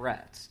gotten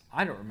threats.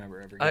 I don't remember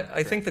ever getting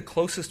I think the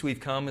closest we've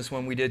come is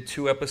when we did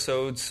 2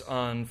 episodes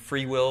on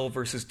free will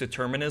versus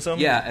determinism.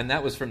 Yeah, and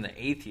that was from the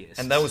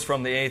atheists.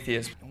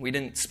 We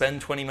didn't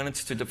spend 20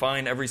 minutes to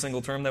define every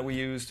single term that we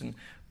used, and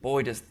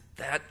boy, does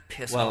that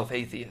piss off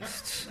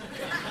atheists.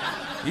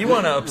 You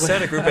want to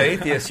upset a group of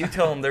atheists, you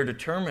tell them they're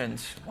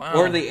determined. Wow.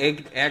 Or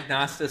the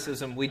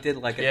agnosticism. We did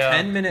like a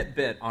 10-minute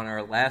bit on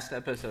our last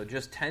episode,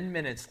 just 10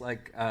 minutes,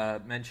 like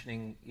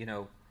mentioning,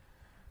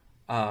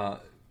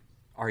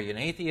 are you an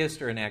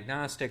atheist or an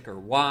agnostic or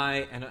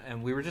why?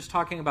 And we were just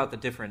talking about the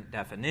different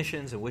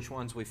definitions and which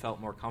ones we felt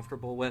more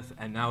comfortable with.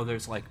 And now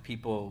there's like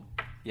people,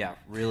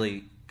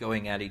 really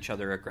going at each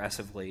other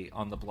aggressively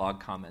on the blog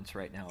comments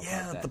right now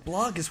about that. The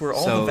blog is where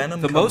all the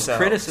venom comes out. The most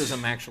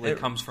criticism actually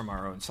comes from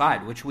our own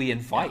side, which we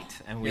invite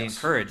and we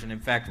encourage. And in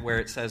fact, where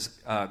it says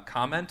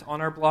comment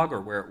on our blog, or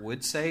where it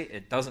would say,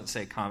 it doesn't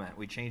say comment.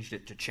 We changed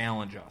it to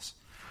challenge us.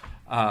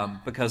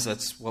 Because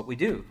that's what we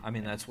do. I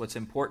mean, that's what's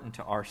important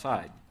to our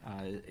side,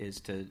 is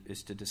to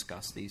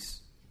discuss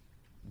these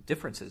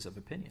differences of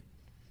opinion.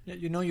 Yeah,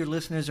 you know your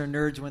listeners are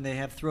nerds when they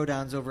have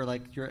throwdowns over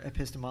like your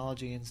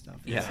epistemology and stuff.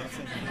 Yeah.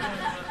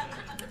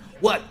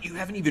 What? You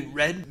haven't even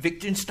read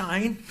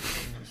Wittgenstein?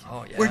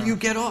 Oh, yeah. Where do you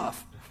get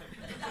off?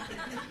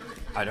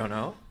 I don't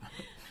know.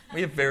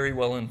 We have very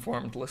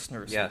well-informed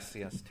listeners. Yes.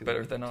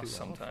 Better than us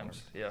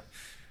sometimes. Yeah.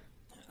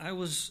 I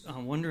was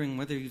wondering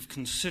whether you've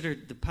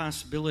considered the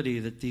possibility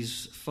that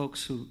these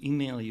folks who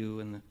email you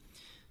and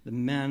the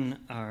men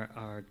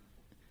are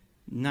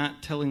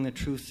not telling the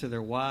truth to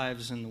their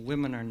wives and the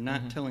women are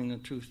not telling the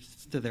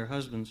truth to their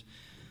husbands,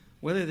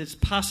 whether it's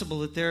possible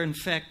that they're in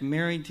fact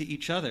married to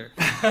each other.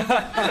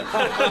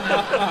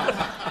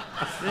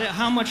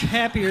 How much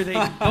happier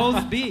they'd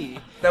both be.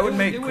 That would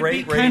make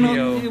great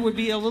radio. It would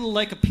be a little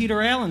like a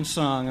Peter Allen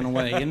song in a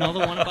way, the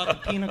one about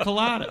the pina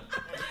colada.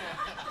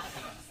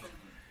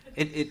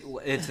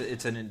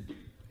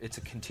 It's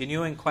a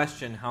continuing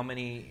question. How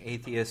many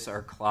atheists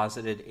are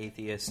closeted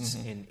atheists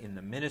in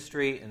the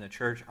ministry, in the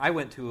church? I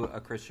went to a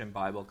Christian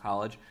Bible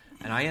college,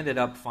 and I ended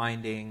up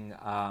finding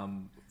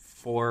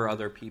 4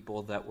 other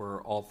people that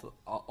were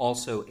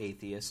also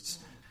atheists.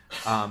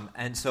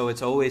 And so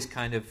it's always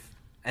kind of...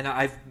 And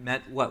I've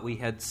met, we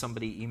had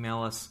somebody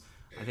email us,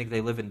 I think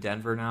they live in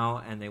Denver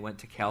now, and they went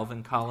to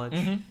Calvin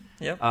College.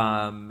 Yep.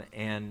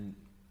 And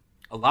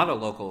a lot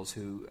of locals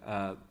who,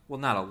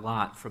 not a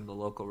lot from the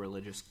local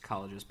religious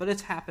colleges, but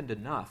it's happened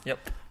enough.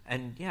 Yep.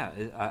 And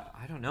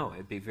I don't know.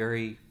 It'd be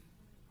very,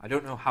 I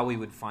don't know how we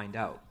would find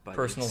out. But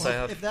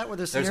if that were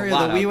the scenario,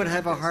 that we would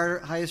have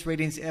highest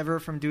ratings ever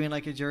from doing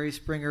like a Jerry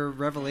Springer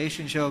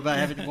revelation show about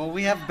having,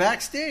 we have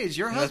backstage,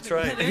 your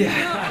husband. That's right.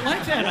 Yeah. I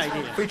like that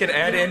idea. If we could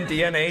add in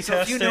DNA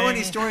testing. If you know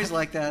any stories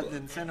like that,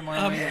 then send them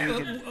our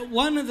way.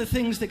 One of the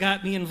things that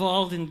got me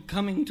involved in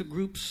coming to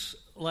groups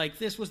like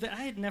this was that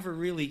I had never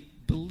really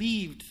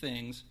believed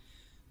things,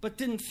 but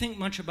didn't think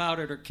much about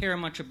it or care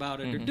much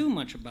about it or do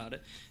much about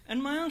it.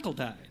 And my uncle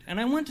died. And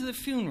I went to the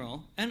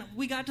funeral, and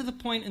we got to the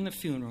point in the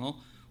funeral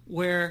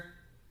where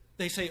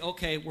they say,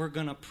 okay, we're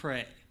going to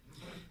pray.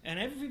 And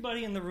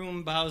everybody in the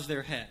room bows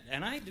their head.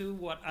 And I do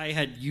what I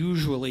had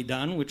usually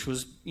done, which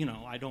was,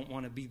 I don't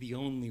want to be the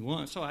only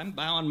one. So I'm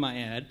bowing my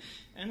head.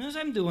 And as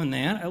I'm doing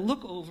that, I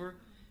look over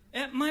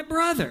at my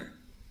brother.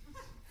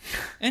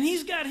 And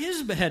he's got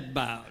his head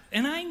bowed.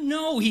 And I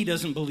know he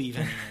doesn't believe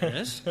any of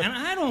this. And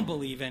I don't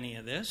believe any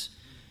of this.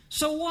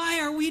 So why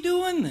are we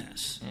doing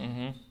this?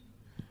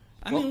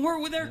 I mean,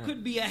 there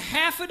could be a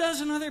half a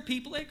dozen other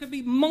people. There could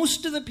be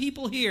most of the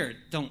people here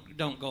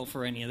don't go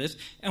for any of this.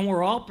 And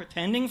we're all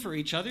pretending for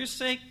each other's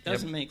sake.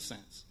 Doesn't make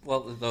sense. Well,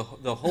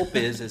 the hope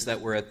is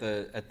that we're at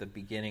the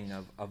beginning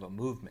of a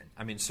movement.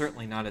 I mean,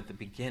 certainly not at the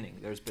beginning.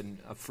 There's been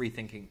a free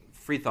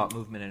thought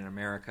movement in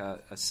America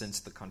since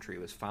the country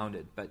was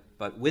founded.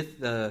 But with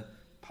the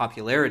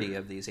popularity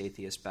of these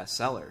atheist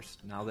bestsellers,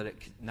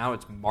 now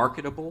it's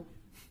marketable,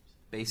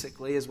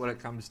 basically, is what it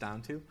comes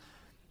down to.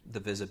 The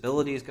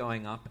visibility is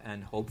going up,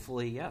 and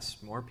hopefully, yes,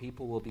 more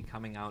people will be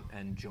coming out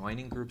and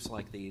joining groups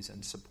like these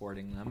and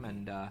supporting them,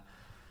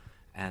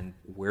 and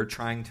we're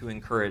trying to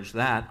encourage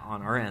that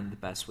on our end the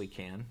best we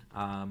can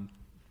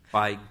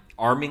by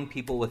arming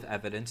people with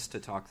evidence to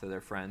talk to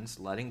their friends,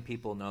 letting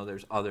people know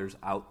there's others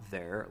out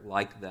there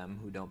like them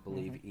who don't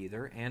believe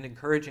either, and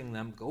encouraging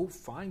them, go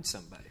find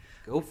somebody.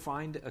 Go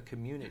find a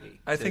community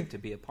to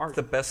be a part of.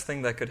 The best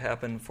thing that could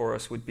happen for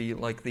us would be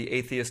like the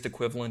atheist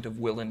equivalent of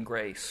Will and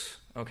Grace.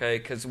 Okay,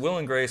 because Will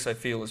and Grace, I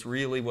feel, is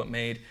really what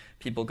made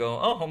people go,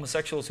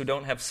 homosexuals who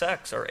don't have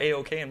sex are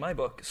A-okay in my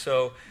book.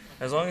 So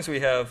as long as we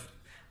have,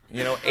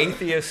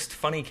 atheist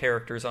funny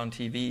characters on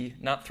TV,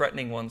 not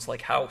threatening ones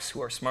like House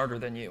who are smarter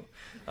than you.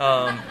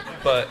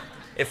 But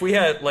if we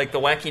had like the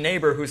wacky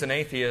neighbor who's an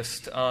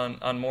atheist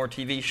on more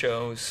TV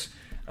shows,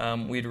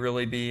 we'd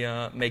really be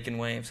making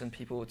waves, and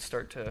people would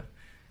start to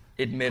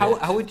admit it.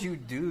 How would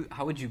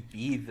you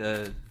be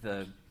the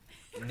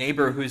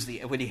neighbor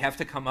would he have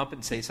to come up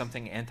and say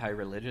something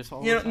anti-religious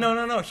all the time?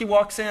 No. He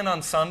walks in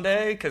on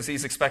Sunday because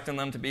he's expecting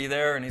them to be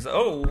there, and he's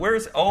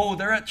like,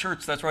 they're at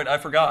church. That's right, I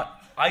forgot.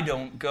 I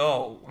don't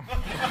go.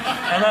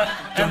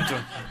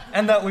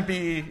 and that would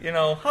be,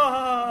 ha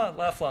ha,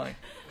 laugh line.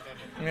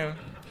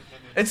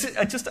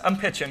 I'm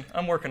pitching.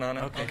 I'm working on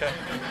it. Okay.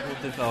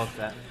 We'll develop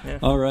that. Yeah.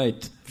 All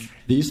right.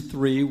 These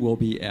 3 will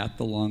be at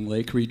the Long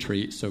Lake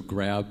Retreat, so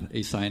grab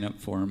a sign-up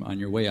form on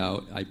your way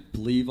out. I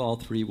believe all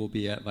 3 will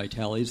be at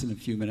Vitale's in a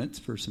few minutes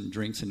for some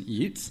drinks and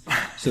eats,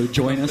 so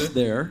join us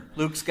there.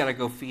 Luke's got to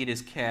go feed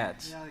his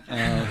cats.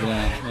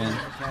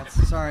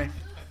 Cats. Sorry.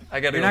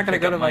 You're not going to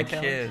go to my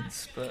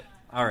kids, but...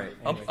 All right.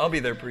 I'll be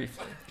there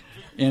briefly.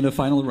 And a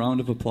final round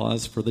of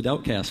applause for the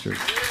Doubtcasters.